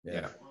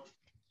 Yeah.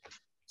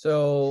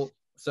 So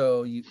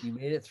you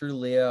made it through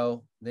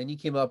Leo. Then you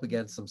came up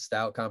against some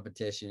stout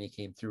competition. You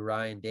came through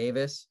Ryan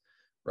Davis.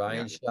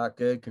 Ryan shot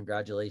good.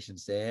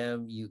 Congratulations to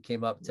him. You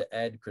came up to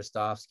Ed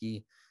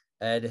Kristofsky.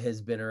 Ed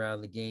has been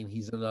around the game.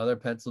 He's another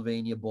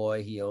Pennsylvania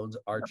boy. He owns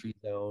Archery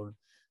Zone,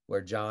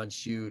 where John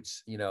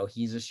shoots. You know,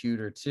 he's a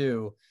shooter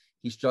too.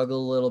 He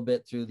struggled a little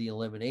bit through the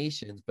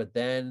eliminations, but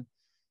then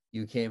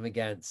you came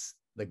against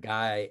the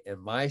guy in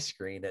my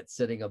screen that's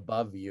sitting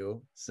above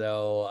you.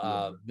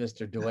 So,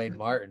 Mr. Dwayne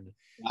Martin.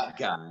 That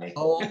guy.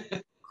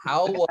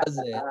 How was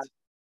it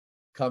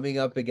coming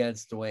up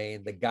against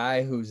Dwayne, the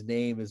guy whose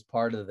name is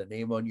part of the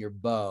name on your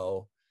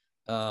bow?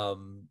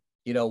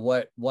 You know,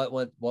 what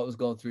was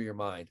going through your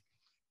mind?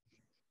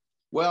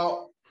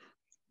 Well,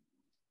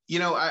 you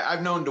know,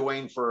 I've known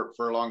Dwayne for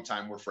a long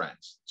time. We're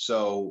friends.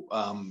 So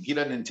he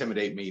doesn't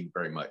intimidate me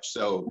very much.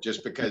 So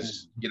just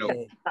because, you know,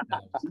 we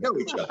know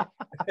each other.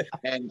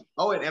 And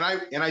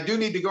I do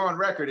need to go on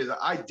record is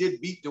I did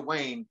beat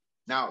Dwayne.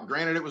 Now,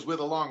 granted, it was with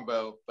a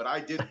longbow, but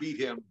I did beat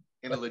him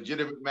in a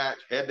legitimate match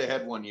head to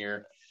head one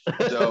year.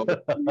 So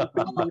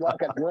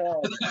like a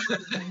drug.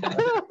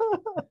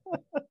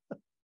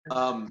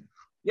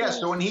 yeah,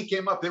 so when he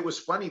came up, it was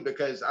funny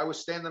because I was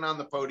standing on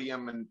the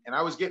podium and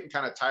I was getting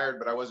kind of tired,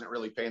 but I wasn't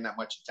really paying that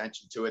much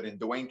attention to it. And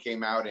Dwayne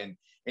came out and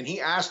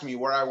he asked me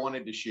where I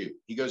wanted to shoot.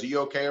 He goes, "Are you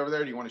okay over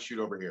there? Do you want to shoot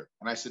over here?"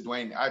 And I said,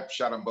 "Dwayne, I've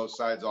shot on both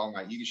sides all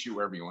night. You can shoot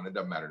wherever you want. It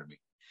doesn't matter to me."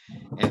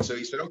 And so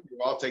he said, "Okay,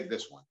 well, I'll take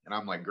this one." And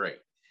I'm like, "Great."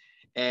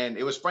 And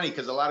it was funny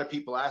because a lot of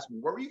people asked me,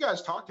 "What were you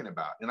guys talking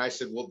about?" And I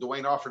said, "Well,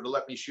 Dwayne offered to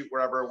let me shoot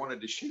wherever I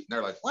wanted to shoot." And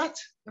they're like, "What?"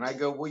 And I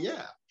go, "Well,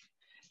 yeah."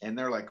 And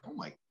they're like, "Oh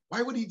my,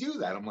 why would he do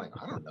that?" I'm like,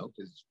 I don't know,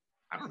 because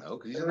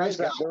he's a nice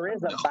guy. There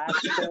is a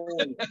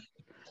backstory.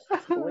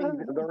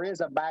 There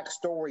is a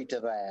backstory to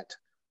that.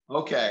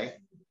 Okay.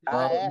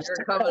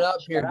 You're coming up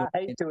here. I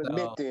hate to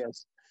admit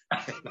this.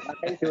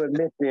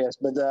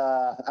 But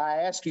I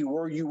asked you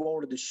where you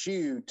wanted to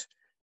shoot,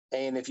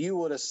 and if you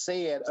would have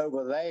said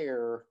over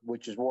there,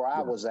 which is where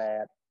I was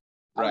at,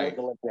 I wouldn't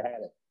have let you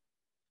have it.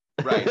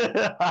 Right.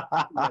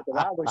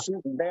 I was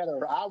shooting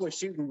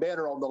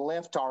better on the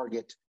left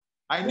target.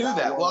 I knew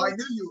that. Well,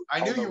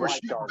 I knew you were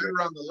shooting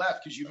better on the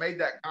left because you made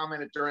that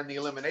comment during the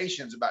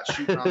eliminations about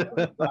shooting on the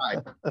left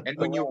side. And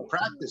when you were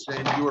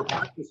practicing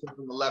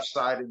from the left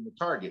side in the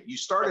target. You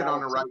started on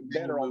the right.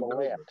 Better on the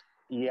left.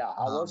 Yeah,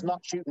 I was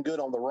not shooting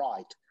good on the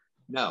right.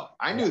 No,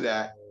 I knew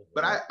that,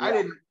 but I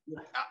didn't.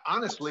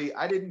 Honestly,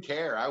 I didn't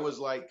care. I was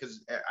like,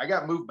 because I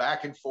got moved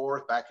back and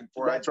forth.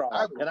 That's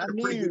right. And I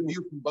knew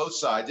you from both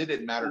sides. It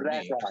didn't matter to me.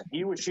 That's right.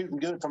 You were shooting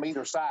good from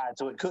either side,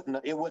 so it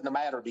wouldn't have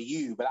mattered to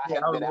you. But I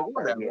hadn't been out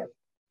there yet.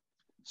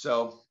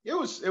 So it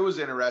was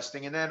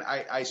interesting. And then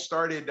I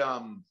started.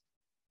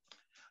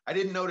 I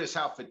didn't notice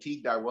how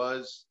fatigued I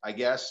was, I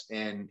guess,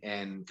 and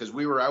because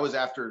I was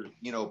after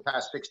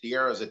past 60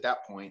 arrows at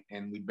that point,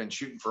 and we'd been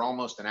shooting for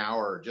almost an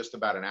hour, or just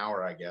about an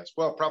hour, I guess.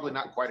 Well, probably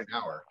not quite an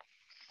hour.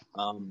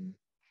 And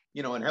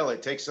hell,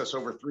 it takes us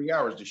over 3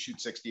 hours to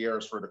shoot 60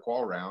 arrows for the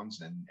qual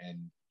rounds,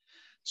 and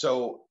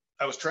so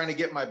I was trying to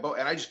get my bow,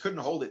 and I just couldn't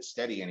hold it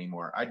steady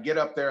anymore. I'd get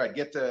up there, I'd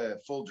get the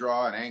full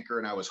draw and anchor,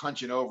 and I was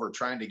hunching over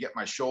trying to get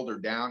my shoulder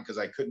down because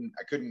I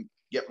couldn't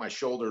get my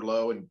shoulder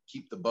low and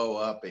keep the bow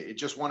up. It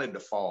just wanted to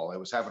fall. I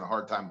was having a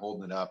hard time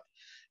holding it up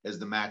as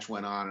the match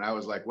went on. And I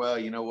was like, well,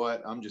 you know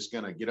what? I'm just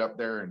going to get up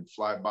there and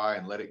fly by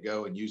and let it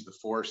go and use the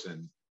force.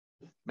 And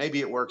Maybe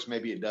it works,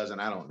 maybe it doesn't.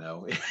 I don't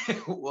know.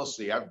 We'll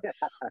see. I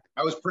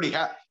was pretty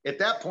happy at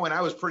that point.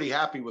 I was pretty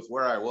happy with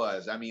where I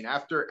was. I mean,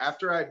 after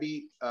I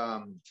beat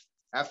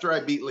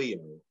Leo,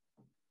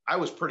 I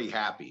was pretty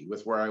happy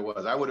with where I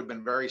was. I would have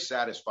been very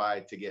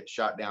satisfied to get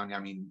shot down. I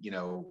mean,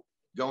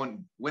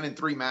 winning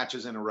 3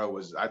 matches in a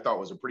row I thought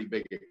was a pretty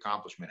big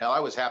accomplishment. Hell,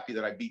 I was happy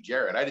that I beat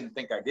Jared. I didn't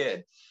think I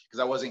did because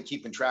I wasn't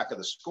keeping track of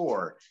the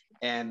score.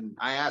 And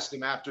I asked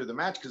him after the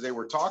match because they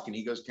were talking.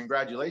 He goes,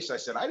 "Congratulations." I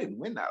said, "I didn't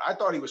win that. I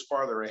thought he was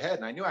farther ahead.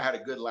 And I knew I had a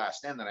good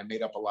last end and I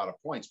made up a lot of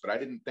points, but I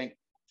didn't think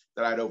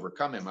that I'd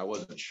overcome him. I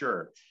wasn't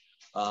sure."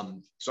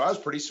 So I was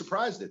pretty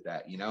surprised at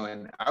that,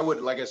 and I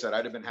would, like I said,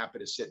 I'd have been happy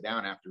to sit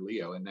down after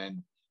Leo. And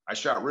then I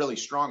shot really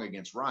strong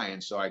against Ryan.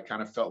 So I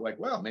kind of felt like,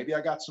 well, maybe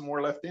I got some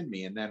more left in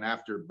me. And then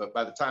but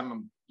by the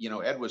time,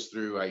 Ed was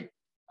through, I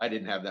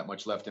didn't have that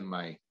much left in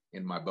my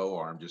bow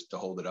arm just to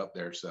hold it up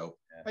there. So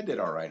I did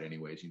all right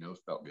anyways, it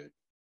felt good.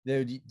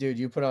 Dude,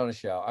 you put on a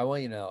show. I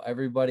want you to know,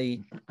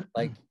 everybody,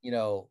 like,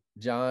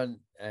 John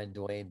and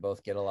Dwayne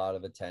both get a lot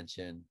of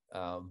attention,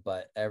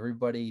 but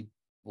everybody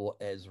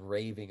is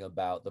raving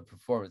about the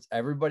performance.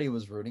 Everybody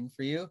was rooting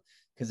for you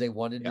because they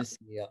wanted to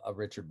see a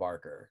Richard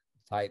Barker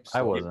type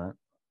story.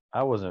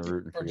 I wasn't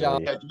rooting for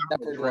John. you.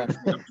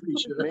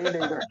 Me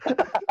neither.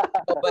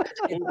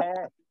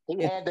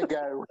 He had to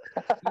go.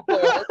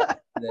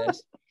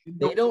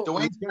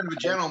 Dwayne's kind of a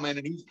gentleman,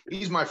 and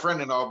he's my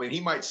friend and all, but he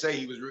might say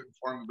he was rooting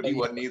for me, but he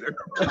wasn't either.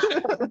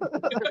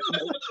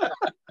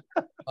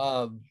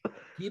 I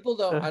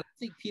don't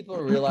think people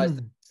realize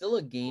there's still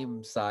a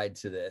game side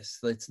to this.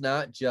 It's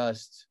not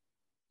just,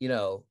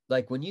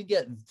 like when you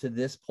get to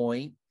this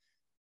point,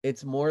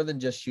 it's more than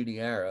just shooting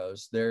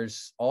arrows.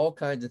 There's all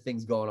kinds of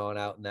things going on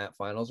out in that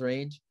finals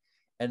range.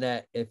 And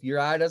that if your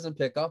eye doesn't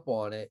pick up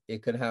on it,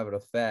 it could have an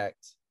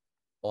effect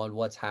on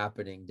what's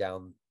happening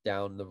down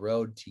the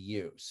road to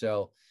you.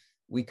 So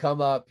we come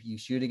up, you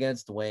shoot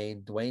against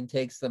Dwayne. Dwayne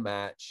takes the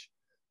match.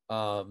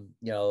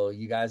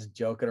 You guys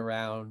joking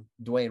around.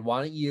 Dwayne,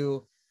 why don't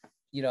you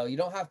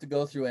don't have to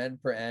go through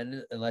end per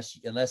end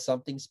unless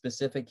something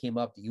specific came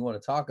up that you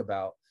want to talk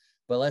about.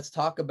 But let's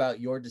talk about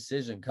your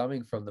decision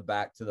coming from the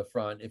back to the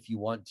front, if you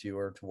want to,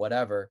 or to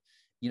whatever.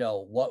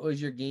 What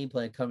was your game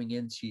plan coming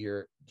into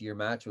your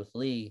match with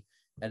Lee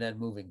and then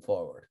moving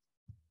forward?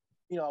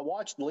 I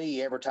watched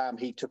Lee every time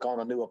he took on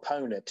a new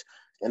opponent,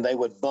 and they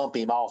would bump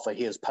him off of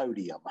his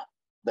podium.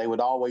 They would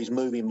always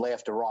move him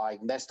left to right,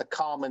 and that's the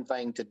common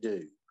thing to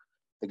do.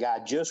 The guy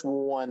just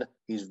won.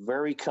 He's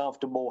very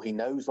comfortable. He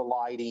knows the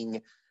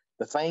lighting.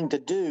 The thing to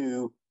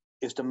do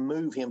is to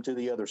move him to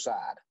the other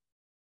side.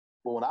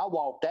 But when I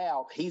walked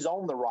out, he's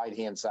on the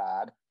right-hand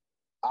side.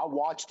 I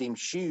watched him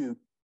shoot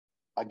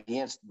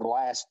against the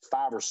last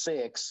 5 or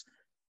 6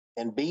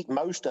 and beat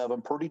most of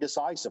them pretty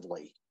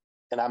decisively.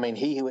 And I mean,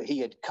 he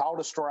had caught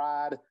a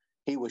stride.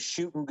 He was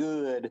shooting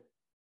good.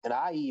 And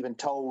I even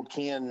told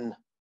Ken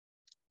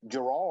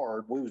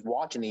Gerard, we was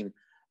watching him,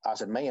 I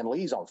said, "Man,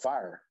 Lee's on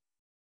fire."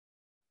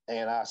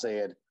 And I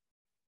said,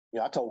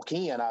 I told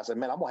Ken, I said,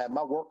 "Man, I'm going to have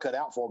my work cut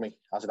out for me."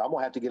 I said, "I'm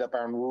going to have to get up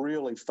there and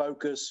really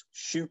focus,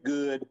 shoot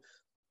good."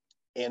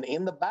 And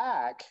in the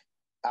back,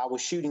 I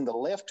was shooting the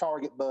left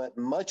target butt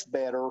much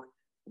better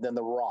than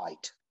the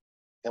right.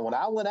 And when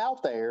I went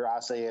out there, I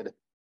said,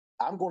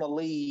 "I'm going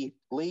to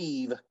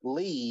leave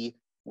Lee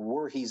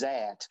where he's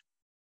at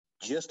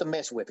just to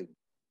mess with him,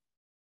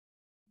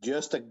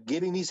 just to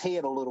get in his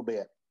head a little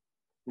bit."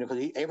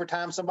 Because every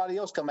time somebody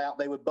else come out,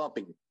 they would bump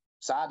him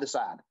side to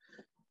side.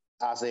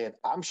 I said,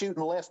 "I'm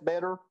shooting left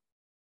better.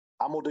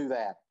 I'm going to do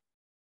that."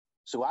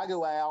 So I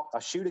go out, I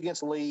shoot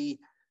against Lee.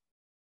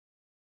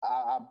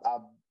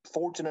 I'm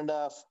fortunate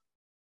enough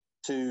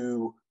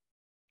to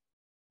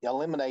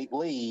eliminate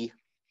Lee.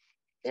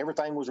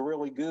 Everything was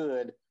really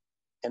good.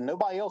 And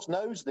nobody else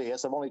knows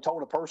this. I've only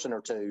told a person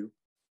or two.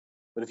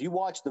 But if you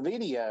watch the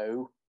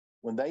video,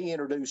 when they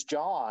introduce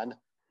John,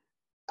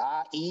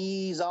 I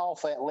ease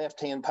off that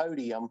left-hand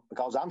podium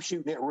because I'm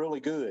shooting it really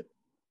good.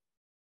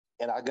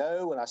 And I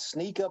go and I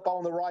sneak up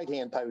on the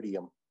right-hand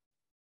podium,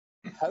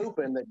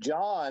 hoping that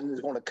John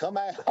is going to come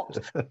out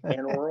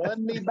and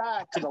run me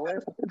back to the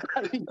left-hand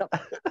podium.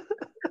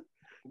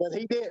 But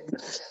he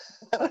didn't.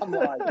 I'm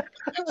like,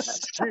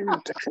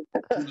 shoot.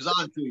 He was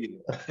on to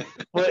you.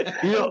 But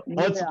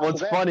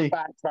what's funny?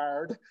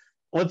 Backfired.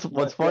 What's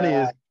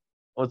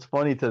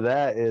funny to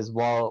that is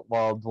while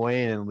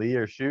Dwayne and Lee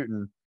are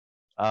shooting,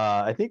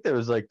 I think there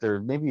was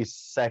maybe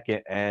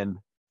second end.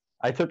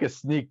 I took a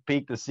sneak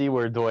peek to see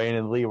where Dwayne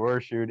and Lee were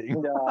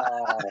shooting,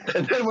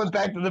 and then went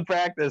back to the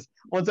practice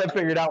once I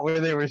figured out where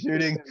they were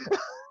shooting.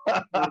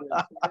 You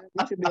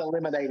should be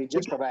eliminated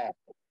just for that.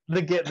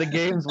 The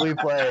games we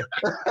play.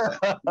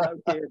 No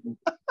kidding.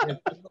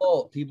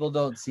 People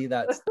don't see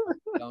that stuff.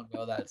 They don't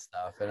know that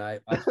stuff. And I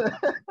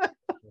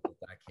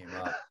that came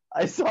up.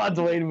 I saw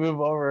Dwayne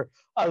move over.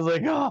 I was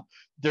like, "Oh,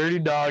 dirty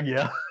dog,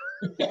 yeah."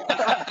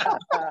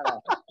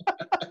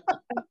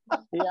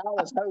 Yeah, I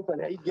was hoping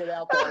he'd get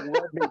out there and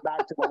run me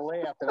back to the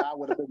left, and I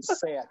would have been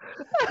set.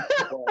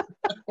 But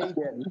he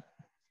didn't.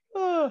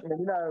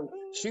 And,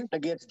 shooting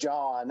against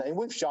John, and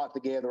we've shot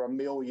together a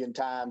million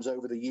times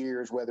over the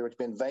years, whether it's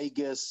been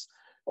Vegas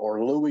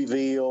or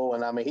Louisville.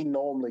 And I mean, he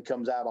normally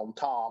comes out on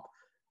top.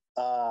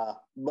 But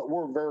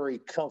we're very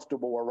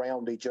comfortable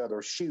around each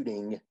other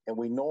shooting, and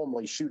we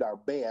normally shoot our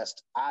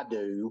best. I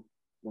do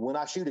when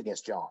I shoot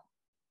against John.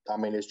 I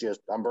mean, it's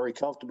just I'm very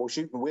comfortable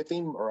shooting with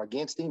him or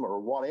against him or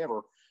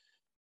whatever.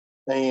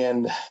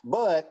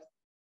 But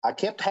I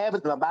kept having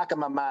it in the back of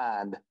my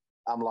mind.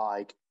 I'm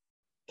like,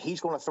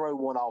 he's going to throw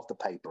one off the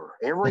paper.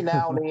 Every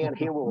now and then,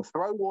 he will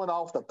throw one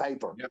off the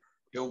paper. Yep.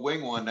 He'll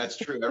wing one. That's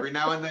true. Every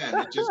now and then.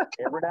 It just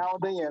every now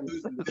and then.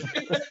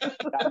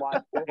 I'm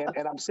like,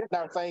 and I'm sitting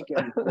there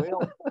thinking,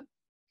 well,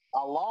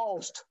 I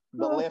lost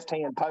the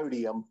left-hand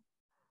podium,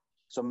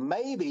 so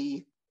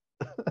maybe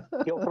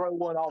he'll throw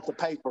one off the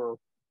paper,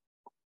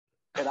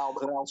 and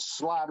I'll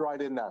slide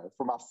right in there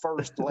for my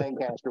first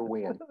Lancaster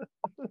win.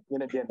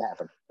 And it didn't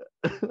happen.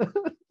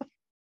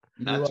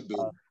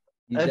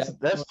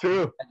 That's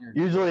true.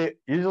 Usually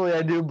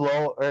I do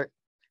blow, or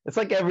it's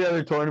like every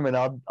other tournament.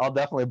 I'll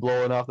definitely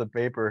blow it off the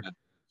paper,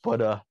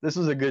 but this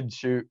was a good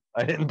shoot.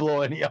 I didn't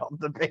blow any off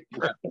the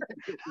paper.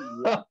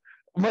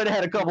 Might have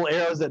had a couple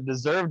arrows that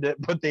deserved it,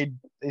 but they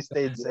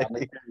stayed safe.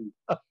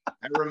 I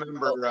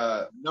remember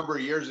a number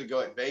of years ago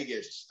at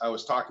Vegas, I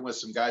was talking with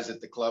some guys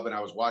at the club, and I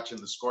was watching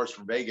the scores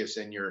from Vegas.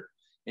 And your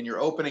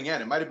opening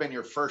end, it might have been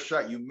your first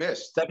shot. You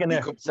missed second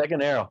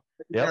arrow.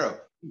 Yep. Arrow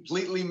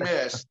completely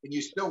missed, and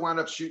you still wound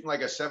up shooting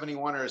like a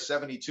 71 or a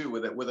 72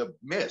 with a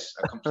miss,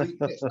 a complete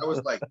miss. I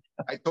was like,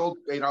 I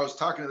was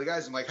talking to the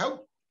guys. I'm like,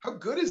 how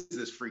good is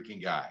this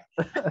freaking guy?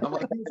 I'm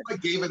like, I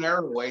gave an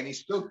arrow away, and he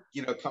still,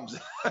 comes,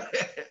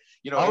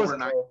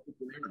 overnight.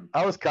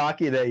 I was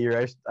cocky that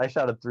year. I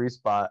shot a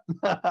 3-spot.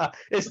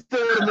 It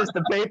still would have missed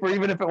the paper,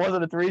 even if it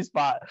wasn't a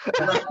 3-spot.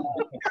 I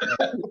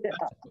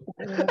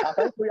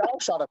think we all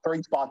shot a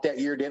 3-spot that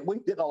year, didn't we?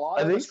 Didn't a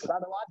lot of us? Because I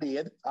know I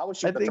did. I was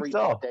shooting a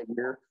 3-spot that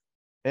year.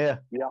 Yeah.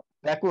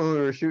 Back when we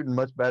were shooting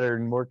much better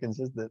and more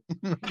consistent.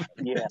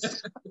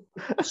 Yes.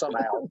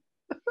 Somehow.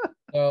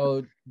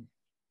 So,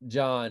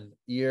 John,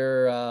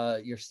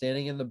 you're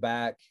standing in the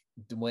back.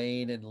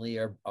 Dwayne and Lee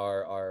are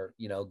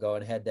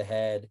going head to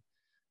head.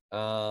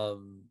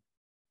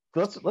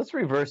 Let's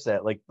reverse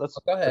that. Like let's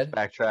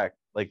backtrack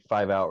like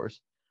 5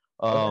 hours.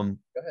 Go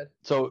ahead.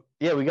 So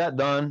yeah, we got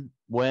done,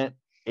 went,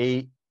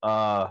 ate,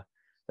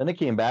 then I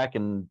came back,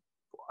 and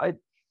I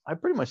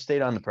pretty much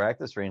stayed on the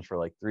practice range for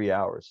like 3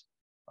 hours.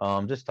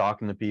 Just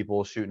talking to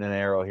people, shooting an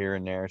arrow here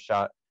and there,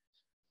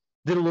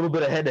 did a little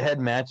bit of head-to-head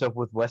matchup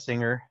with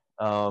Wessinger.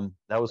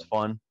 That was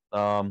fun.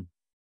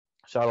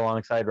 Shot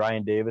alongside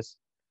Ryan Davis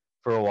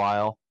for a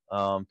while.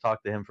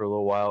 Talked to him for a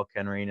little while.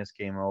 Ken Renas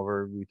came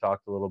over. We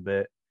talked a little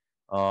bit.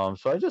 So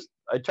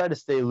I tried to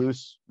stay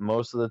loose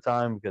most of the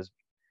time because,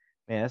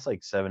 man, it's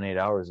like 7-8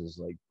 hours is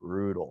like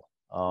brutal.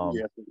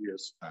 Yes, it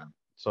is.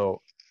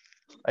 So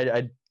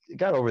I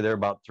got over there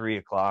about 3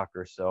 o'clock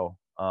or so.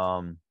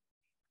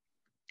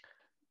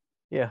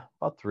 Yeah,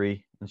 about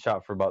 3, and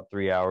shot for about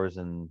 3 hours,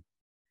 and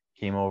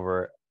came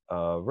over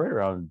right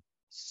around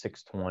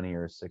 6:20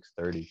 or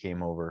 6:30.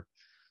 Came over.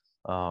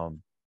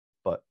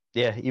 But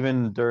yeah,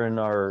 even during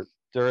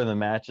the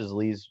matches,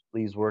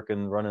 Lee's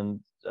working,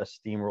 running a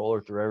steamroller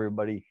through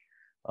everybody.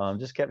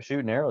 Just kept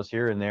shooting arrows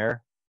here and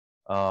there.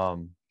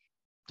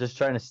 Just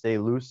trying to stay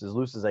loose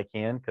as I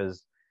can,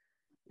 because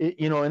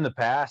in the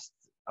past,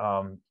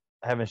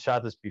 having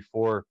shot this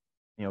before,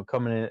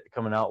 coming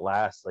out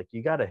last, like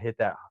you got to hit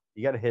it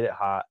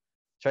hot.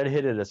 Try to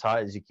hit it as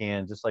hot as you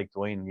can, just like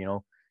Dwayne.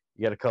 You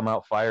got to come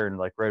out firing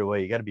like right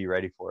away. You got to be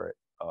ready for it.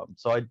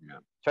 So I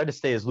tried to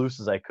stay as loose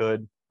as I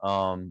could.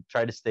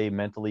 Try to stay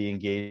mentally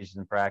engaged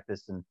in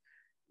practice, and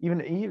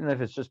even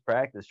if it's just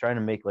practice, trying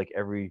to make like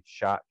every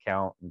shot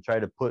count, and try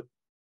to put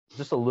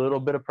just a little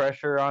bit of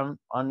pressure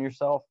on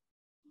yourself.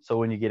 So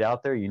when you get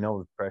out there,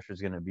 the pressure is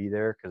going to be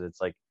there, because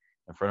it's like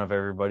in front of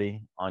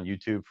everybody on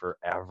YouTube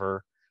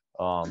forever.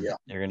 You're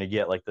going to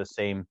get like the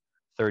same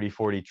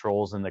 30-40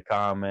 trolls in the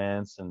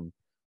comments, and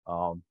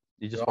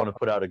you just want to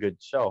put out a good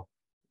show.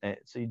 And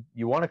so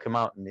you want to come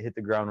out and hit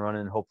the ground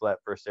running. Hopefully that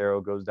first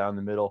arrow goes down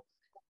the middle.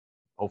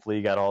 Hopefully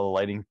you got all the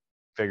lighting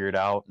figured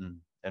out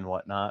and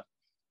whatnot.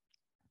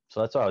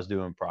 So that's what I was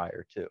doing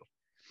prior to.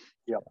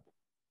 Yep.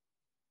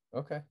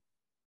 Okay.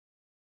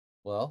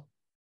 Well,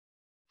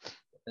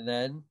 and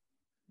then.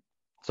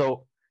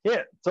 So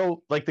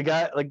like the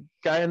guy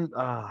in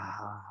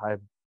I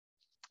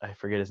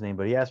forget his name,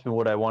 but he asked me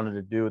what I wanted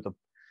to do with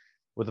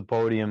the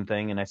podium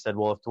thing, and I said,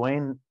 well, if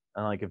Dwayne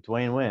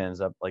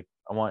wins, I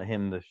want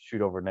him to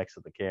shoot over next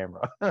to the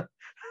camera, the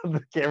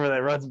camera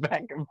that runs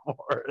back and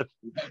forth.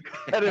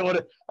 I didn't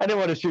want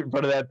to shoot in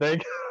front of that thing.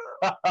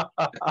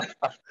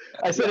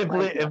 I said,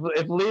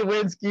 if Lee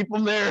wins, keep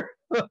him there.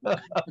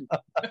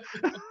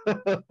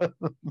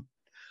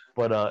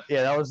 But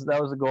yeah, that was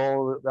the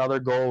goal. The other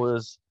goal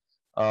was,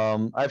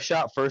 I've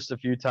shot first a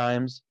few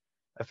times.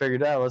 I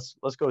figured out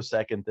let's go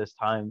second this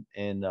time,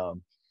 and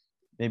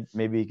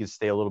maybe he could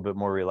stay a little bit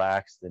more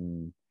relaxed.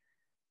 And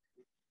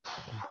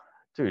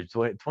dude,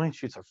 Dwayne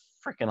shoots a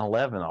freaking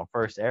 11 on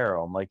first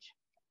arrow. I'm like,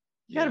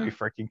 You gotta be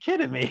freaking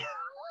kidding me.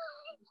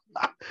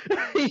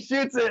 He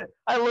shoots it.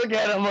 I look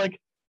at him like,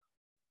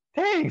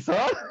 thanks,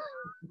 huh?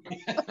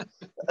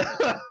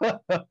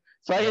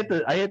 So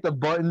I hit the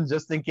button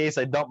just in case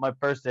I dump my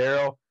first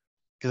arrow,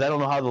 because I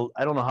don't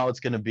know how it's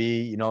gonna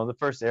be. You know, the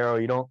first arrow,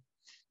 you don't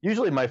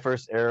usually my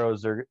first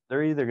arrows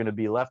they're either gonna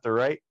be left or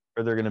right,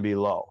 or they're gonna be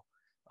low.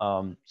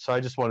 So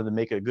I just wanted to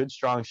make a good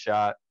strong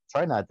shot.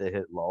 Try not to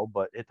hit low,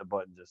 but hit the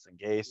button just in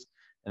case.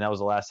 And that was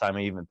the last time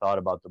I even thought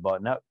about the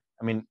button.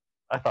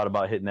 I thought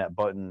about hitting that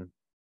button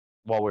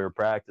while we were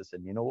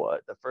practicing. You know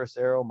what? The first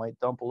arrow might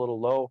dump a little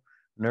low,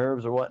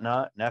 nerves or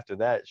whatnot. And after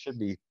that, it should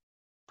be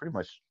pretty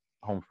much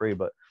home free.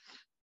 But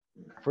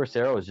first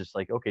arrow is just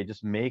like, okay,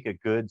 just make a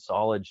good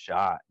solid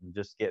shot and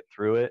just get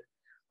through it.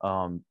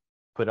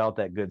 Put out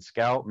that good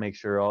scout, make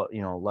sure all,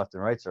 left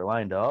and rights are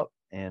lined up.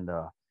 And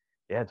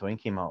Dwayne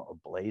came out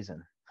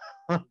blazing.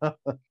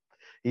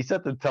 He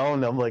set the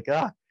tone. I'm like,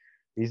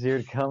 he's here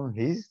to come.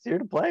 He's here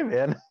to play,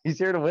 man. He's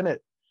here to win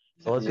it.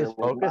 So let's just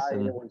focus. I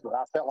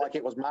felt like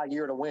it was my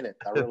year to win it.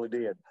 I really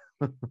did.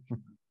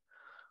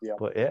 Yeah.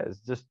 But yeah, it's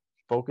just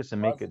focus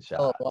and make good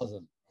shots. It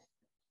wasn't.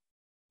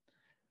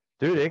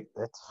 Dude, it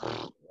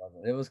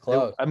was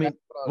close.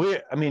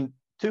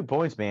 2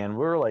 points, man.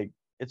 We're like,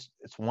 it's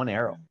one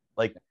arrow.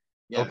 Like,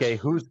 okay,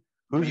 who's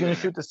going to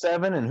shoot the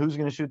 7 and who's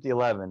going to shoot the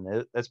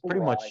 11? That's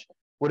pretty much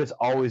what it's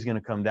always going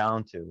to come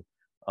down to.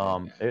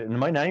 It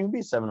might not even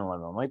be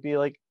 7-11. It might be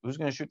like, who's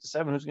going to shoot the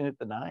 7, who's going to hit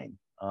the 9.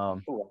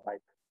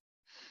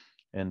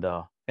 And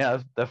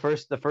the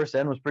first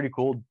end was pretty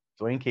cool.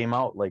 Dwayne came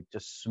out like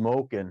just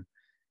smoking,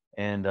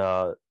 and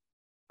I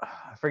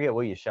forget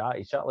what you shot.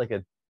 He shot like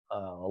a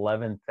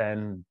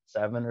 11-10-7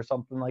 or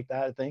something like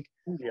that, I think.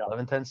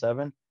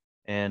 11-10-7,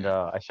 and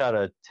I shot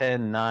a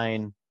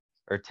 10-9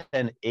 or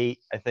 10-8,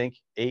 I think,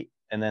 8,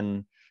 and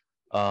then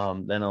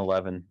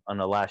 11 on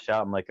the last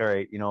shot. I'm like, all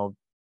right, you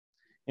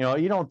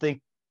don't think.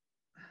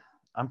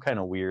 I'm kind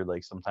of weird.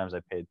 Like sometimes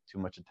I pay too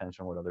much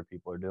attention to what other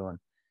people are doing.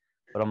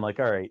 But I'm like,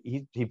 all right,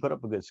 he put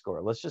up a good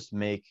score. Let's just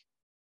make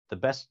the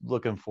best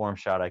looking form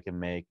shot I can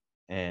make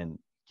and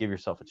give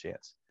yourself a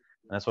chance.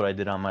 And that's what I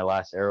did on my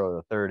last arrow,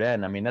 the third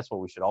end. I mean, that's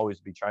what we should always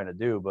be trying to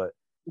do. But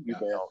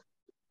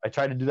I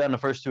tried to do that in the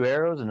first 2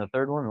 arrows, and the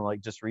third one, and like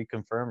just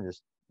reconfirm,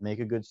 just make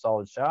a good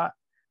solid shot.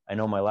 I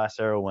know my last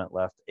arrow went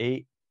left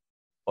 8,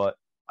 but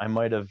I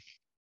might have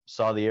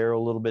saw the arrow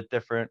a little bit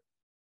different.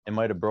 It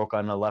might have broke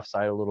on the left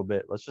side a little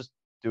bit. Let's just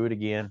do it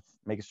again,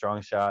 make a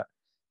strong shot,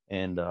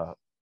 and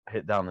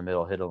hit down the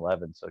middle, hit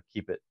 11. So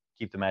keep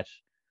the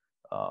match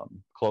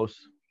close,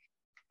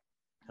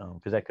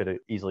 because that could have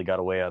easily got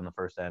away on the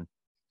first end.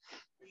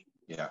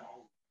 Yeah.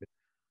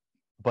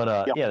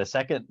 But the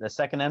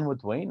second end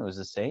with Dwayne was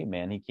the same,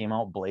 man. He came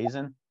out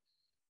blazing.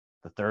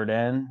 The third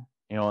end,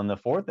 and the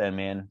fourth end,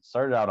 man,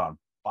 started out on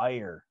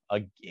fire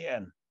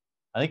again.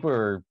 I think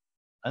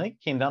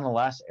it came down the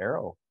last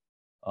arrow.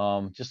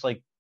 Just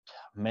like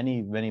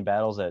many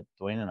battles that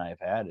Dwayne and I have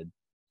had,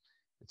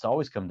 it's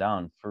always come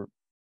down, for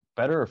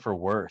better or for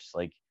worse.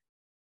 Like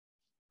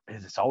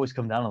it's always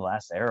come down to the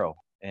last arrow.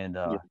 And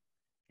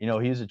he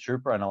was a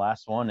trooper on the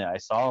last one. I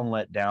saw him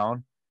let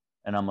down,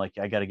 and I'm like,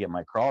 I got to get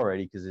my crawl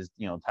ready, because his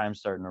time's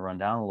starting to run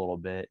down a little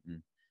bit.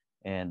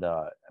 And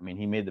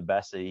he made the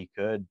best that he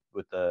could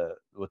with the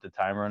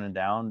time running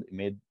down. He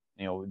made,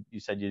 you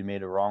said you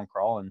made a wrong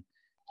crawl, and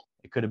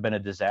it could have been a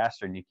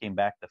disaster, and you came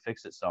back to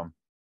fix it some.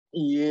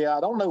 Yeah,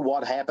 I don't know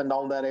what happened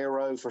on that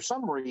arrow. For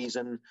some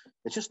reason,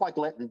 it's just like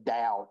letting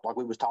doubt, like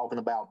we was talking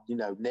about,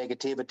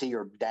 negativity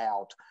or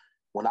doubt.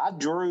 When I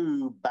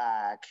drew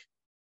back,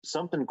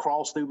 something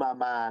crossed through my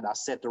mind. I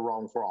set the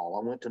wrong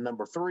crawl. I went to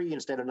number 3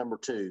 instead of number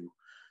 2.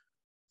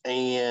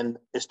 And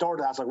it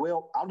started, I was like,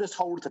 well, I'll just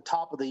hold at the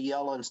top of the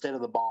yellow instead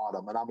of the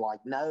bottom. And I'm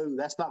like, no,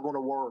 that's not going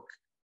to work.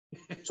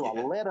 So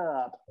I let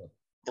up.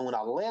 And when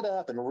I let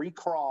up and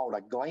recrawled, I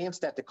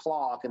glanced at the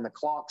clock, and the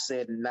clock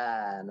said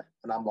 9.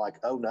 And I'm like,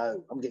 oh,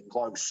 no, I'm getting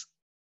close.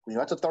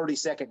 That's a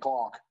 30-second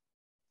clock.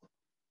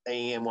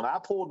 And when I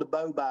pulled the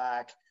bow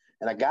back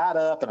and I got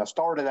up and I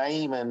started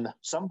aiming,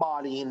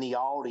 somebody in the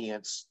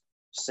audience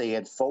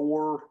said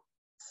 4,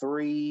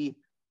 3,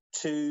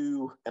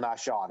 2, and I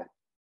shot it.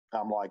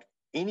 I'm like,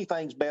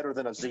 anything's better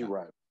than a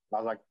 0. I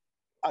was like,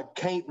 I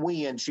can't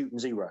win shooting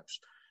zeros.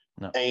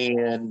 No.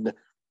 And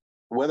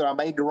whether I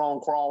made the wrong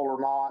crawl or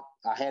not,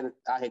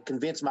 I had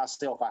convinced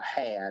myself I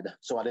had,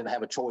 so I didn't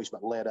have a choice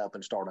but let up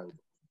and start over.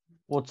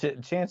 Well,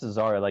 chances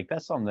are, like,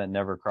 that's something that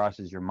never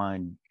crosses your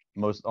mind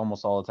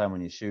almost all the time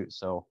when you shoot.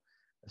 So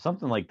if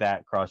something like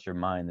that crossed your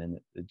mind, then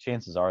the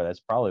chances are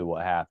that's probably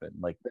what happened.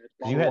 Like,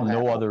 you had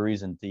no other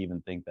reason to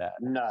even think that.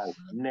 No,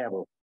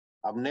 never.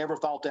 I've never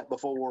thought that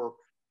before.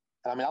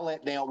 I mean, I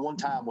let down one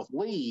time with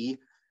Lee.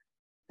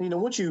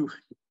 Once you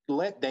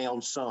let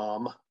down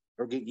some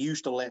or get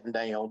used to letting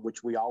down,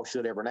 which we all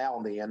should every now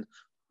and then,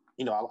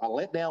 I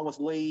let down with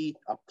Lee.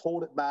 I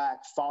pulled it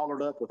back,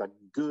 followed up with a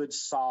good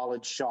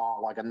solid shot,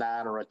 like a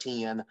 9 or a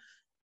 10.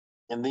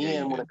 And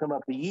then when it come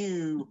up to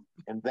you,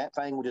 and that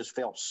thing just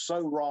felt so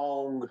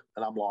wrong,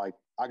 and I'm like,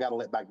 I got to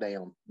let back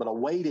down. But I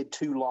waited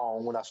too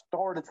long. When I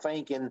started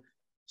thinking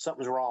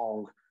something's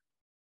wrong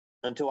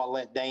until I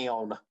let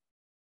down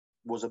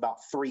was about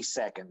 3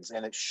 seconds,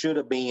 and it should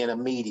have been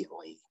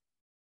immediately.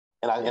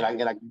 And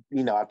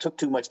I took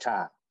too much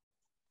time.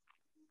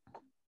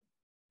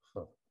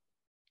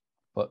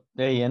 But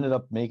yeah, he ended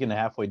up making a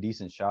halfway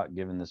decent shot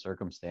given the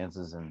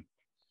circumstances, and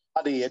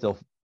I did.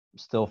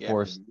 Still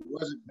forced. It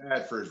wasn't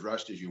bad for as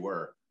rushed as you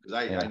were, because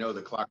I know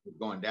the clock was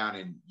going down,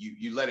 and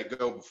you let it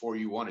go before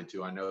you wanted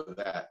to. I know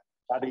that.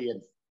 I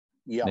did.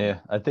 Yep. Yeah,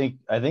 I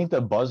think the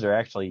buzzer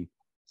actually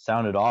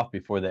sounded off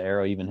before the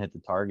arrow even hit the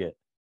target.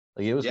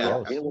 Like it was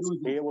close. It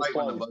was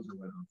close. When the buzzer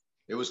went off.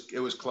 It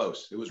was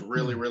close. It was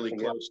really, really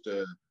close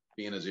to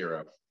being a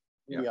 0.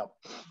 Yep.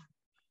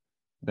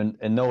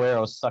 And no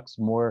arrow sucks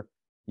more.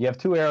 You have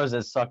 2 arrows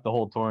that suck the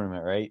whole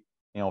tournament, right?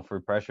 You know, for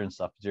pressure and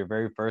stuff. It's your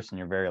very first and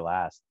your very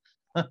last.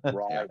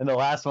 Right. And the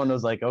last one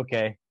was like,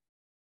 okay,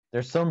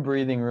 there's some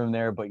breathing room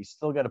there, but you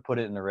still got to put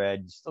it in the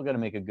red. You still got to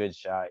make a good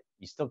shot.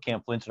 You still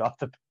can't flinch it off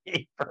the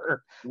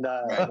paper.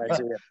 No, that's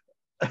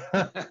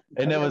it.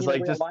 And it was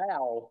like just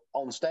allow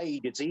on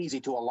stage. It's easy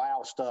to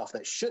allow stuff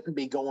that shouldn't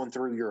be going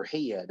through your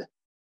head.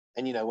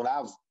 And when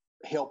I've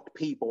helped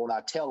people and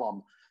I tell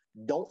them,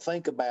 don't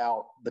think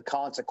about the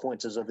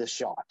consequences of this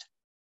shot.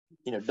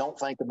 Don't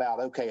think about,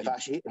 okay, if I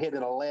hit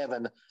an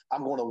 11,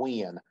 I'm going to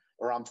win,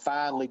 or I'm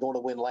finally going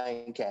to win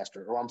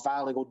Lancaster, or I'm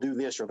finally going to do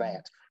this or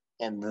that.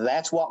 And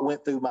that's what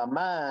went through my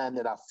mind,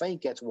 and I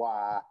think that's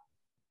why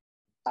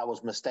I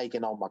was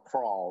mistaken on my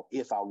crawl,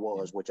 if I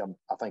was, which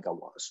I think I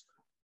was.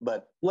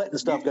 But letting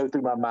stuff go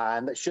through my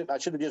mind, I should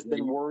have just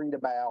been worried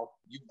about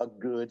a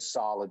good,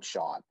 solid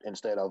shot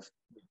instead of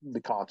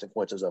the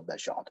consequences of that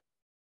shot.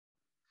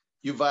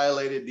 You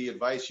violated the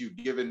advice you've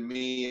given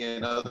me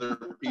and other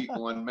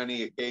people on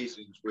many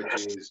occasions,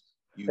 which is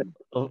you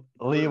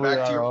Lee, go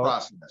back to your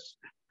process.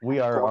 We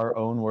are our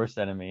own worst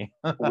enemy.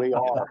 We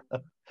are.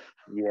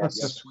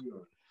 Yes, we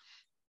are.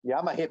 Yeah,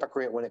 I'm a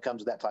hypocrite when it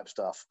comes to that type of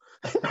stuff.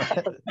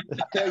 I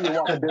tell you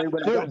what to do,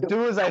 but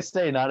do as I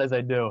say, not as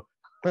I do.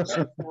 That's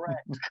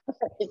correct.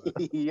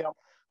 Yep.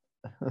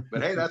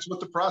 But hey, that's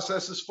what the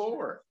process is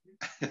for.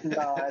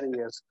 No, that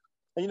is.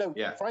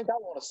 Frank, I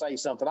want to say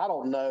something. I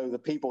don't know the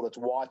people that's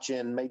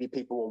watching. Maybe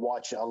people will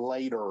watch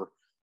later.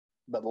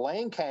 But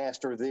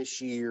Lancaster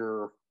this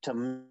year,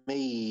 to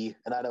me,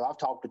 and I know I've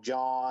talked to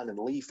John, and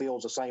Lee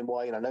feels the same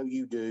way, and I know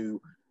you do.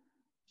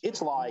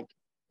 It's like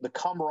the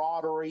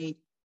camaraderie,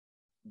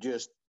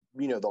 just,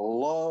 the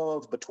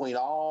love between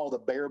all the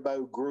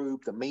Barebow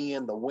group, the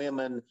men, the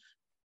women,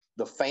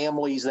 the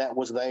families that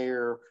was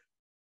there.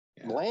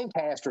 Yeah.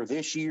 Lancaster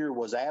this year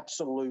was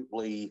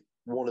absolutely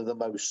one of the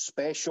most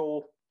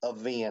special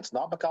events,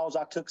 not because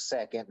I took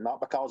second,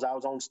 not because I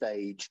was on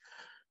stage.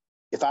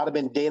 If I'd have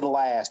been dead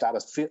last, I'd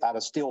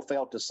have still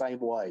felt the same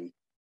way.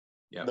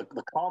 Yeah. The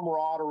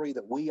camaraderie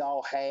that we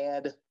all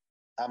had,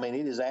 it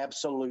is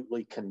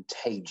absolutely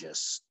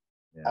contagious.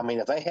 Yeah.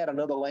 If they had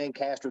another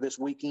Lancaster this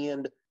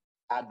weekend,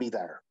 I'd be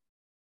there.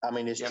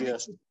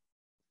 It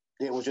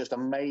was just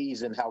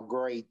amazing how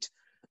great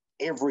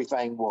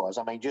everything was.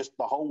 Just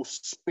the whole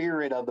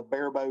spirit of the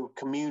Barebow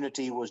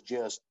community was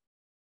just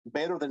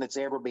better than it's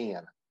ever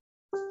been.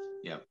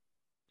 Yeah,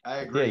 I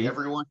agree.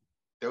 Everyone,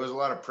 there was a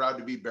lot of proud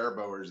to be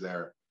Barebowers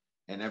there,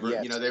 and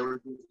they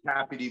were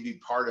happy to be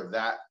part of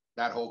that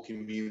whole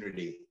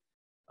community.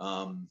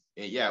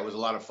 It was a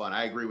lot of fun.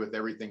 I agree with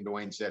everything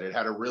Dwayne said. It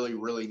had a really,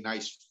 really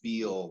nice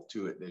feel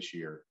to it this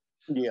year.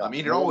 Yeah,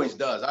 it always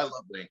does. I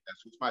love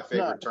Lancaster. It's my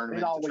favorite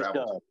tournament. It always to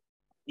travel does.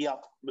 Yeah,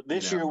 but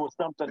this year was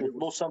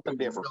something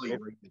different. Really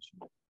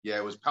yeah,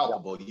 it was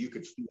palpable. Yeah. You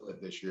could feel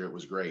it this year. It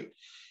was great.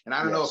 And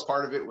I don't know if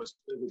part of it was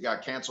it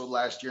got canceled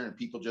last year and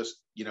people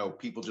just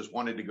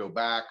wanted to go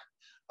back,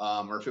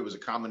 or if it was a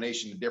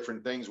combination of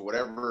different things,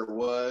 whatever it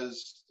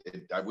was.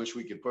 I wish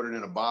we could put it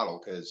in a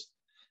bottle, because,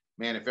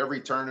 man, if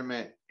every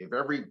tournament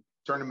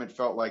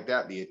felt like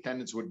that, the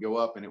attendance would go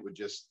up and it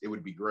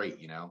would be great,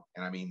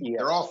 And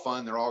they're all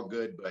fun, they're all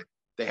good, but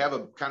they have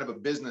a kind of a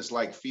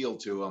business-like feel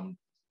to them.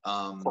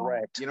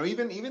 Correct.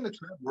 Even the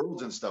Trav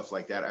Worlds and stuff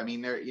like that.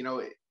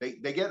 They're,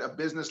 they get a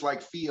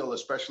business-like feel,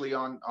 especially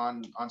on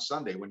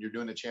Sunday when you're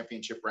doing the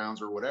championship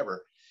rounds or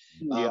whatever.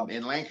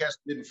 And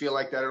Lancaster didn't feel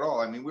like that at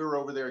all. We were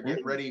over there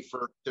getting ready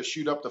to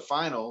shoot up the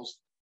finals,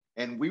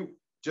 and we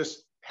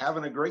just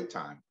having a great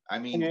time.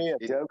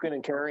 Joking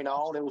and carrying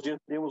on. It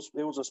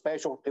was a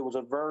special. It was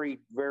a very,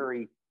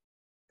 very.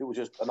 It was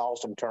just an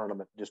awesome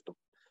tournament. Just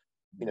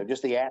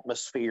the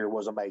atmosphere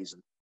was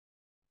amazing.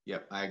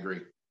 Yep, I agree.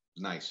 It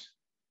was nice.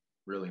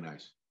 Really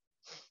nice.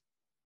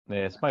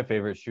 Yeah, it's my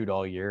favorite shoot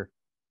all year.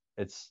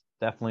 It's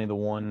definitely the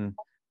one.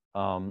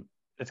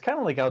 It's kind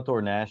of like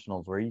outdoor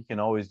nationals where you can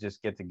always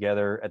just get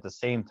together at the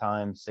same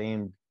time,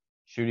 same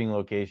shooting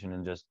location,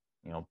 and just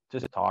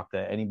talk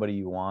to anybody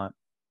you want,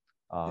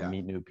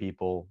 meet new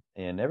people,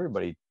 and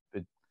everybody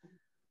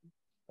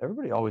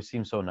always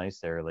seems so nice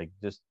there. Like,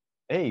 just,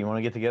 hey, you want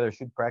to get together,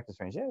 shoot practice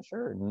range? Yeah,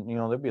 sure. And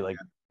there'd be like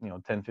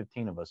 10,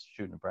 15 of us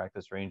shooting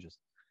practice ranges,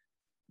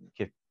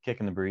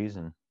 kicking the breeze,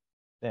 and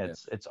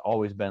it's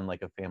always been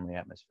like a family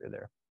atmosphere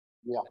there.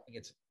 Yeah.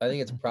 I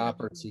think it's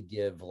proper to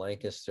give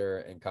Lancaster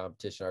and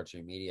Competition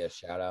Archery Media a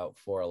shout out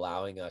for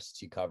allowing us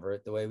to cover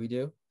it the way we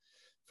do,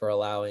 for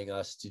allowing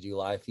us to do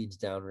live feeds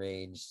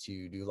downrange,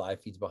 to do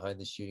live feeds behind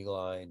the shooting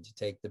line, to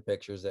take the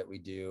pictures that we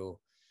do.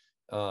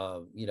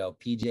 You know,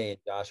 PJ and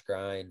Josh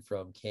Grind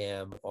from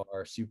Cam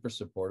are super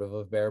supportive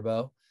of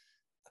Barebow.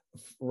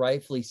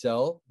 Rightfully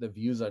so. The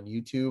views on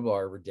YouTube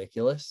are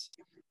ridiculous.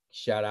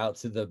 Shout out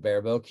to the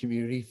Barebow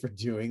community for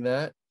doing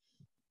that.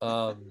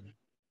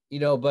 You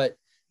know, but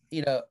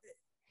you know,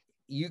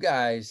 you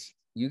guys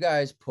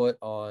put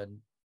on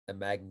a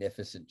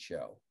magnificent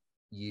show.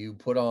 You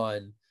put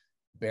on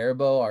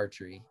Barebow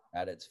archery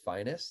at its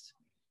finest.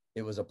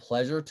 It was a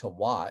pleasure to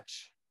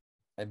watch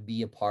and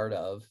be a part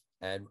of,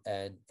 and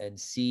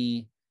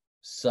see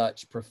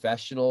such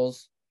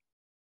professionals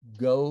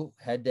go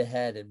head to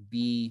head and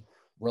be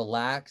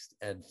relaxed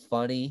and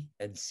funny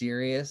and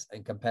serious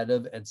and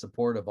competitive and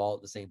supportive all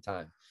at the same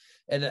time.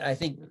 And I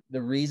think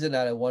the reason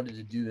that I wanted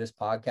to do this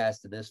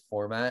podcast in this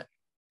format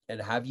and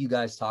have you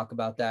guys talk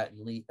about that,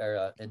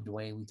 and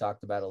Dwayne, we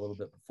talked about it a little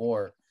bit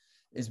before,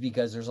 is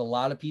because there's a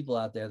lot of people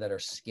out there that are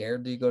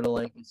scared to go to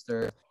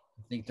Lancaster,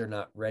 think they're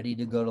not ready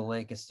to go to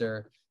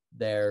Lancaster,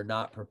 they're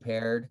not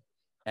prepared.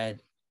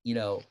 And you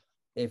know,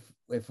 if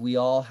we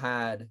all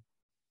had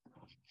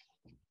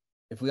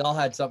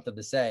something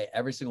to say,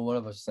 every single one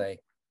of us say,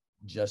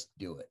 just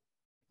do it.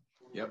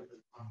 Yep.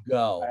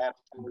 Go.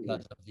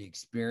 Because of the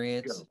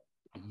experience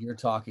that you're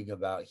talking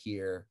about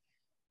here.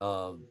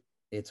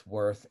 It's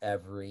worth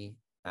every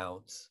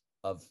ounce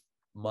of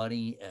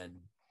money and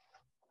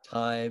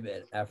time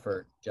and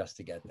effort just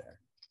to get there.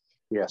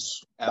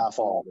 Yes, by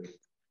far.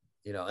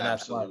 You know,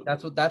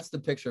 and that's the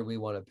picture we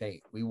want to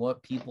paint. We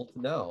want people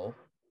to know,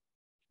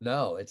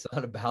 no, it's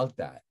not about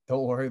that.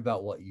 Don't worry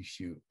about what you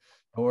shoot.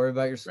 Don't worry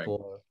about your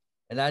score. Right.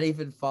 And that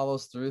even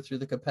follows through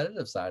the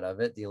competitive side of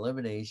it, the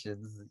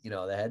eliminations, you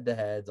know, the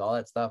head-to-heads, all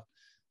that stuff.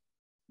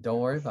 Don't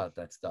worry about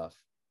that stuff.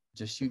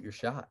 Just shoot your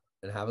shot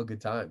and have a good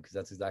time, because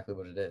that's exactly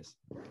what it is.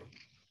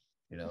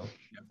 You know?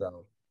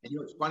 So. And you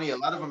know, it's funny, a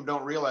lot of them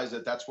don't realize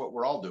that that's what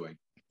we're all doing.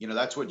 You know,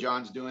 that's what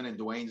John's doing and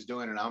Dwayne's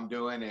doing and I'm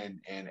doing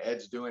and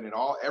Ed's doing and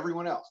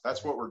everyone else.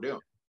 That's what we're doing.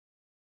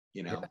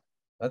 You know? Yeah,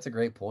 that's a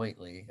great point,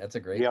 Lee. That's a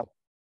great point.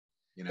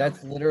 You know?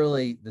 That's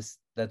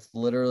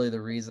literally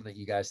the reason that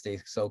you guys stay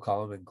so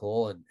calm and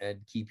cool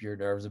and keep your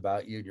nerves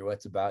about you and your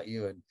wits about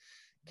you and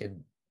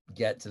can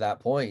get to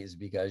that point, is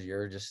because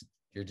you're just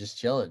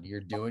chilling. You're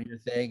doing your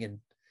thing. And,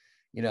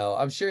 you know,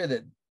 I'm sure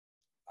that,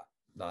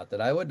 not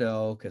that I would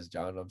know, because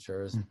John, I'm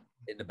sure, is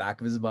in the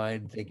back of his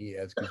mind thinking,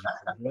 that's because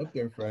you're up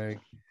there, Frank.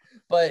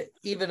 But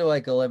even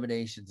like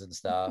eliminations and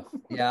stuff,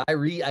 yeah,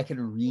 I can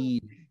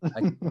read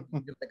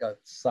like a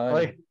sign.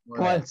 Like,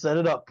 come on, set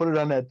it up, put it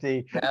on that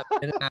tee. Yeah, I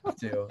didn't have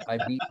to. I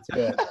beat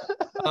to it.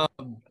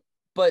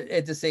 But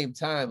at the same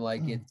time,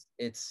 like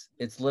it's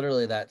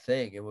literally that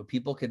thing. And when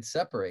people can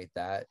separate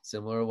that,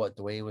 similar to what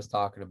Dwayne was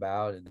talking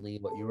about and Lee,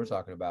 what you were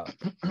talking about,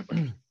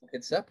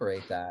 can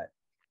separate that,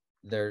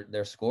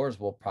 their scores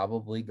will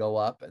probably go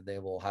up and they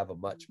will have a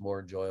much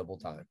more enjoyable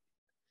time.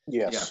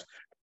 Yes. Yeah.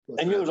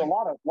 And there's a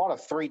lot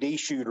of 3D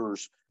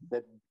shooters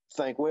that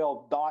think,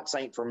 well, dots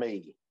ain't for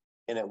me.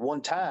 And at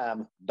one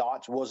time,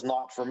 dots was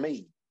not for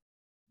me.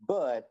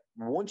 But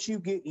once you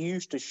get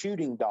used to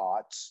shooting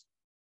dots,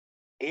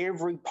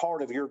 every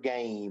part of your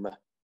game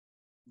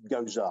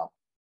goes up.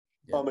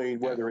 Yeah. I mean,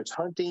 whether it's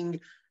hunting,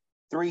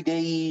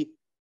 3D,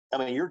 I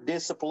mean, your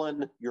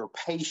discipline, your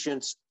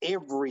patience,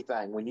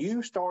 everything. When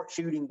you start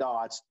shooting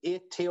dots,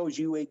 it tells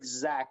you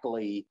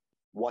exactly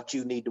what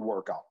you need to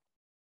work on.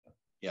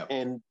 Yeah.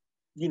 And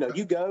you know,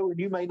 you go and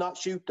you may not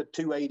shoot the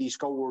 280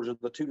 scores or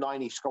the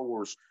 290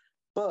 scores,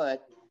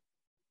 but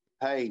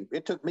hey,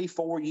 it took me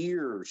 4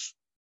 years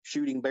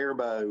shooting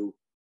barebow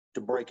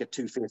to break a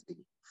 250,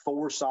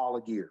 4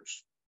 solid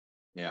years.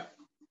 Yeah.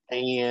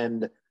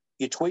 And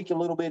you tweak a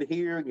little bit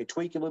here, you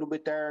tweak a little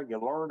bit there, you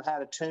learn how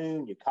to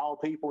tune, you call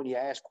people and you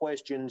ask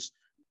questions.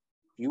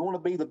 If you want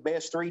to be the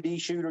best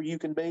 3D shooter you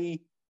can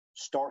be,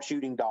 start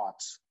shooting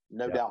dots.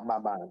 No doubt in my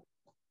mind.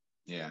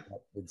 Yeah.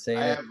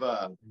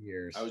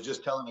 Years. I was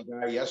just telling a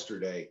guy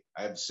yesterday,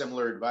 I have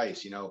similar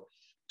advice, you know,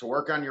 to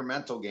work on your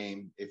mental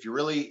game. If you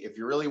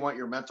really want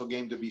your mental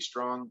game to be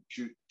strong,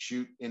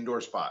 shoot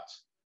indoor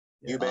spots.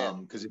 You bet.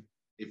 Because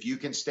if you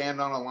can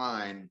stand on a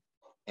line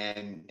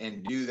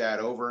and do that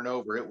over and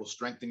over, it will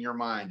strengthen your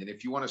mind. And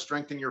if you want to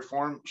strengthen your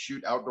form,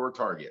 shoot outdoor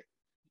target.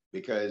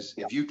 Because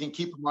if you can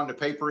keep them on the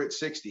paper at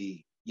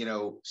 60, you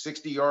know,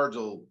 60 yards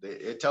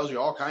it tells you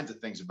all kinds of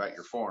things about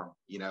your form,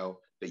 you know,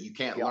 that you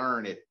can't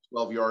learn at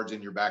 12 yards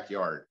in your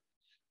backyard.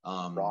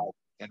 Right.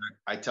 And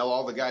I tell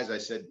all the guys, I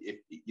said, if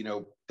you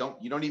know,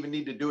 you don't even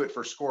need to do it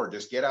for score.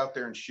 Just get out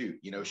there and shoot,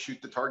 you know, shoot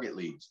the target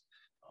leads,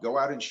 go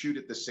out and shoot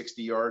at the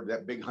 60 yard,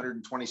 that big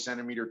 120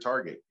 centimeter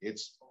target.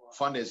 It's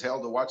fun as hell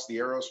to watch the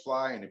arrows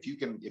fly. And if you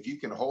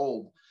can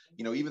hold,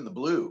 you know, even the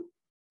blue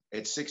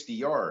at 60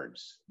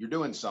 yards, you're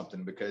doing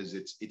something, because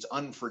it's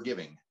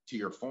unforgiving to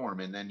your form.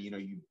 And then, you know,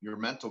 your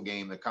mental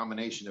game, the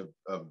combination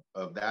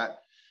of that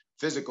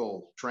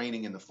physical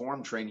training and the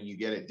form training you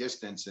get at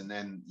distance, and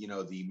then, you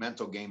know, the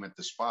mental game at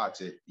the spots,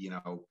 it, you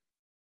know,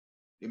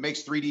 it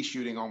makes 3D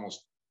shooting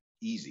almost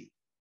easy.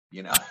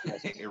 You know,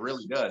 it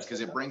really does,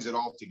 because it brings it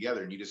all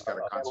together, and you just got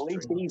to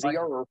concentrate. At least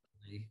easier.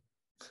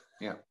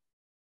 Yeah,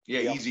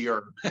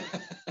 easier.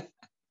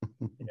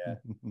 Yeah.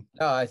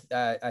 No,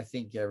 I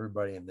think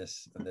everybody in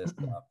this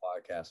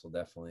podcast will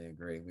definitely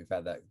agree. We've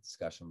had that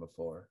discussion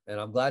before, and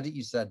I'm glad that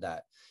you said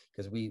that,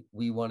 because we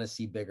want to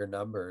see bigger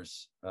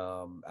numbers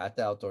at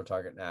the Outdoor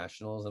Target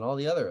Nationals and all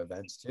the other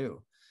events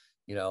too.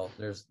 You know,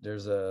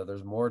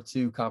 there's more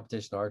to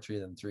competition archery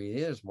than 3D.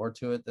 There's more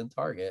to it than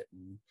target.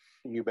 And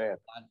you bet.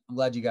 I'm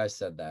glad you guys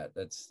said that.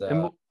 That's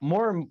and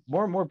more and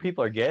more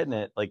people are getting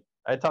it. Like,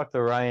 I talked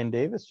to Ryan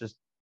Davis, just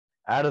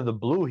out of the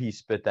blue, he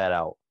spit that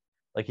out.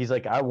 Like, he's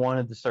like, I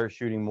wanted to start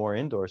shooting more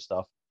indoor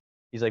stuff.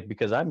 He's like,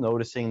 because I'm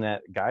noticing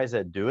that guys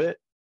that do it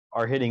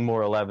are hitting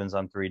more 11s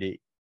on 3D. And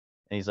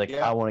he's like,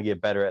 I want to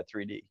get better at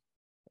 3D.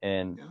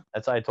 And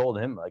that's how I told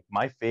him, like,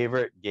 my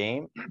favorite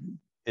game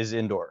is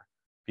indoor,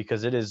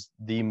 because it is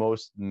the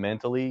most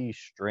mentally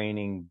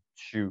straining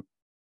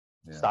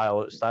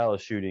style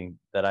of shooting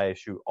that I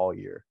shoot all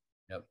year.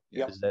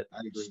 Yep. Is that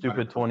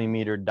stupid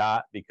 20-meter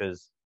dot,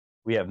 because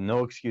we have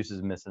no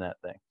excuses missing that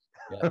thing.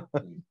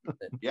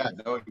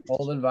 No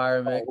whole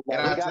environment. We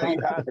got all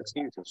kinds of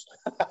excuses.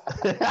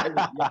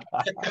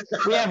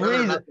 we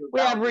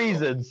have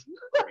reasons.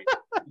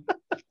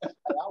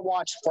 I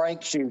watched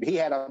Frank shoot. He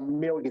had a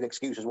million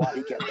excuses why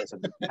he kept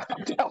missing.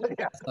 I'm telling you.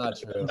 That's not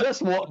true.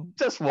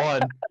 Just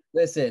one.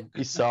 Listen,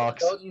 he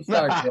sucks. Don't you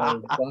start,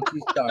 Joe. Don't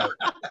you start.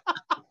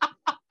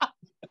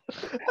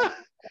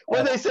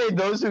 When they say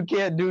those who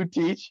can't do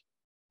teach.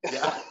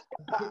 Yeah.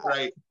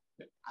 Right.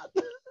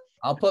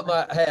 I'll put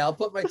my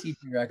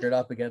teaching record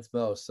up against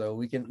most, so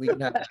we can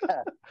have.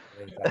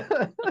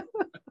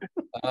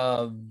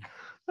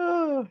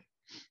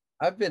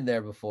 I've been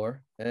there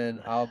before,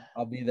 and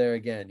I'll be there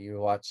again.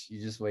 You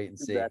just wait and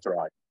see. That's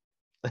right.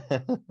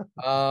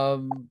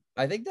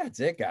 I think that's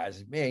it,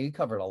 guys. Man, you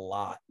covered a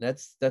lot.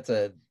 This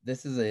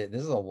is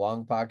a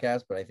long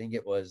podcast, but I think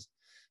it was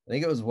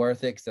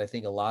worth it, because I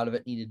think a lot of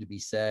it needed to be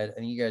said. I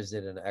think you guys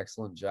did an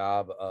excellent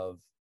job of,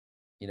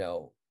 you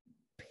know,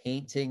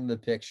 painting the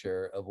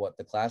picture of what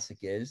the Classic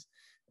is,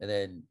 and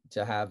then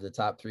to have the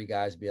top 3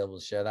 guys be able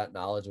to share that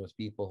knowledge with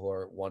people who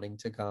are wanting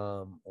to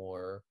come,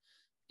 or,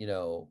 you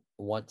know,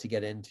 want to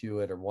get into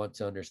it or want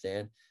to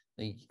understand.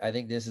 I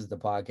think this is the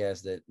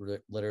podcast that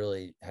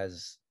literally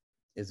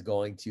is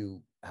going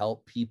to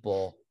help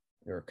people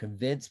or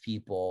convince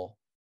people,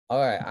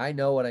 all right, I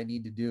know what I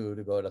need to do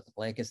to go to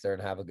Lancaster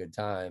and have a good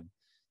time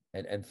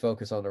and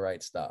focus on the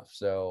right stuff.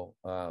 So,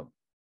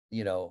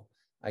 you know,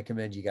 I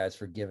commend you guys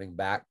for giving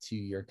back to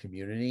your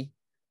community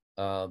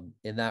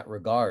in that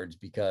regards,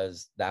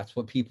 because that's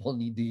what people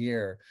need to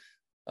hear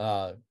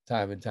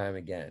time and time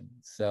again.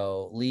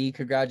 So, Lee,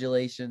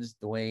 congratulations.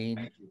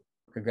 Dwayne,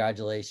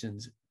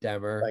 congratulations.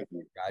 Demmer,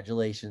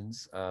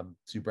 congratulations.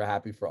 Super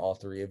happy for all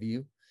 3 of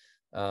you.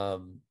 I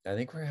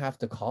think we're gonna have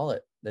to call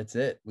it. That's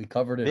it. We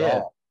covered it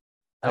all.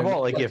 How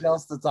about, like, if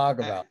else to talk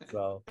about?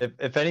 So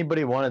if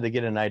anybody wanted to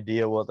get an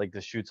idea what, like,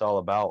 the shoot's all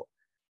about,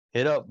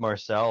 hit up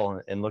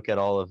Marcel and look at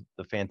all of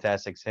the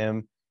Fantastics,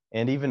 him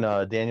and even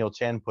Daniel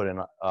Chen put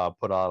out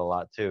a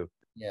lot too.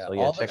 Yeah,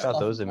 so check out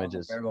those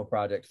images. Bear Bow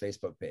Project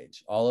Facebook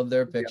page. All of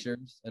their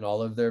pictures and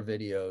all of their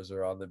videos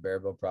are on the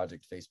Bear Bow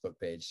Project Facebook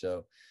page.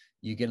 So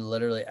you can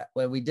literally,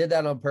 when we did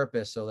that on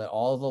purpose, so that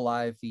all the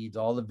live feeds,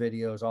 all the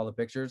videos, all the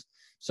pictures,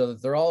 so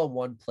that they're all in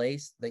one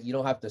place, that you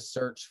don't have to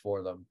search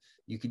for them.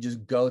 You can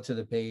just go to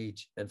the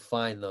page and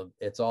find them.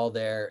 It's all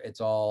there.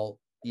 It's all,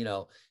 you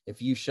know,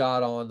 if you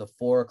shot on the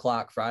 4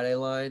 o'clock Friday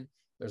line,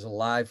 there's a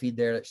live feed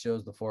there that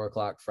shows the 4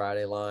 o'clock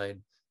Friday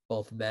line,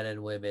 both men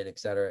and women, et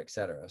cetera, et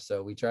cetera.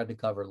 So we tried to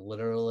cover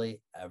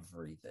literally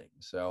everything.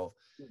 So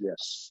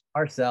yes,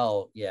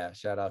 Marcel,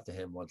 shout out to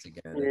him once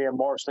again. Yeah,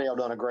 Marcel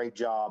done a great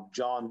job.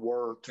 John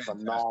worked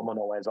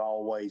phenomenal as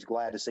always.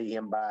 Glad to see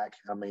him back.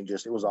 I mean,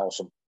 it was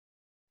awesome.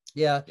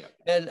 Yeah.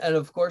 And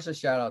of course a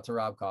shout out to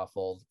Rob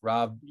Koffold.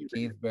 Rob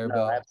gave Bear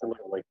Bow.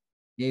 Absolutely.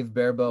 Gave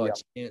Bear Bow a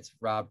chance.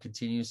 Rob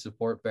continues to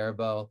support Bear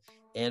Bow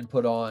and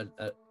put on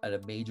a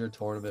major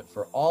tournament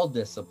for all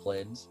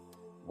disciplines.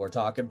 We're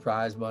talking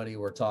prize money.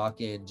 We're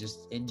talking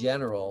just in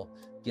general,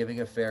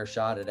 giving a fair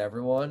shot at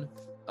everyone.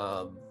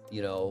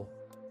 You know,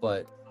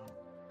 but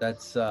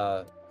that's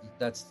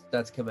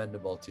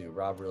commendable too.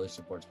 Rob really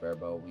supports Bear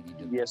Bow. We need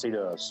to. Yes, he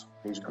does.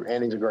 He's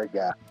a great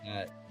guy.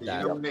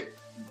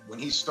 When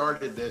he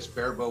started this,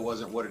 Bear Bow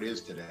wasn't what it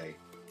is today.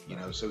 You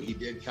know, so he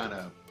did kind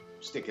of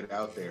stick it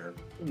out there.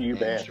 You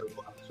bet. Show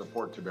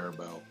support to Bear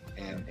Bow,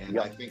 and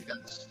I think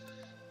that's,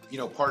 you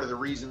know, part of the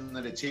reason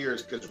that it's here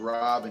is because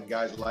Rob and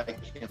guys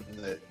like him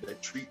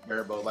that treat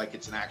Bear Bow like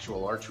it's an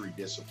actual archery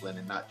discipline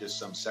and not just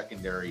some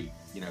secondary,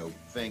 you know,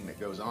 thing that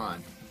goes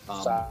on.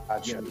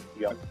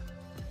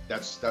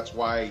 That's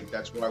why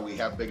we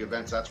have big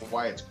events. That's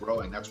why it's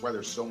growing. That's why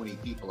there's so many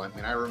people. I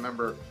mean, I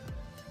remember,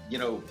 you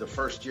know, the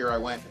first year I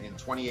went in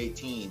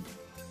 2018,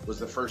 was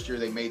the first year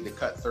they made the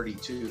cut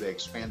 32. They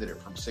expanded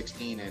it from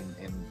 16, and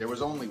there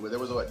was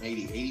what,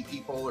 80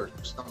 people or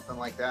something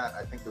like that.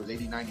 I think there was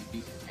 80, 90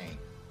 people came.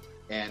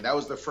 And that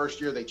was the first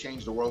year they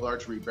changed the World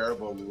Archery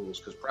Barebow rules,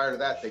 because prior to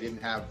that they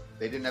didn't have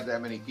that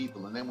many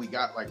people. And then we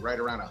got like right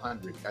around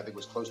 100. I think it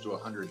was close to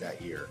 100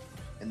 that year.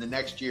 And the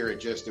next year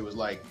it was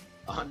like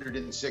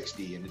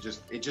 160, and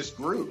it just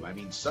grew. I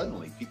mean,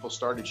 suddenly people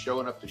started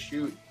showing up to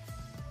shoot,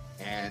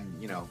 and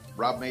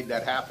Rob made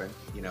that happen.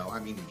 I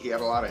mean, he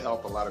had a lot of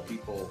help, a lot of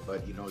people,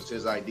 but it's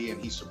his idea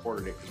and he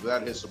supported it, because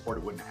without his support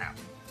it wouldn't have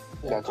happened.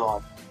 That's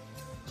all.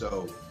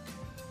 So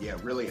yeah,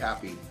 really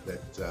happy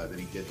that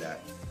he did that.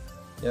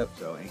 Yep.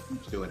 So, and he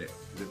keeps doing it.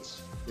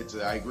 It's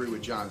I agree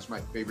with John. It's my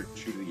favorite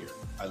shoot of the year.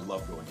 I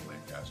love going to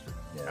Lancaster.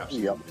 Yeah.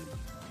 Absolutely. Yep.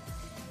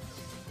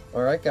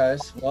 All right,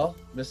 guys. Well,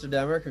 Mr.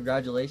 Demmer,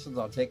 congratulations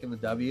on taking the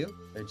W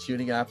and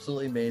shooting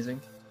absolutely amazing.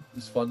 It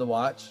was fun to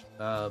watch.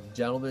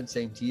 Gentlemen,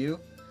 same to you.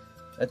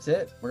 That's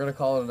it. We're going to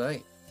call it a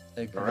night.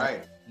 All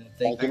right.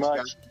 Thank you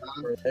much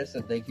for this,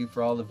 and thank you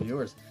for all the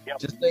viewers. Yep.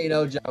 Just so you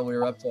know, John, we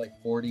were up to like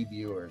 40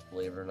 viewers,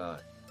 believe it or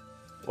not.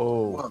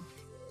 Oh,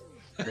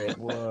 Great.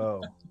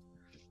 whoa.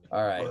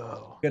 All right.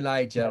 Whoa. Good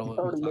night, gentlemen.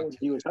 30 minutes.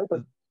 You was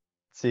hoping.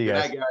 See you Good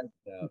guys. night, guys.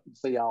 Yeah.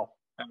 See y'all.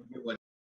 Have a good one.